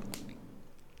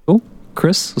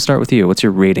 Chris, we'll start with you. What's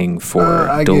your rating for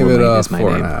I Dolomite gave it Is My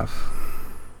Name? 4.5.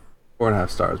 4.5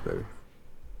 stars, baby.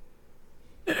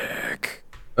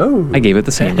 Oh, I gave it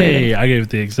the same rating. I gave it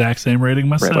the exact same rating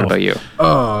myself. Right, what about you?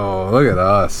 Oh, look at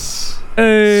us.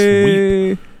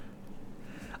 Hey. Sweet.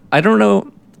 I don't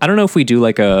know if we do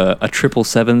like a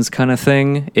 777s kind of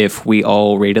thing, if we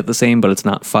all rate it the same, but it's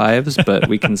not 5s, but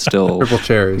we can still triple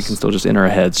cherries. We can still just in our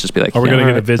heads just be like, are we going to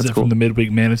get a visit from the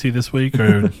midweek manatee this week?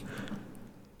 Or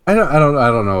I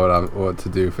don't know what to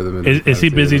do for the midweek. Is he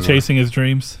busy chasing his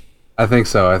dreams? I think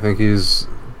so. I think he's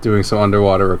doing some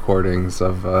underwater recordings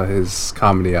of his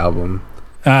comedy album.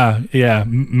 Yeah,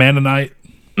 Mannonite.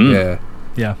 Yeah.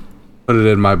 Put it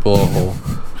in my bullet hole.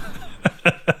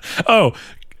 Oh,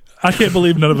 I can't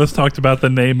believe none of us talked about the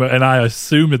name, and I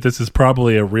assume that this is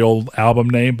probably a real album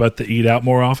name, but to Eat Out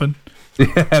More Often.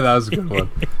 Yeah, that was a good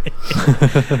one.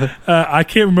 I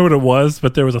can't remember what it was,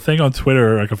 but there was a thing on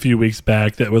Twitter like a few weeks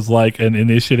back that was like an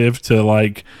initiative to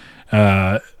like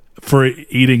for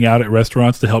eating out at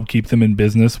restaurants to help keep them in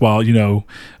business while, it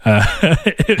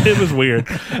was weird.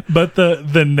 But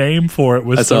the name for it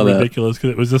was so ridiculous because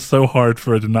it was just so hard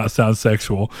for it to not sound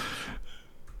sexual.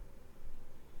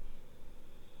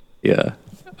 Yeah.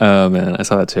 Oh man, I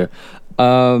saw that too.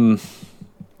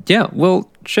 Yeah, well,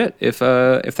 shit. If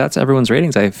that's everyone's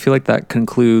ratings, I feel like that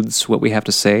concludes what we have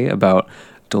to say about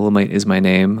Dolomite Is My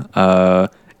Name.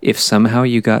 If somehow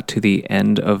you got to the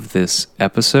end of this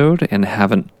episode and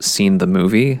haven't seen the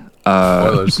movie,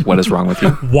 what is wrong with you?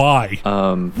 Why?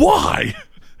 Why?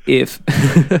 If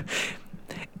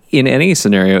in any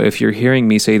scenario, if you're hearing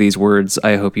me say these words,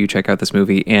 I hope you check out this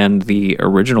movie and the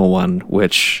original one,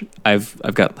 which I've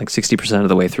got like 60% of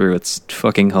the way through. It's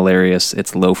fucking hilarious.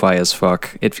 It's lo-fi as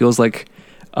fuck. It feels like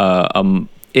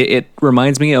it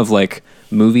reminds me of like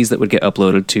movies that would get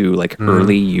uploaded to like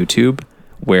early YouTube,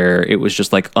 where it was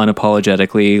just like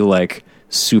unapologetically like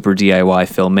super DIY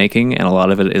filmmaking, and a lot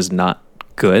of it is not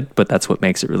good, but that's what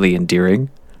makes it really endearing.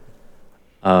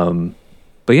 But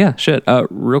yeah, shit.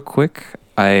 Real quick,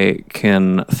 I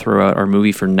can throw out our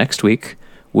movie for next week,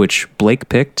 which Blake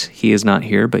picked. He is not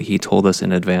here, but he told us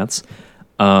in advance.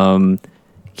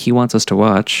 He wants us to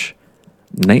watch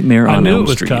Nightmare I on knew Elm it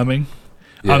was Street. coming.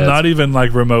 Yeah, I'm not even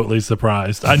like remotely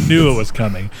surprised. I knew it was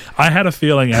coming. I had a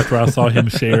feeling after I saw him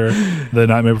share the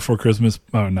Nightmare Before Christmas.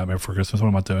 Oh, Nightmare Before Christmas. What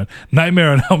am I doing?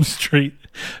 Nightmare on Elm Street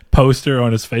poster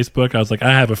on his Facebook. I was like,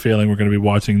 I have a feeling we're going to be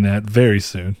watching that very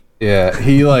soon. Yeah,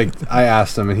 he like I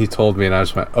asked him and he told me and I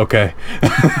just went, okay.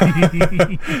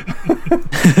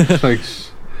 Like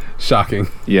shocking.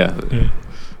 Yeah.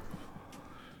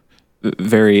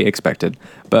 Very expected.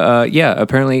 But yeah,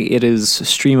 apparently it is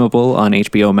streamable on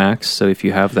HBO Max. So if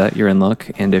you have that, you're in luck.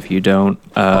 And if you don't,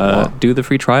 do the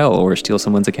free trial or steal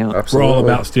someone's account. Absolutely. We're all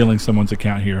about stealing someone's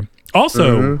account here.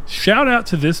 Also, shout out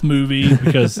to this movie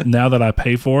because now that I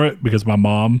pay for it, because my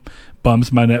mom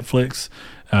bums my Netflix,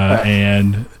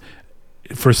 and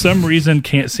for some reason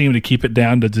can't seem to keep it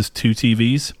down to just 2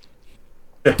 TVs.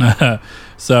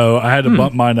 So I had to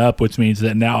bump mine up, which means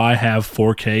that now I have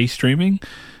 4K streaming.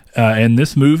 And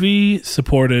this movie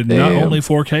supported not only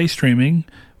 4K streaming,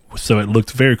 so it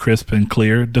looked very crisp and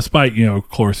clear, despite, of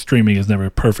course, streaming is never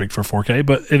perfect for 4K,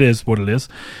 but it is what it is.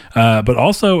 But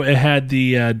also it had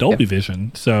the Dolby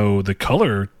Vision, so the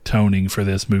color toning for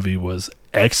this movie was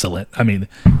excellent. I mean,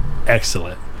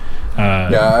 excellent.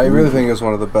 Yeah, I really think it's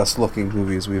one of the best looking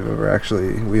movies we've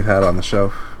had on the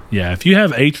show. Yeah, if you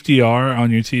have HDR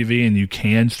on your TV and you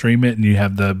can stream it and you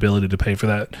have the ability to pay for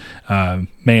that,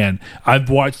 man, I've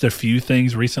watched a few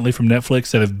things recently from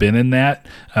Netflix that have been in that.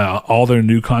 All their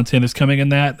new content is coming in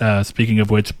that. Speaking of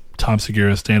which, Tom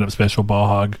Segura's stand-up special, Ball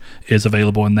Hog, is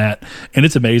available in that. And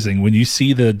it's amazing. When you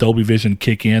see the Dolby Vision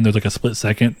kick in, there's like a split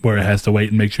second where it has to wait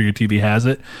and make sure your TV has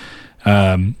it.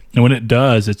 And when it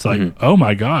does, it's like, oh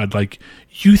my God, like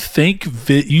you think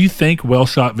well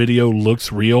shot video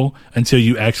looks real until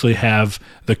you actually have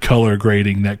the color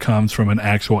grading that comes from an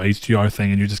actual HDR thing.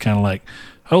 And you're just kind of like,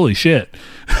 holy shit.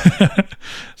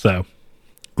 So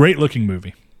great looking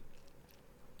movie.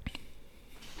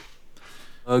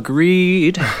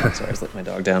 Agreed. I'm sorry, I just let my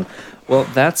dog down. Well,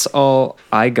 that's all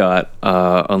I got,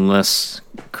 unless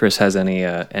Chris has any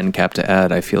end cap to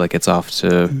add. I feel like it's off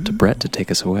to Brett to take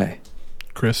us away.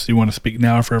 Chris, you want to speak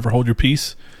now or forever hold your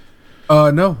peace?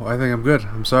 No, I think I'm good.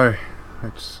 I'm sorry.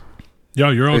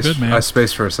 You're all good, man. I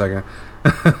spaced for a second.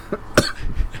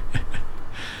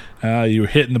 You were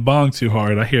hitting the bong too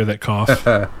hard. I hear that cough.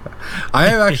 I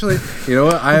have actually, you know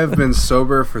what? I have been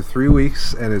sober for 3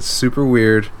 weeks, and it's super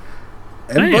weird.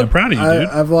 Hey, I'm proud of you, dude.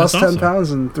 I've lost That's 10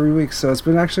 pounds in 3 weeks, so it's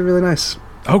been actually really nice.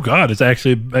 Oh, God.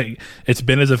 It's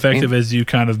been as effective as you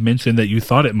kind of mentioned that you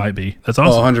thought it might be. That's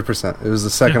awesome. Oh, 100%. It was the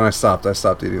second I stopped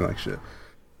eating like shit.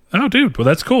 Oh, dude. Well,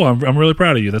 that's cool. I'm really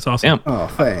proud of you. That's awesome. Yeah. Oh,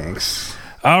 thanks.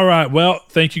 All right. Well,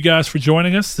 thank you guys for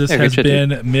joining us. This has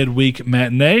been Midweek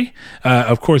Matinee.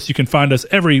 Of course, you can find us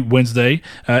every Wednesday.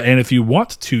 And if you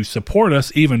want to support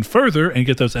us even further and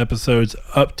get those episodes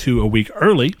up to a week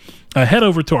early, head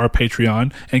over to our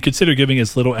Patreon and consider giving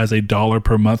as little as $1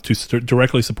 per month to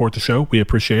directly support the show. We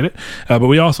appreciate it. But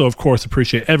we also, of course,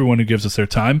 appreciate everyone who gives us their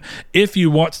time. If you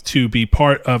want to be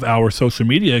part of our social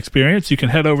media experience, you can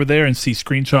head over there and see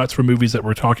screenshots for movies that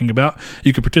we're talking about.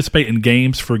 You can participate in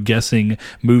games for guessing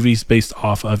movies based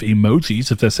off of emojis,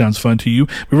 if that sounds fun to you.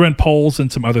 We run polls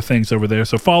and some other things over there.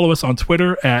 So follow us on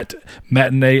Twitter at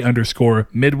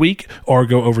matinee_midweek, or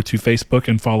go over to Facebook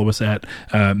and follow us at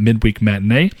Midweek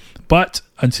Matinee. But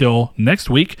until next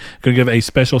week, I'm going to give a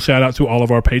special shout out to all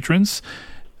of our patrons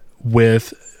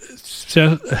with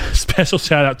special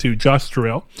shout out to Josh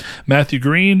Terrell, Matthew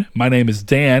Green, my name is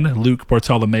Dan, Luke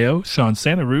Bartolomeo, Sean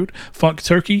Santarud, Funk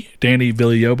Turkey, Danny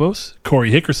Villalobos, Corey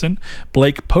Hickerson,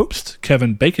 Blake Popst,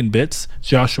 Kevin Baconbits,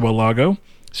 Joshua Lago,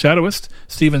 Shadowist,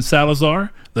 Steven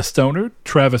Salazar, The Stoner,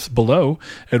 Travis Below,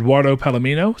 Eduardo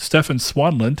Palomino, Stefan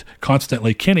Swanland,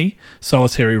 Constantly Kinney,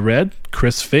 Solitary Red,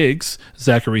 Chris Figs,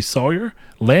 Zachary Sawyer,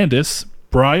 Landis,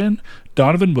 Brian,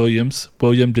 Donovan Williams,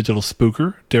 William Digital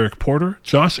Spooker, Derek Porter,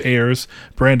 Josh Ayers,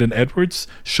 Brandon Edwards,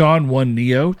 Sean One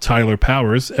Neo, Tyler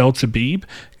Powers, El Chabib,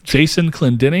 Jason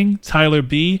Clendenning, Tyler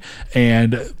B.,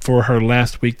 and for her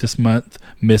last week this month,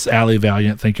 Miss Allie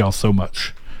Valiant. Thank y'all so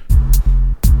much.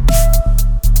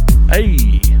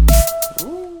 Hey!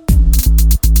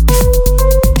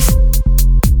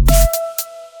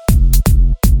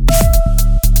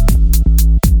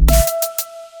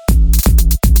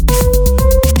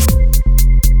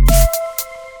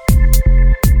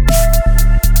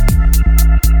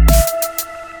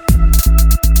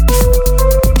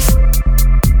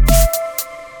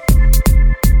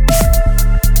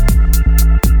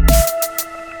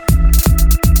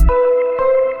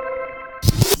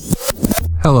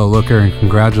 Hello Hello, Looker, and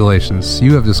congratulations.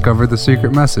 You have discovered the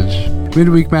secret message.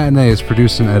 Midweek Matinee is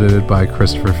produced and edited by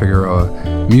Christopher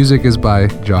Figueroa. Music is by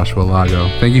Joshua Lago.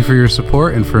 Thank you for your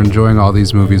support and for enjoying all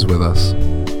these movies with us.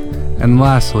 And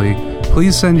lastly,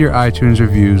 please send your iTunes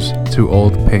reviews to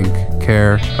Old Pink,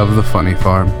 care of the Funny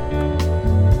Farm.